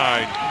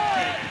 14-9.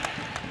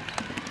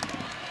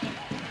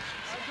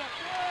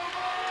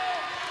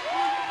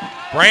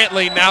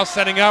 Brantley now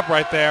setting up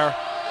right there.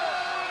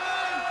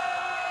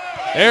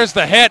 There's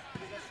the hit.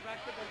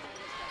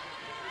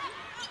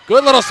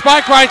 Good little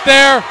spike right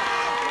there.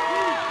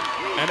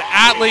 And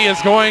Atlee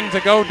is going to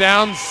go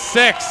down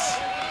 6.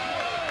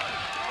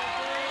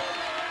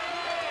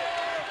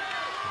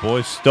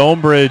 Boy,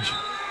 Stonebridge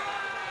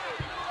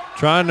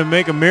trying to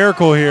make a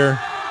miracle here.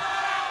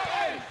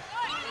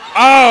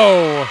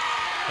 Oh!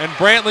 And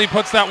Brantley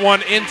puts that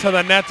one into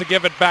the net to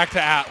give it back to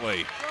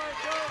Atlee.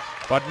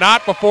 But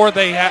not before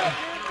they have...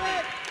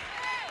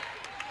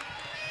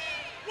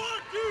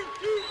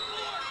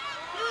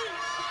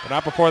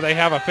 Not before they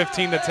have a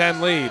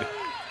 15-10 lead.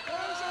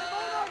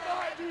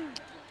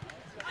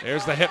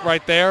 There's the hit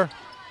right there.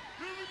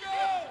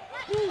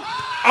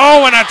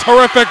 Oh, and a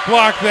terrific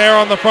block there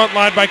on the front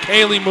line by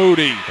Kaylee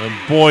Moody.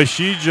 And boy,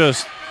 she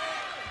just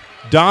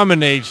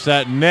dominates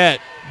that net.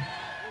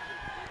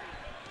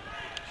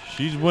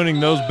 She's winning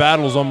those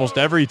battles almost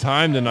every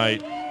time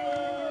tonight.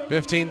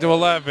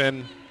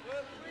 15-11.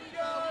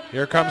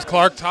 Here comes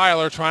Clark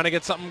Tyler trying to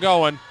get something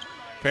going.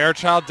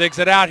 Fairchild digs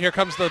it out. Here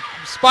comes the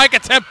spike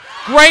attempt.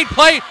 Great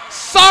play.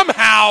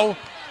 Somehow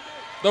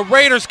the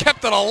Raiders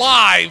kept it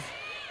alive.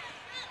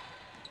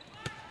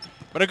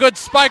 But a good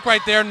spike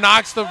right there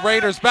knocks the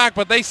Raiders back,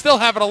 but they still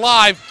have it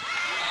alive.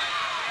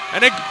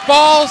 And it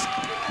falls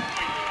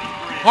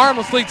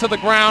harmlessly to the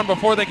ground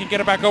before they can get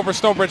it back over.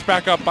 Stonebridge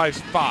back up by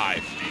 5.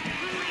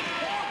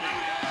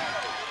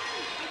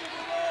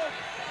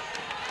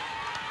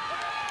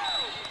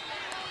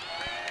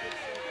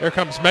 Here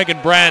comes Megan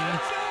Bren.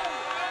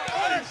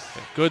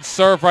 Good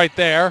serve right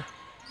there.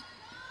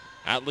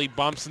 Atlee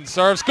bumps and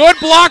serves. Good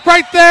block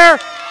right there.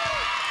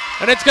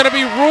 And it's going to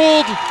be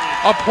ruled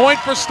a point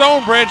for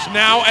Stonebridge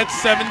now at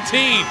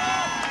 17.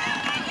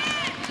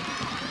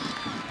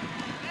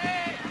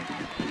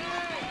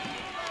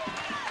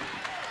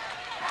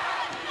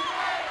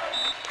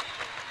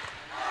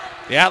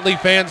 The Atlee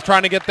fans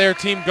trying to get their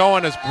team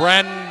going as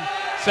Bren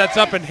sets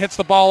up and hits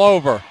the ball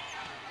over.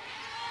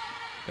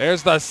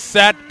 There's the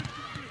set.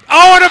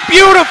 Oh, and a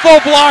beautiful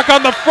block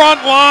on the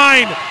front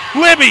line.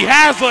 Libby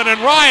Haslam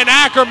and Ryan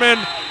Ackerman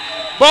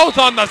both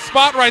on the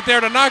spot right there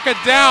to knock it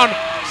down.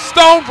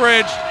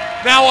 Stonebridge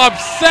now up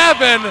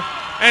 7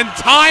 and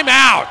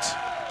timeout.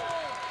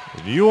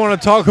 If you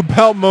want to talk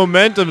about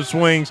momentum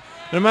swings,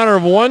 in a matter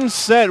of one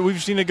set,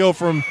 we've seen it go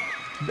from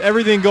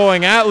everything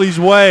going Atlee's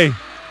way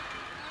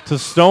to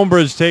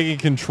Stonebridge taking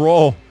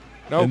control.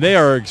 Nope. And they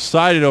are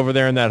excited over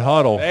there in that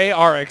huddle. They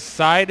are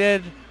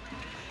excited.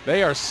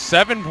 They are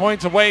 7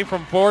 points away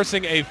from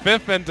forcing a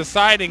fifth and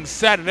deciding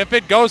set. And if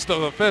it goes to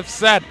the fifth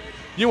set,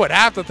 you would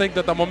have to think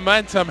that the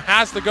momentum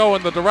has to go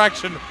in the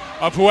direction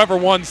of whoever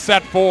won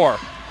set 4.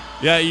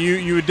 Yeah,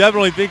 you would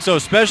definitely think so,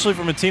 especially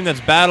from a team that's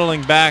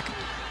battling back.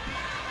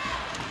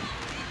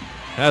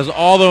 Has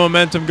all the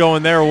momentum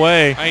going their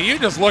way. And you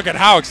just look at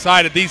how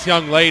excited these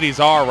young ladies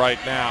are right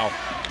now.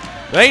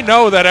 They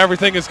know that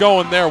everything is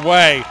going their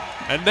way,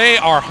 and they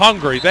are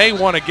hungry. They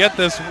want to get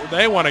this.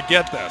 They want to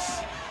get this.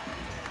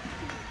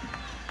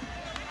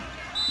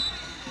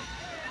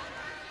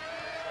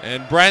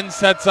 And Bren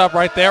sets up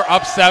right there,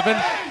 up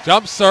 7.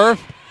 Jump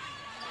serve.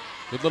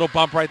 Good little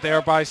bump right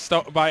there by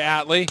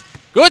Atlee.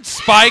 Good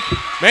spike.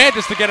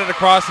 Manages to get it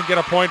across and get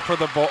a point for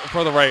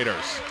the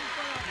Raiders.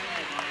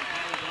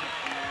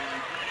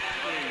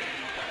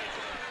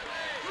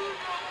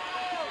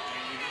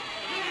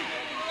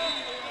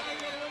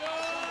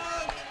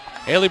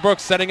 Haley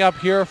Brooks setting up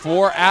here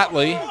for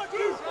Atlee.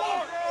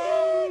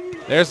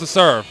 There's the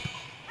serve.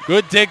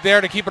 Good dig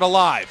there to keep it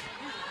alive.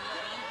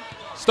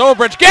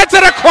 Stonebridge gets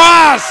it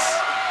across!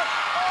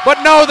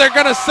 But no, they're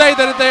going to say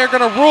that they're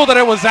going to rule that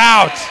it was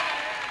out.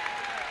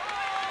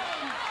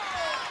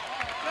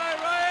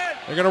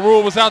 They're going to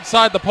rule it was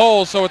outside the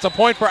pole, so it's a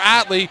point for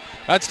Atlee.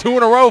 That's 2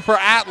 in a row for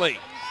Atlee.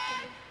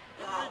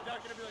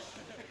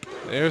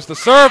 There's the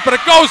serve, but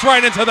it goes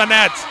right into the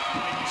net.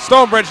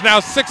 Stonebridge now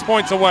 6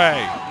 points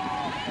away.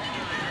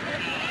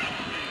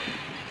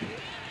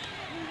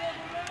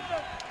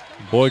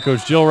 Boy,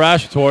 Coach Jill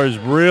Rashator is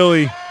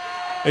really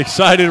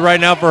excited right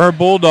now for her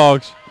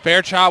Bulldogs.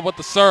 Fairchild with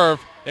the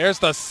serve. There's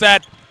the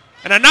set.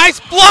 And a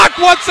nice block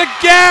once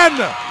again.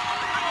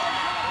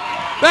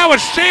 That was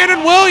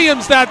Shannon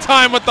Williams that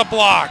time with the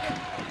block.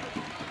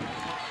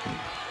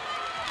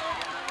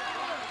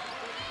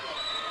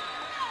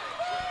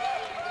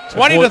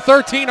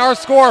 (20-13) our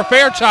score.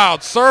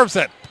 Fairchild serves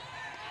it.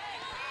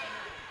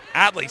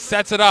 Atlee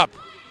sets it up.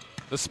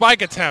 The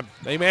spike attempt.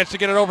 They managed to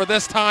get it over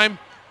this time.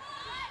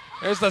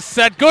 There's the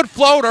set. Good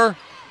floater.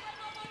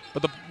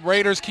 But the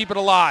Raiders keep it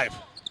alive.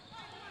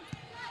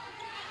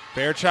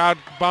 Fairchild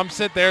bumps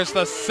it. There's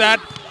the set.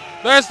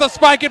 There's the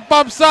spike. It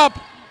bumps up.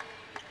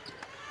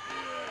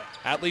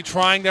 Atlee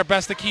trying their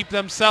best to keep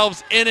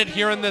themselves in it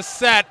here in this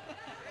set.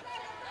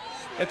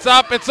 It's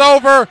up. It's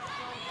over.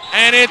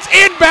 And it's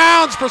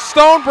inbounds for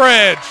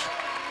Stonebridge.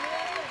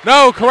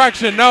 No,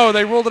 correction. No,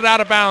 they ruled it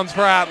out of bounds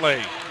for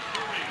Atlee.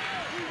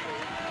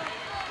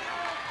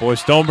 Boy,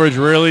 Stonebridge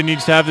really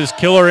needs to have this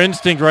killer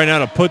instinct right now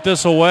to put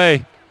this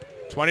away.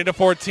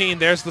 20-14.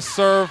 There's the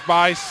serve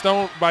by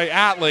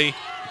Atlee.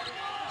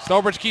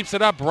 Stonebridge keeps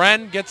it up.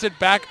 Bren gets it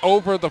back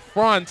over the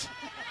front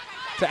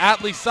to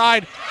Atlee's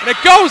side, and it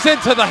goes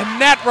into the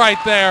net right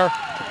there.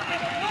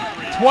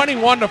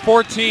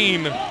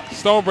 21-14.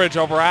 Stonebridge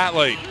over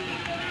Atlee.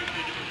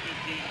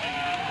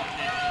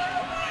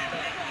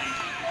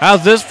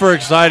 How's this for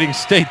exciting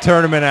state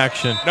tournament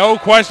action? No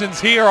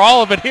questions here.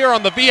 All of it here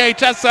on the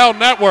VHSL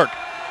network.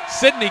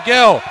 Sydney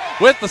Gill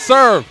with the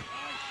serve.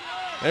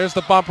 There's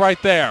the bump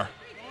right there.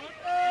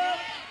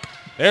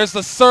 There's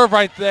the serve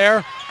right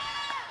there.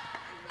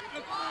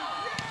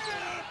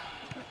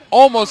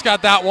 Almost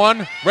got that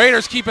one.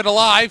 Raiders keep it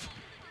alive.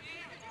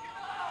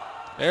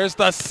 There's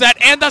the set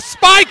and the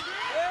spike.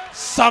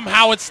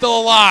 Somehow it's still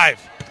alive.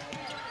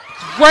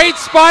 Great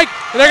spike.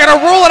 They're going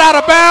to rule it out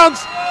of bounds.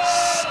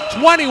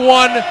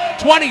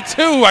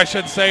 22, I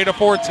should say, to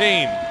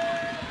 14.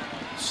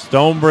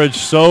 Stonebridge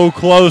so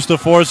close to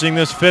forcing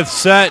this fifth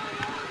set.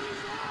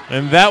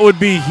 And that would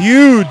be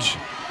huge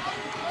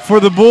for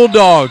the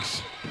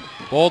Bulldogs.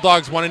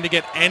 Bulldogs wanting to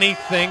get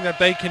anything that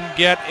they can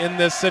get in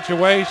this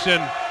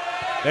situation.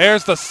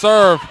 There's the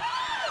serve.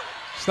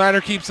 Snyder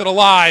keeps it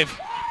alive.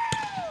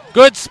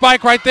 Good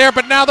spike right there,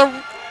 but now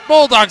the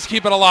Bulldogs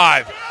keep it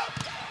alive.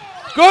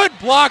 Good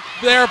block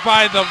there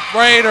by the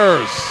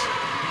Raiders.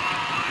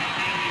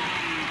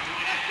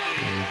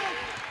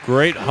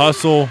 Great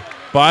hustle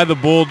by the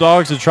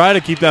Bulldogs to try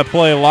to keep that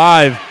play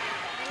alive.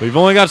 We've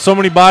only got so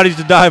many bodies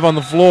to dive on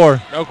the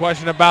floor. No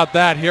question about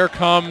that. Here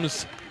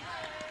comes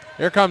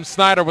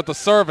Snyder with the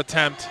serve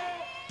attempt.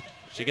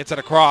 She gets it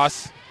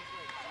across.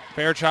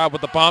 Fairchild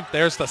with the bump.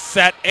 There's the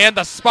set and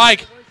the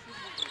spike.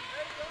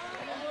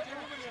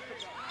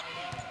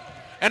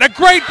 And a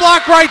great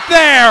block right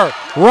there.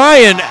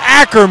 Ryan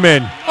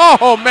Ackerman.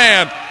 Oh,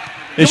 man.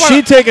 Is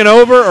she taking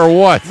over or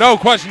what? No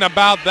question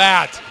about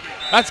that.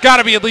 That's got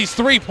to be at least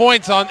 3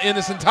 points in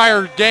this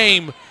entire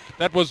game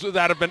that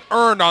have been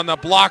earned on the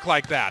block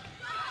like that.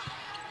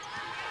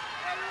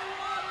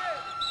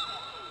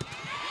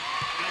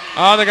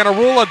 Oh, they're going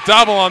to rule a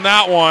double on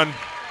that one.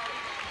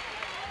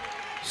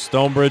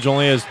 Stonebridge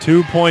only has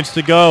 2 points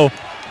to go.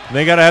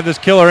 They got to have this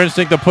killer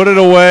instinct to put it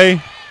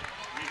away.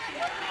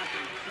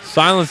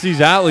 Silence these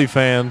Atlee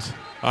fans.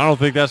 I don't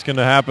think that's going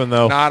to happen,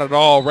 though. Not at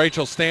all.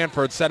 Rachel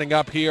Stanford setting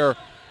up here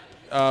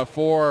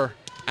for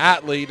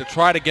Atlee to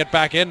try to get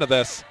back into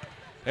this.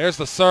 There's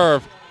the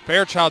serve.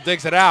 Fairchild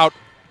digs it out.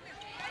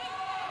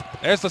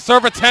 There's the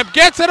serve attempt.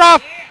 Gets it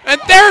off, and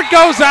there it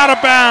goes out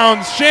of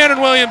bounds.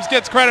 Shannon Williams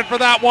gets credit for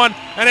that one,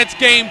 and it's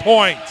game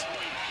point.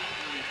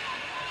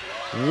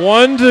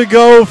 1 to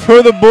go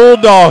for the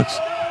Bulldogs.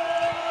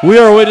 We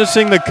are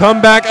witnessing the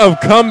comeback of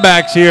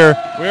comebacks here.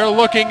 We're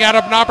looking at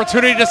an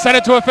opportunity to set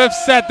it to a 5th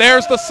set.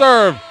 There's the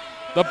serve,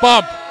 the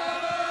bump.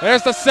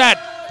 There's the set.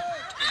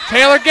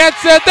 Taylor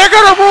gets it. They're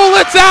going to rule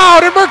it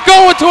out, and we're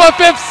going to a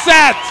 5th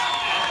set.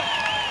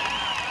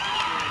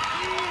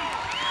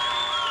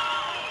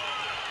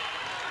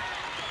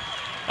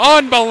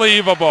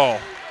 Unbelievable.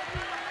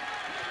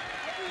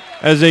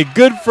 As a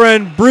good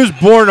friend, Bruce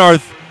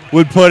Bornarth,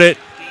 would put it,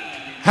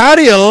 how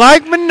do you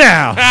like me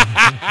now?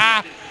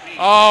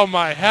 Oh,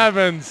 my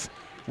heavens.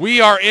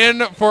 We are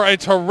in for a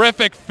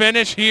terrific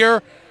finish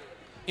here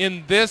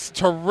in this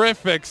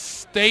terrific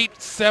state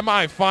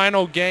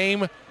semifinal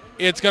game.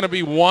 It's going to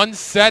be 1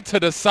 set to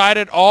decide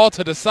it all,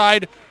 to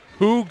decide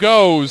who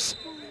goes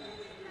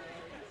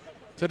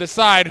to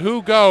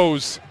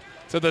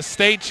the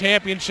state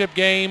championship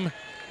game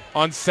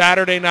on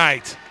Saturday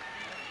night.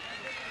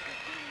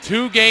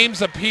 2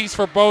 games apiece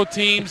for both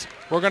teams.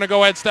 We're going to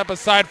go ahead and step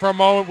aside for a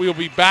moment. We will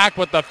be back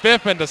with the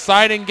 5th and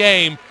deciding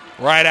game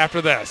right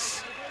after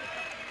this.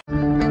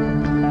 1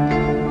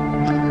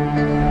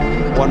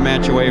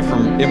 match away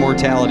from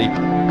immortality.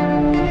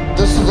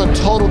 This is a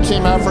total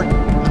team effort.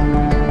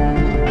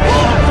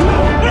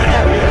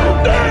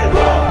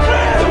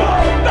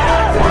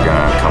 We're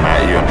gonna come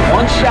at you.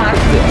 One shot.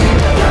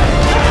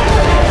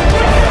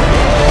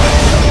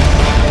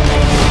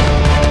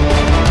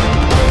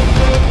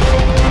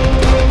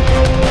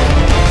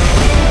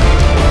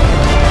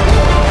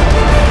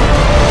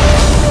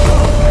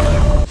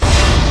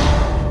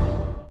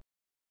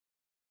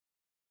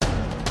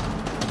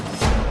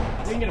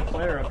 We can get a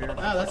player up here.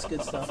 Oh, that's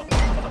good stuff. All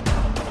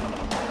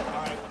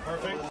right,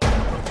 perfect.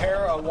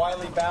 Prepare a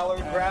Wiley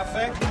Ballard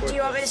graphic. Do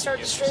you want me to start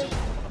the stream?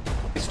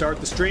 Start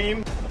the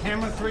stream.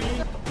 Camera 3.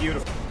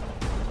 Beautiful.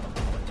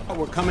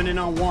 We're coming in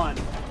on 1.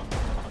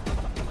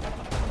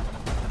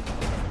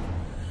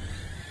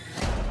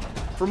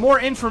 For more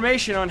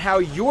information on how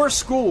your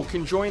school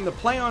can join the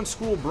Play on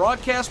School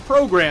broadcast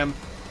program,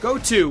 go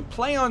to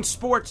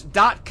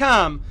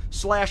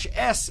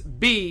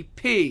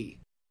playonsports.com/SBP.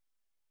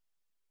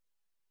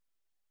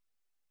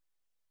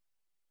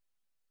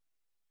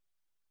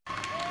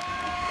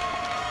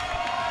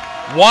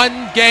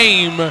 One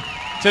game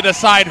to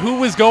decide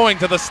who is going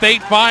to the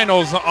state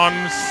finals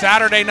on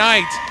Saturday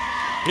night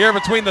here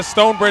between the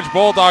Stonebridge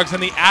Bulldogs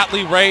and the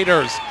Atlee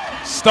Raiders.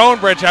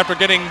 Stonebridge, after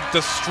getting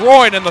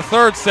destroyed in the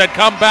 3rd set,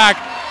 come back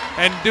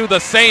and do the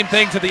same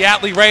thing to the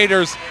Atlee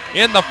Raiders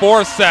in the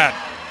 4th set.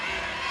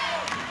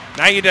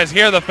 Now you just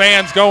hear the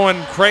fans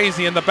going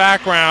crazy in the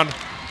background.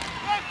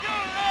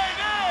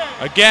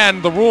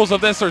 Again, the rules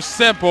of this are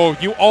simple.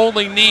 You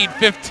only need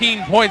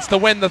 15 points to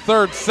win the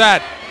 3rd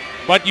set,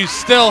 but you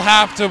still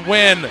have to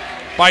win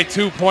by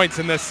 2 points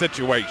in this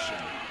situation.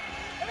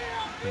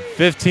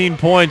 15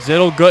 points,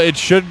 it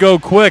should go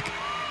quick.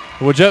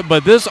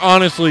 But this,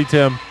 honestly,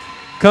 Tim,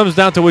 comes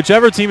down to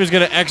whichever team is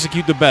going to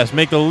execute the best,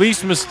 make the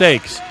least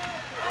mistakes.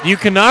 You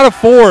cannot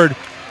afford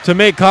to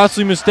make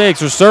costly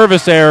mistakes or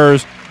service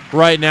errors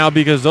right now,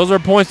 because those are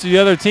points to the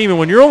other team. And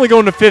when you're only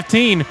going to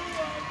 15,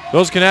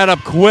 those can add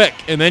up quick,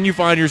 and then you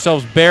find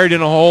yourselves buried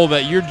in a hole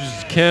that you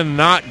just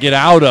cannot get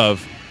out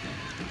of.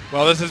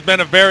 Well, this has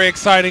been a very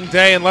exciting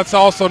day, and let's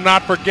also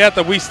not forget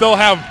that we still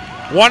have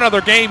one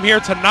other game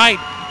here tonight,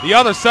 the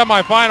other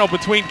semifinal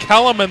between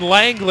Kellum and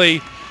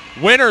Langley.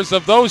 Winners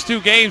of those 2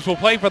 games will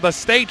play for the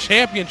state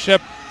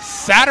championship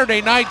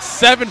Saturday night,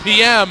 7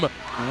 p.m.,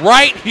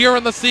 right here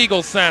in the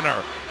Siegel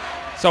Center.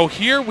 So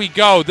here we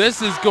go.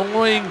 This is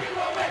going...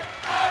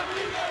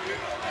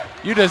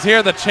 You just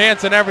hear the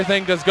chants and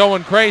everything just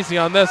going crazy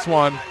on this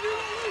one.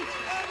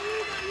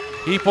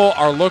 People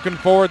are looking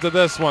forward to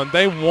this one.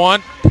 We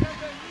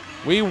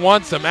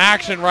want some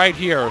action right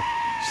here.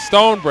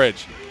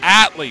 Stonebridge,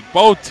 Atlee,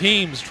 both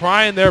teams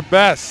trying their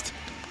best.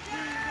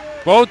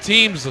 Both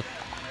teams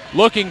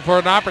looking for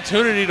an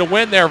opportunity to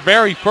win their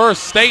very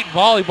first state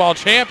volleyball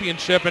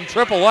championship in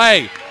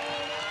AAA.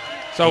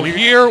 So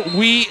here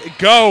we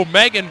go.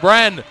 Megan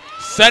Bren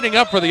setting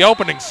up for the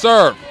opening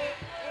serve.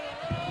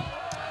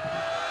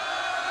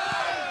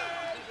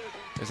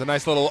 There's a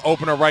nice little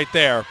opener right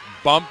there.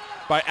 Bump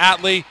by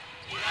Atlee.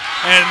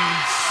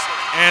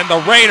 And the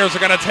Raiders are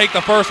going to take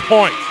the first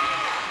point.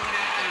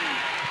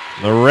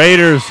 The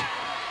Raiders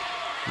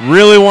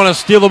really want to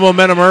steal the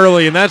momentum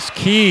early, and that's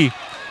key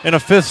in a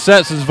 5th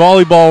set, since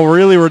volleyball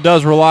really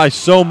does rely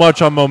so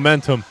much on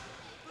momentum.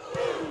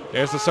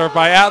 There's the serve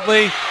by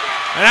Atlee,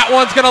 and that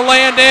one's going to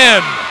land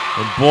in.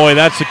 And boy,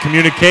 that's a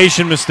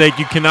communication mistake.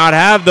 You cannot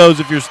have those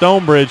if you're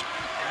Stonebridge.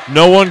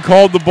 No one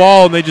called the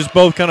ball, and they just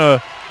both kind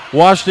of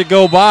watched it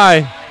go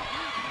by.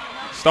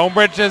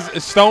 Stonebridge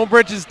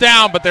is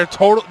down, but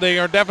they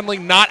are definitely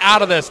not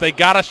out of this. They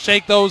got to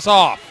shake those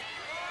off.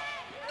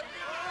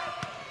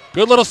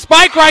 Good little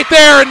spike right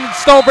there, and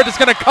Stonebridge is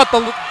going to cut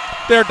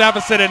their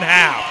deficit in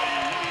half.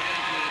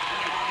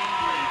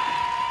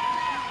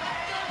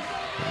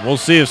 We'll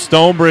see if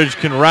Stonebridge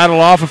can rattle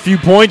off a few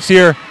points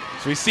here.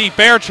 So we see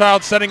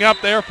Fairchild setting up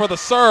there for the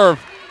serve.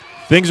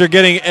 Things are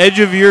getting edge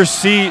of your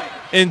seat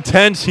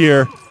intense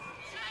here.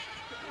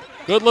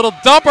 Good little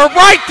dumper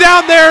right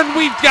down there, and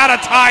we've got a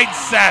tied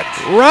set.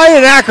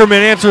 Ryan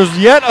Ackerman answers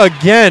yet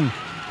again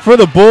for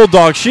the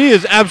Bulldogs. She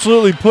is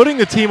absolutely putting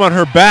the team on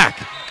her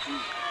back.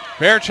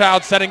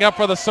 Fairchild setting up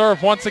for the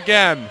serve once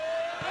again.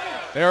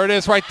 There it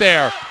is right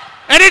there.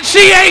 And then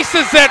she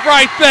aces it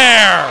right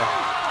there.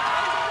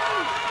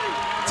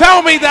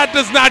 Tell me that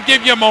does not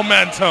give you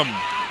momentum.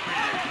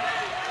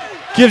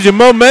 Gives you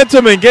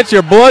momentum and gets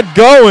your blood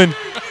going.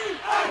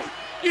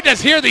 You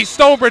just hear these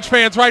Stonebridge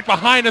fans right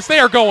behind us. They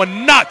are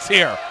going nuts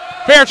here.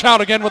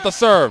 Fairchild again with the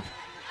serve.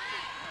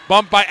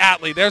 Bumped by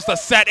Atlee. There's the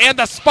set and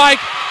the spike.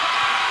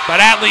 But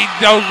Atlee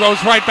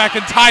goes right back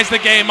and ties the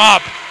game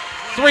up.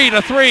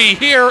 3-3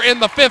 here in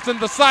the fifth and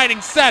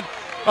deciding set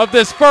of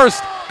this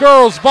first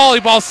girls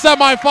volleyball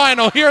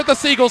semifinal here at the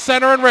Siegel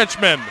Center in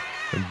Richmond.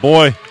 And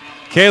boy,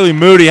 Kaylee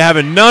Moody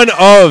having none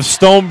of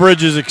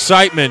Stonebridge's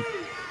excitement.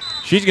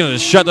 She's going to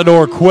shut the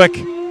door quick.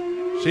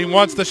 She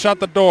wants to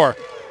shut the door.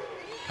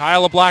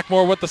 Kyla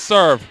Blackmore with the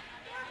serve.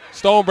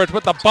 Stonebridge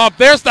with the bump.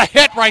 There's the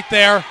hit right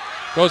there.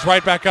 Goes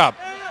right back up.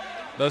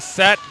 The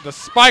set, the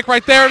spike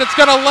right there, and it's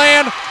going to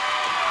land.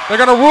 They're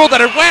going to rule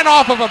that it went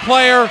off of a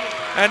player,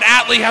 and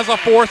Atlee has a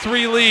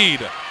 4-3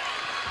 lead.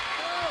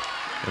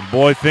 And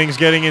boy, things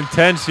getting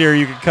intense here.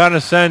 You can kind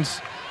of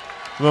sense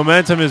the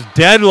momentum is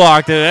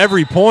deadlocked at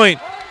every point.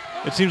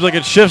 It seems like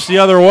it shifts the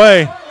other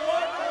way.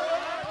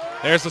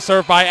 There's the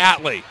serve by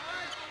Atlee.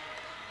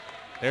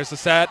 There's the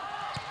set.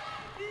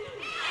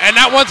 And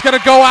that one's going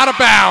to go out of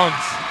bounds.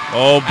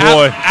 Oh,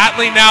 boy.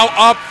 Atlee now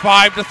up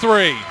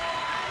 5-3.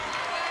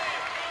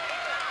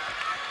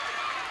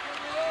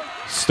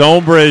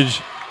 Stonebridge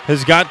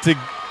has got to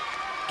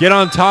get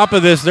on top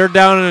of this. They're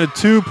down in a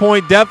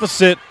 2-point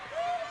deficit.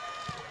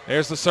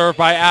 There's the serve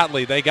by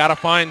Atlee. They got to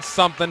find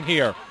something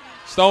here.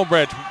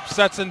 Stonebridge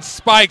sets in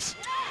spikes.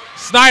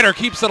 Snyder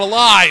keeps it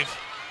alive.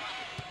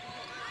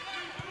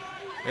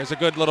 There's a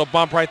good little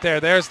bump right there.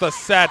 There's the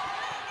set.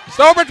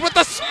 Stonebridge with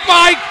the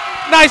spike.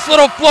 Nice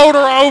little floater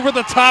over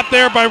the top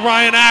there by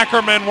Ryan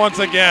Ackerman once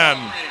again.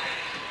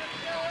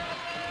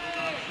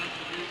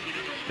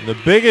 And the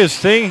biggest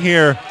thing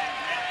here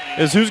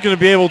is who's going to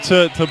be able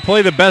to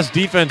play the best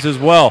defense as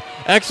well.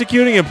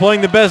 Executing and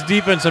playing the best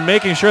defense and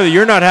making sure that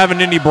you're not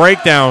having any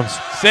breakdowns.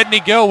 Sydney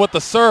Gill with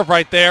the serve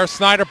right there.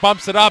 Snyder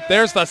bumps it up.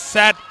 There's the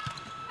set.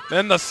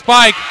 Then the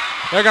spike.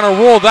 They're going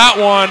to rule that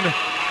one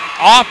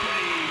off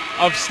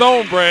of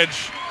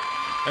Stonebridge.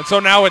 And so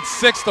now it's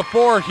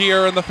 6-4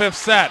 here in the fifth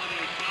set.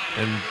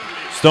 And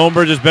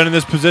Stonebridge has been in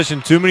this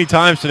position too many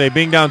times today,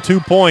 being down 2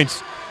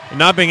 points and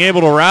not being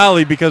able to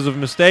rally because of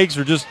mistakes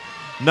or just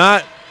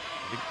not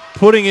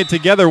putting it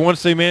together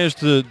once they manage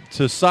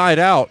to side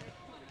out.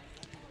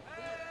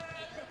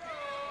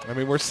 I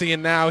mean, we're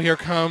seeing now, here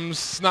comes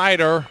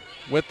Snyder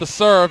with the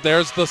serve.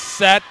 There's the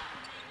set,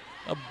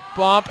 a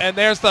bump, and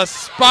there's the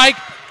spike.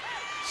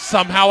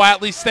 Somehow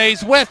Atlee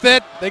stays with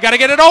it. They got to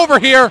get it over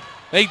here.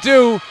 They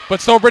do, but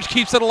Stonebridge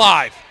keeps it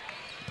alive.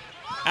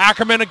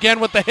 Ackerman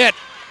again with the hit.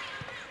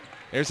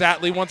 There's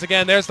Atlee once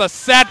again. There's the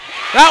set.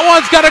 That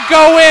one's going to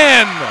go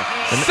in.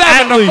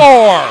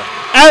 7-4.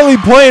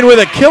 Atlee playing with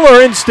a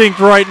killer instinct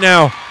right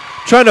now,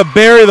 trying to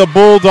bury the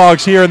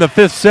Bulldogs here in the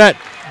fifth set.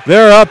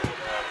 They're up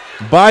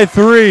by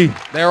 3.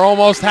 They're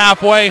almost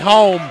halfway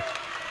home.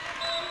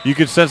 You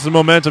can sense the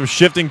momentum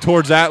shifting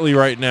towards Atlee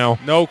right now.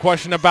 No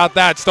question about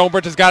that.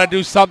 Stonebridge has got to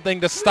do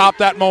something to stop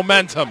that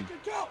momentum.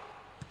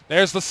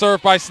 There's the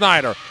serve by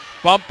Snyder.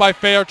 Bump by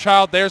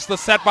Fairchild. There's the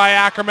set by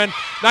Ackerman.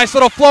 Nice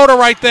little floater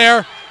right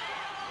there.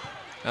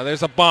 Now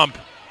there's a bump,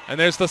 and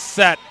there's the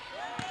set.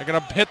 They're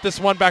going to hit this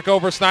one back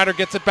over. Snyder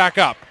gets it back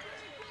up.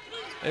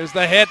 There's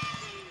the hit.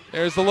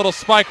 There's the little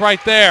spike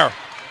right there.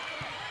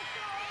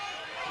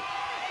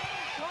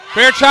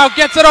 Fairchild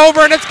gets it over,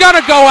 and it's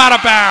going to go out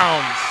of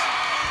bounds.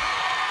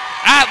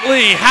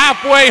 Atlee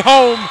halfway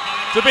home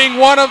to being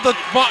one of the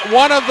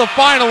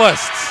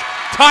finalists.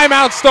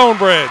 Timeout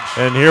Stonebridge.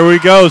 And here we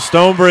go.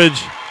 Stonebridge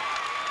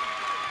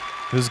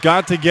has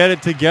got to get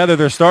it together.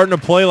 They're starting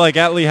to play like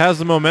Atlee has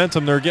the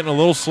momentum. They're getting a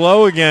little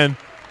slow again.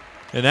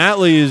 And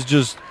Atlee is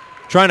just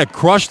trying to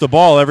crush the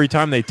ball every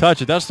time they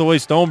touch it. That's the way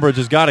Stonebridge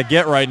has got to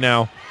get right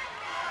now.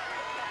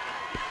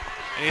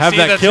 Have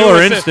that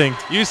killer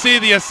instinct. You see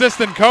the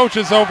assistant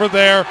coaches over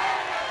there.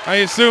 I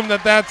assume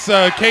that's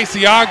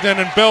Casey Ogden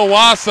and Bill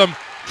Wassam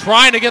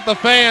trying to get the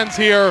fans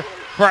here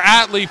for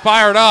Atlee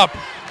fired up.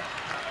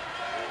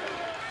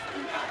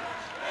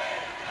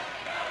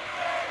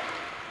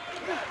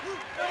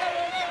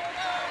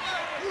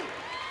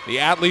 The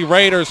Atlee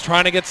Raiders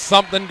trying to get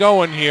something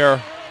going here.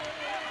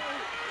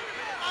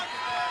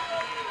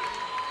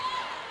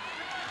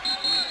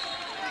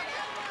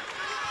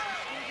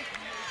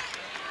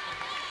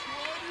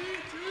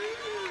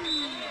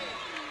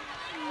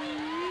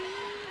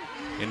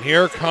 And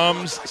here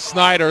comes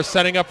Snyder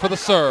setting up for the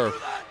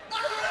serve.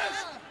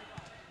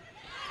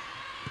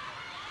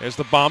 There's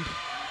the bump,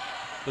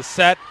 the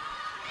set.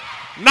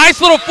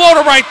 Nice little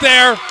floater right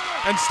there,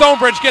 and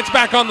Stonebridge gets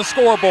back on the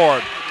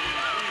scoreboard.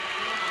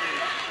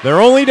 They're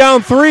only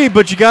down 3,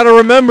 but you got to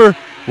remember,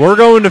 we're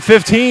going to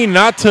 15,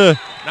 not to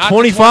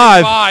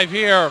 25. 25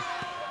 here.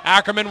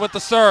 Ackerman with the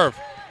serve.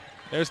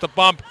 There's the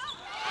bump.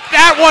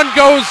 That one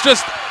goes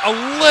just a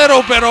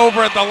little bit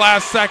over at the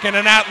last second,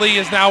 and Atlee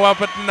is now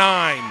up at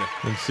 9.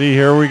 And see,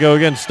 here we go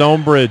again.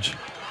 Stonebridge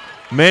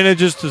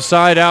manages to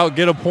side out,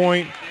 get a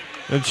point,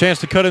 and a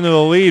chance to cut into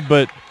the lead,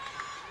 but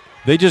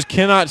they just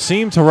cannot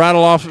seem to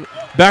rattle off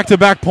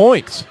back-to-back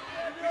points.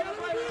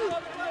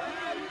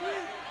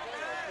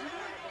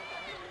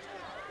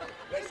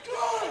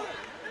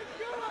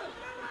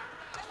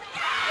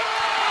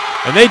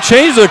 And they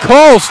changed the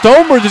call.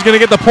 Stonebridge is going to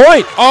get the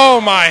point. Oh,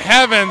 my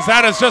heavens.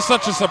 That is just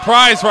such a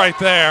surprise right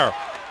there.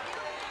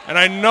 And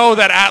I know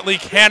that Atlee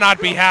cannot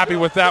be happy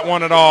with that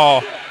one at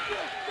all.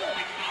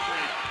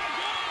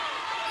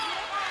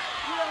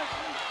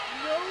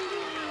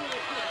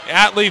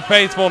 Atlee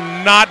faithful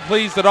not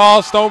pleased at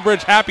all.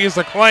 Stonebridge happy as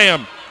a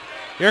clam.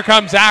 Here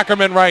comes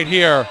Ackerman right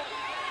here.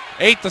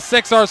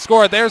 8-6 our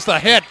score. There's the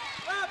hit.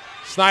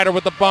 Snyder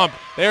with the bump.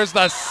 There's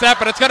the set,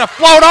 but it's going to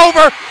float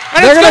over.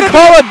 And they're going to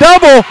call a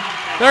double.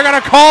 They're going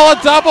to call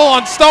a double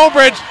on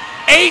Stonebridge.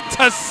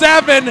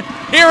 8-7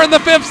 here in the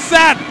 5th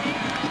set.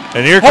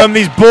 And here come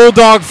these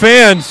Bulldog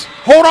fans.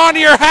 Hold on to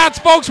your hats,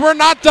 folks. We're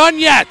not done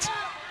yet.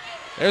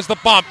 There's the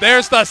bump.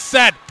 There's the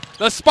set.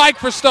 The spike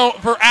for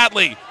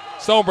Atlee.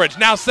 Stonebridge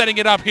now setting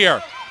it up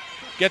here.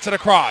 Gets it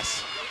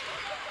across.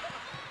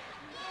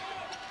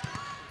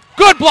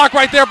 Good block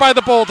right there by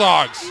the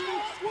Bulldogs.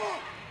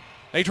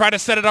 They try to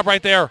set it up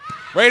right there.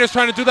 Raiders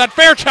trying to do that.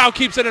 Fairchild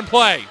keeps it in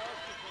play.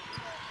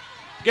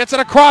 Gets it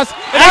across.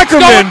 And it's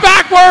going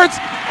backwards.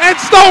 And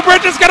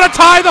Stonebridge is going to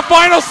tie the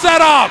final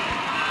set up.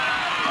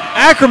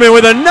 Ackerman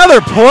with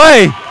another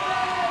play.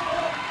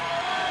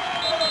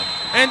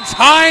 And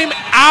time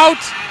out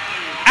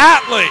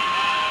Atlee.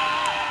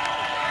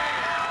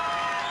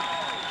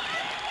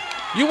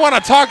 You want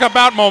to talk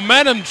about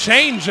momentum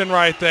changing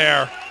right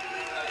there.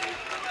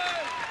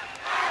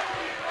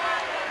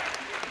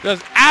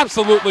 Just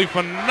absolutely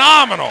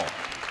phenomenal.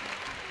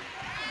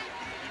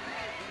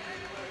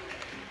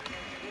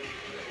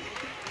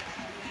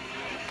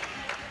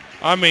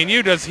 I mean,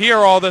 you just hear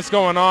all this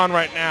going on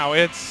right now.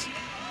 It's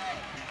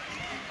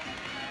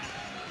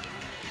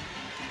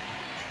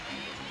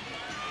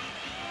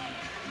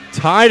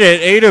tied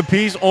at 8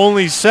 apiece,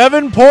 only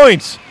 7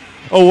 points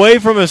away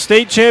from a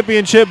state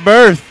championship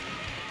berth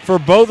for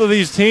both of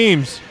these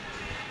teams.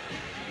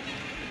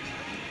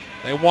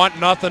 They want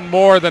nothing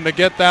more than to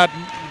get that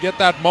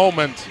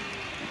moment.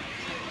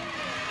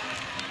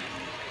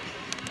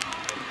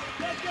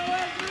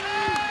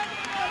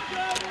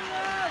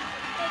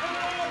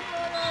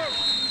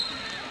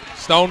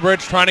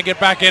 Stonebridge trying to get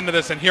back into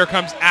this, and here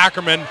comes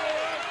Ackerman.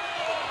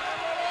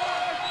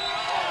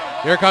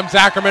 Here comes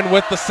Ackerman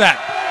with the set.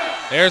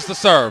 There's the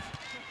serve.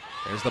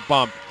 There's the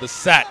bump, the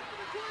set.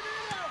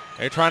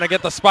 They're trying to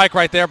get the spike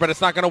right there, but it's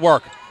not going to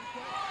work.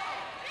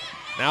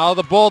 Now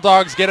the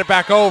Bulldogs get it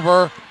back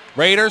over.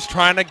 Raiders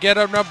trying to get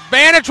an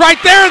advantage right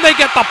there, and they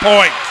get the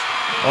point.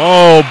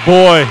 Oh,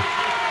 boy.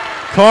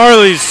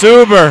 Carly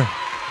Suber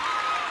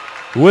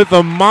with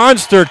a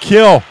monster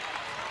kill.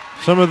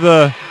 Some of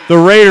the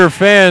Raider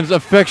fans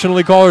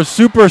affectionately call her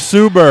Super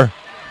Suber.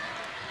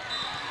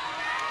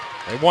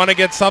 They want to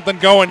get something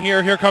going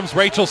here. Here comes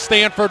Rachel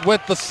Stanford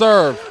with the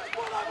serve.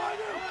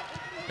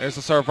 There's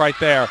the serve right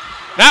there.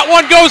 That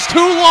one goes too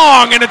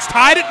long, and it's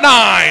tied at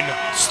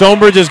 9.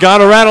 Stonebridge has got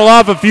to rattle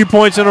off a few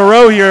points in a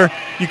row here.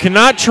 You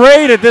cannot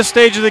trade at this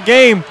stage of the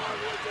game.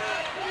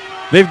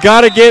 They've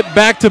got to get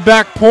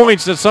back-to-back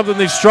points. That's something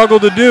they've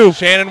struggled to do.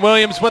 Shannon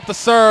Williams with the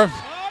serve.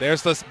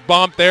 There's the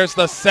bump. There's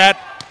the set.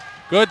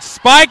 Good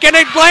spike, and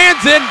it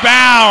lands in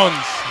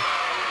bounds.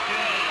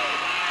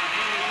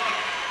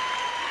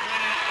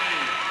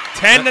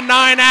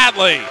 10-9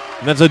 Atlee.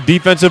 And that's a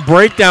defensive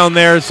breakdown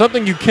there. It's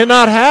something you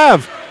cannot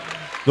have.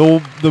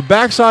 The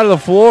backside of the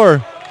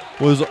floor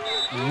was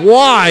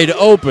wide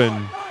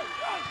open.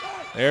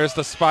 There's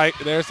the spike.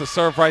 There's the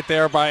serve right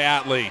there by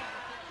Atlee.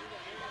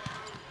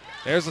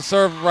 There's the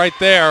serve right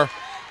there.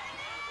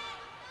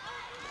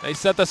 They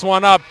set this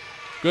one up.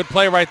 Good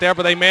play right there,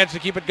 but they managed to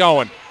keep it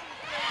going.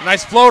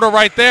 Nice floater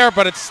right there,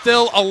 but it's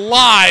still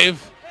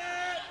alive.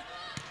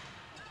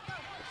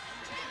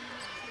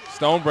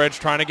 Stonebridge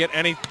trying to get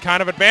any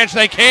kind of advantage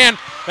they can.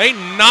 They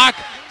knock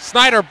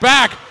Snyder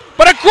back,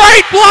 but a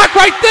great block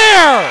right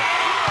there.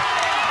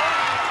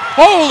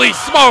 Holy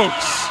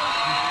smokes.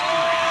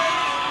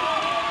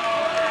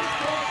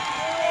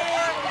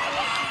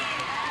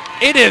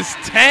 It is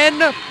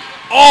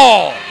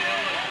 10-all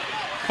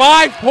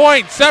 5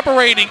 points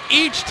separating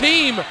each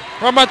team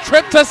from a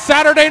trip to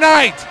Saturday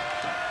night.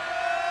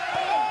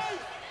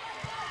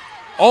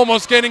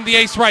 Almost getting the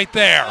ace right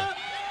there.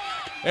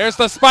 There's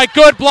the spike.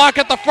 Good block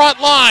at the front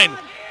line.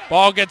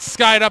 Ball gets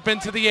skied up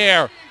into the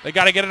air. They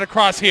got to get it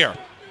across here.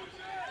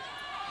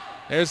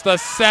 There's the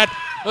set.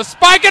 The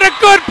spike and a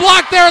good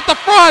block there at the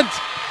front.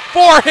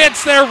 4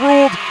 hits there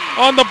ruled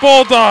on the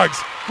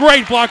Bulldogs.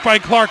 Great block by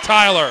Clark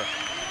Tyler.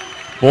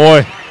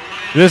 Boy,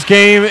 this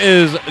game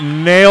is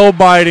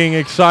nail-biting,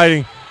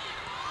 exciting,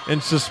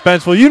 and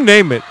suspenseful. You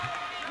name it.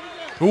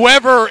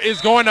 Whoever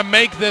is going to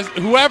make this,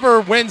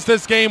 whoever wins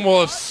this game will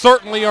have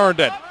certainly earned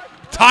it.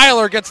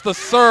 Tyler gets the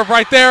serve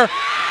right there,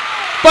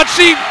 but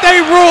they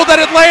ruled that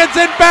it lands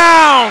in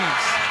bounds.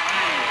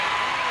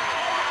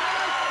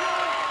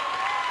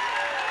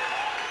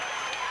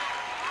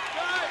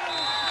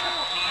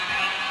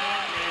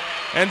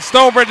 And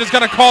Stonebridge is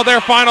going to call their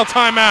final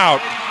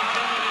timeout.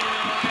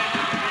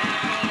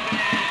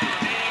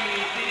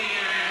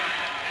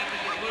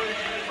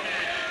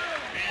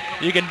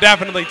 You can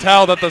definitely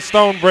tell that the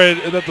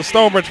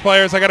Stonebridge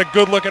players, I got a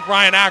good look at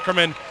Ryan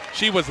Ackerman.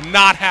 She was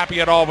not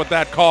happy at all with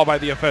that call by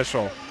the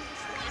official.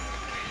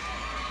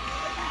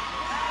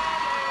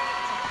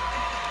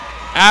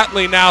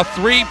 Atlee now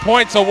 3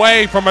 points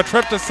away from a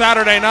trip to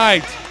Saturday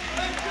night.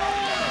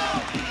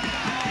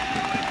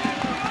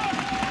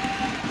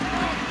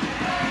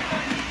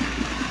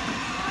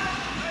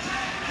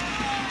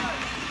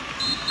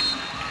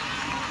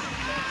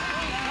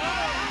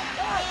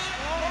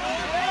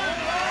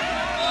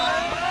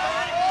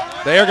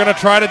 They are going to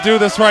try to do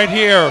this right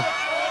here.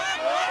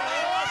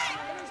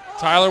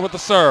 Tyler with the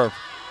serve.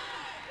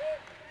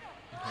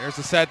 Here's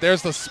the set.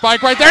 There's the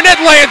spike right there, and it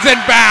lands in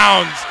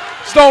bounds.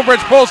 Stonebridge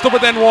pulls to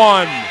within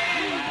 1.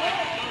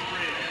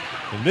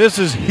 And this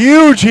is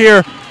huge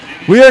here.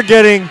 We are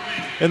getting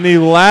in the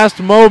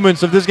last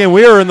moments of this game.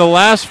 We are in the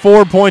last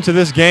 4 points of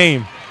this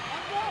game.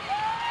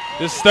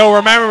 Just still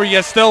remember,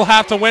 you still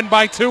have to win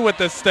by 2 at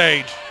this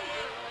stage.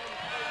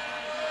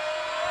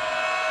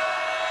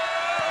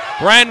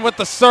 Bren with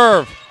the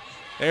serve.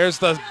 There's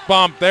the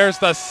bump. There's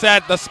the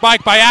set. The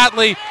spike by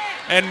Atlee.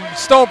 And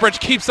Stonebridge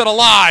keeps it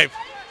alive.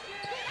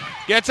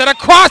 Gets it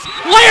across.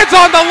 Lands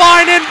on the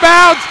line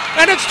inbounds.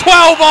 And it's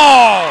 12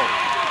 all.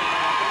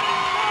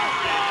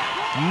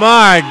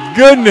 My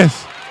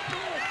goodness.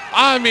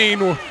 I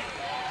mean,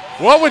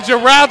 what would you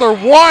rather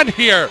want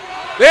here?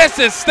 This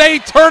is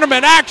state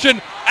tournament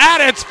action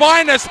at its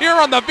finest here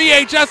on the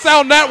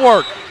VHSL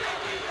network.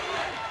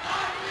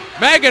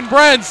 Megan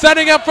Bren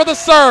setting up for the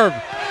serve.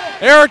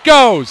 There it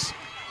goes.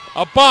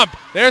 A bump.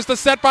 There's the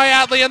set by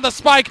Atlee and the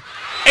spike.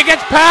 It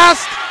gets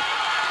past.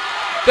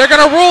 They're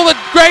going to rule it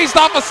grazed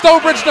off a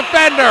Stonebridge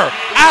defender.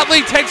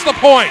 Atlee takes the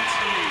point.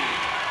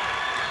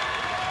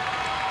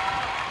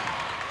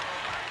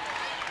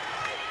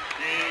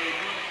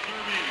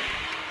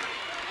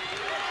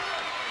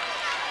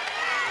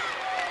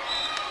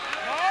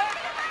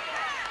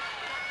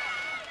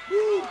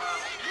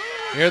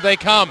 Here they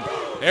come.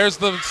 There's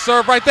the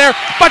serve right there,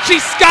 but she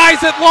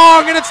skies it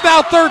long, and it's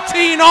now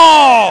 13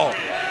 all.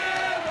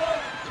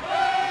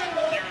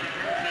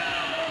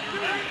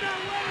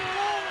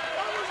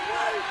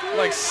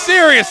 Like,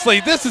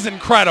 seriously, this is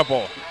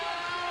incredible.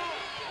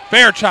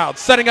 Fairchild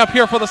setting up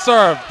here for the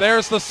serve.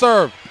 There's the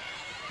serve.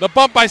 The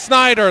bump by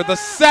Snyder, the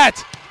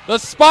set, the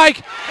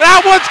spike.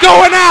 That one's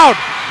going out.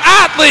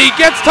 Atlee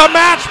gets to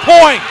match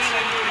point.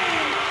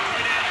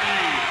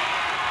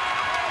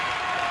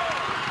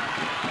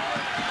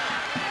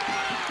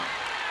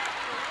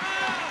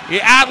 The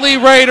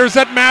Atlee Raiders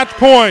at match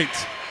point.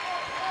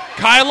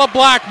 Kyla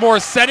Blackmore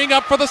setting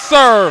up for the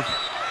serve.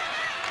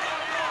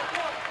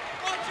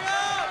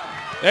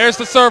 There's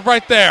the serve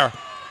right there.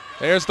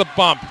 There's the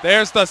bump.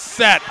 There's the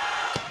set.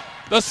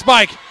 The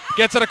spike.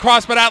 Gets it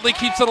across, but Atlee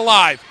keeps it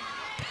alive.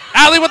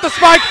 Atlee with the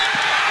spike.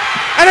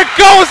 And it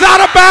goes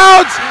out of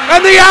bounds.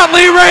 And the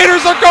Atlee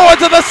Raiders are going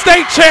to the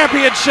state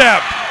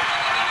championship.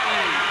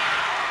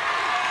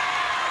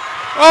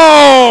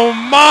 Oh,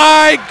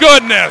 my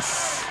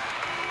goodness.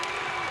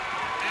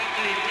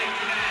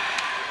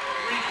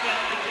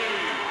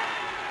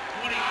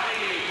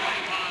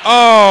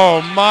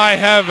 Oh, my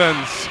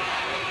heavens.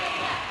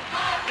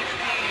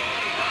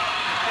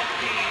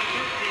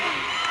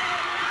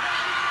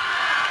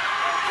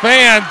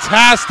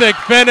 Fantastic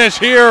finish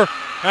here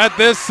at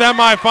this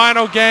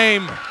semifinal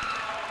game.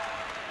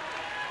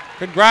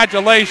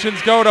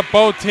 Congratulations go to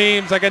both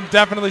teams. I can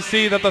definitely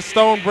see that the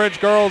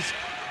Stonebridge girls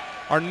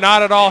are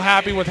not at all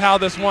happy with how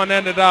this one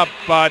ended up,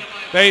 but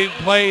they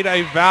played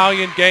a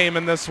valiant game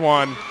in this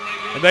one,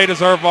 and they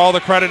deserve all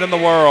the credit in the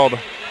world.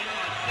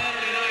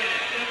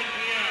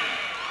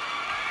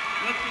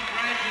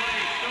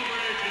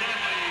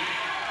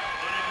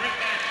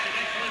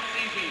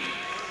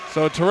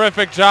 So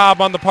terrific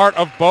job on the part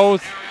of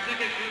both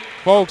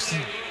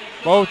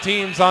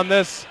teams on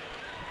this.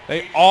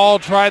 They all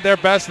tried their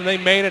best and they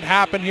made it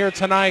happen here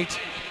tonight.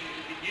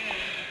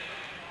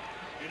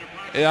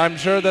 I'm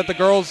sure that the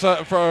girls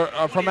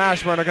from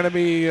Ashburn are going to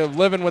be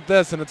living with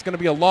this, and it's going to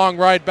be a long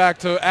ride back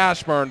to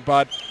Ashburn,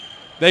 but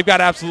they've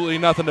got absolutely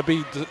nothing to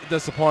be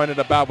disappointed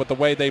about with the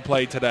way they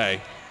played today.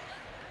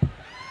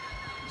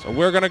 So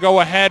we're going to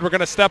go ahead. We're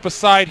going to step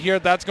aside here.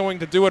 That's going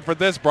to do it for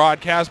this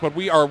broadcast, but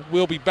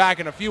we'll be back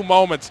in a few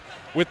moments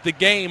with the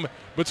game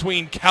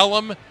between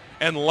Kellam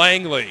and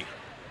Langley.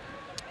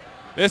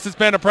 This has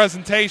been a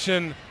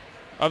presentation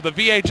of the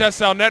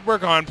VHSL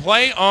Network on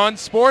Play On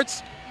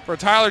Sports. For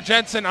Tyler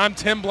Jensen, I'm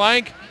Tim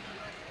Blank.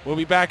 We'll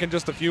be back in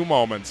just a few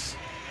moments.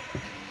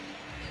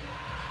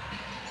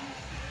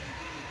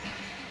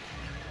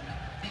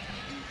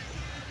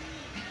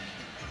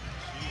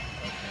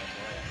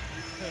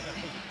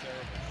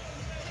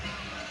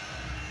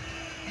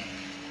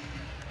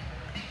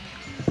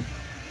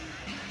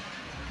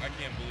 I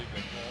can't believe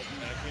they called,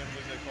 and I can't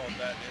believe they called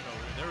that.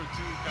 There were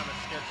two kind of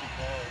sketchy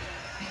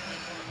calls.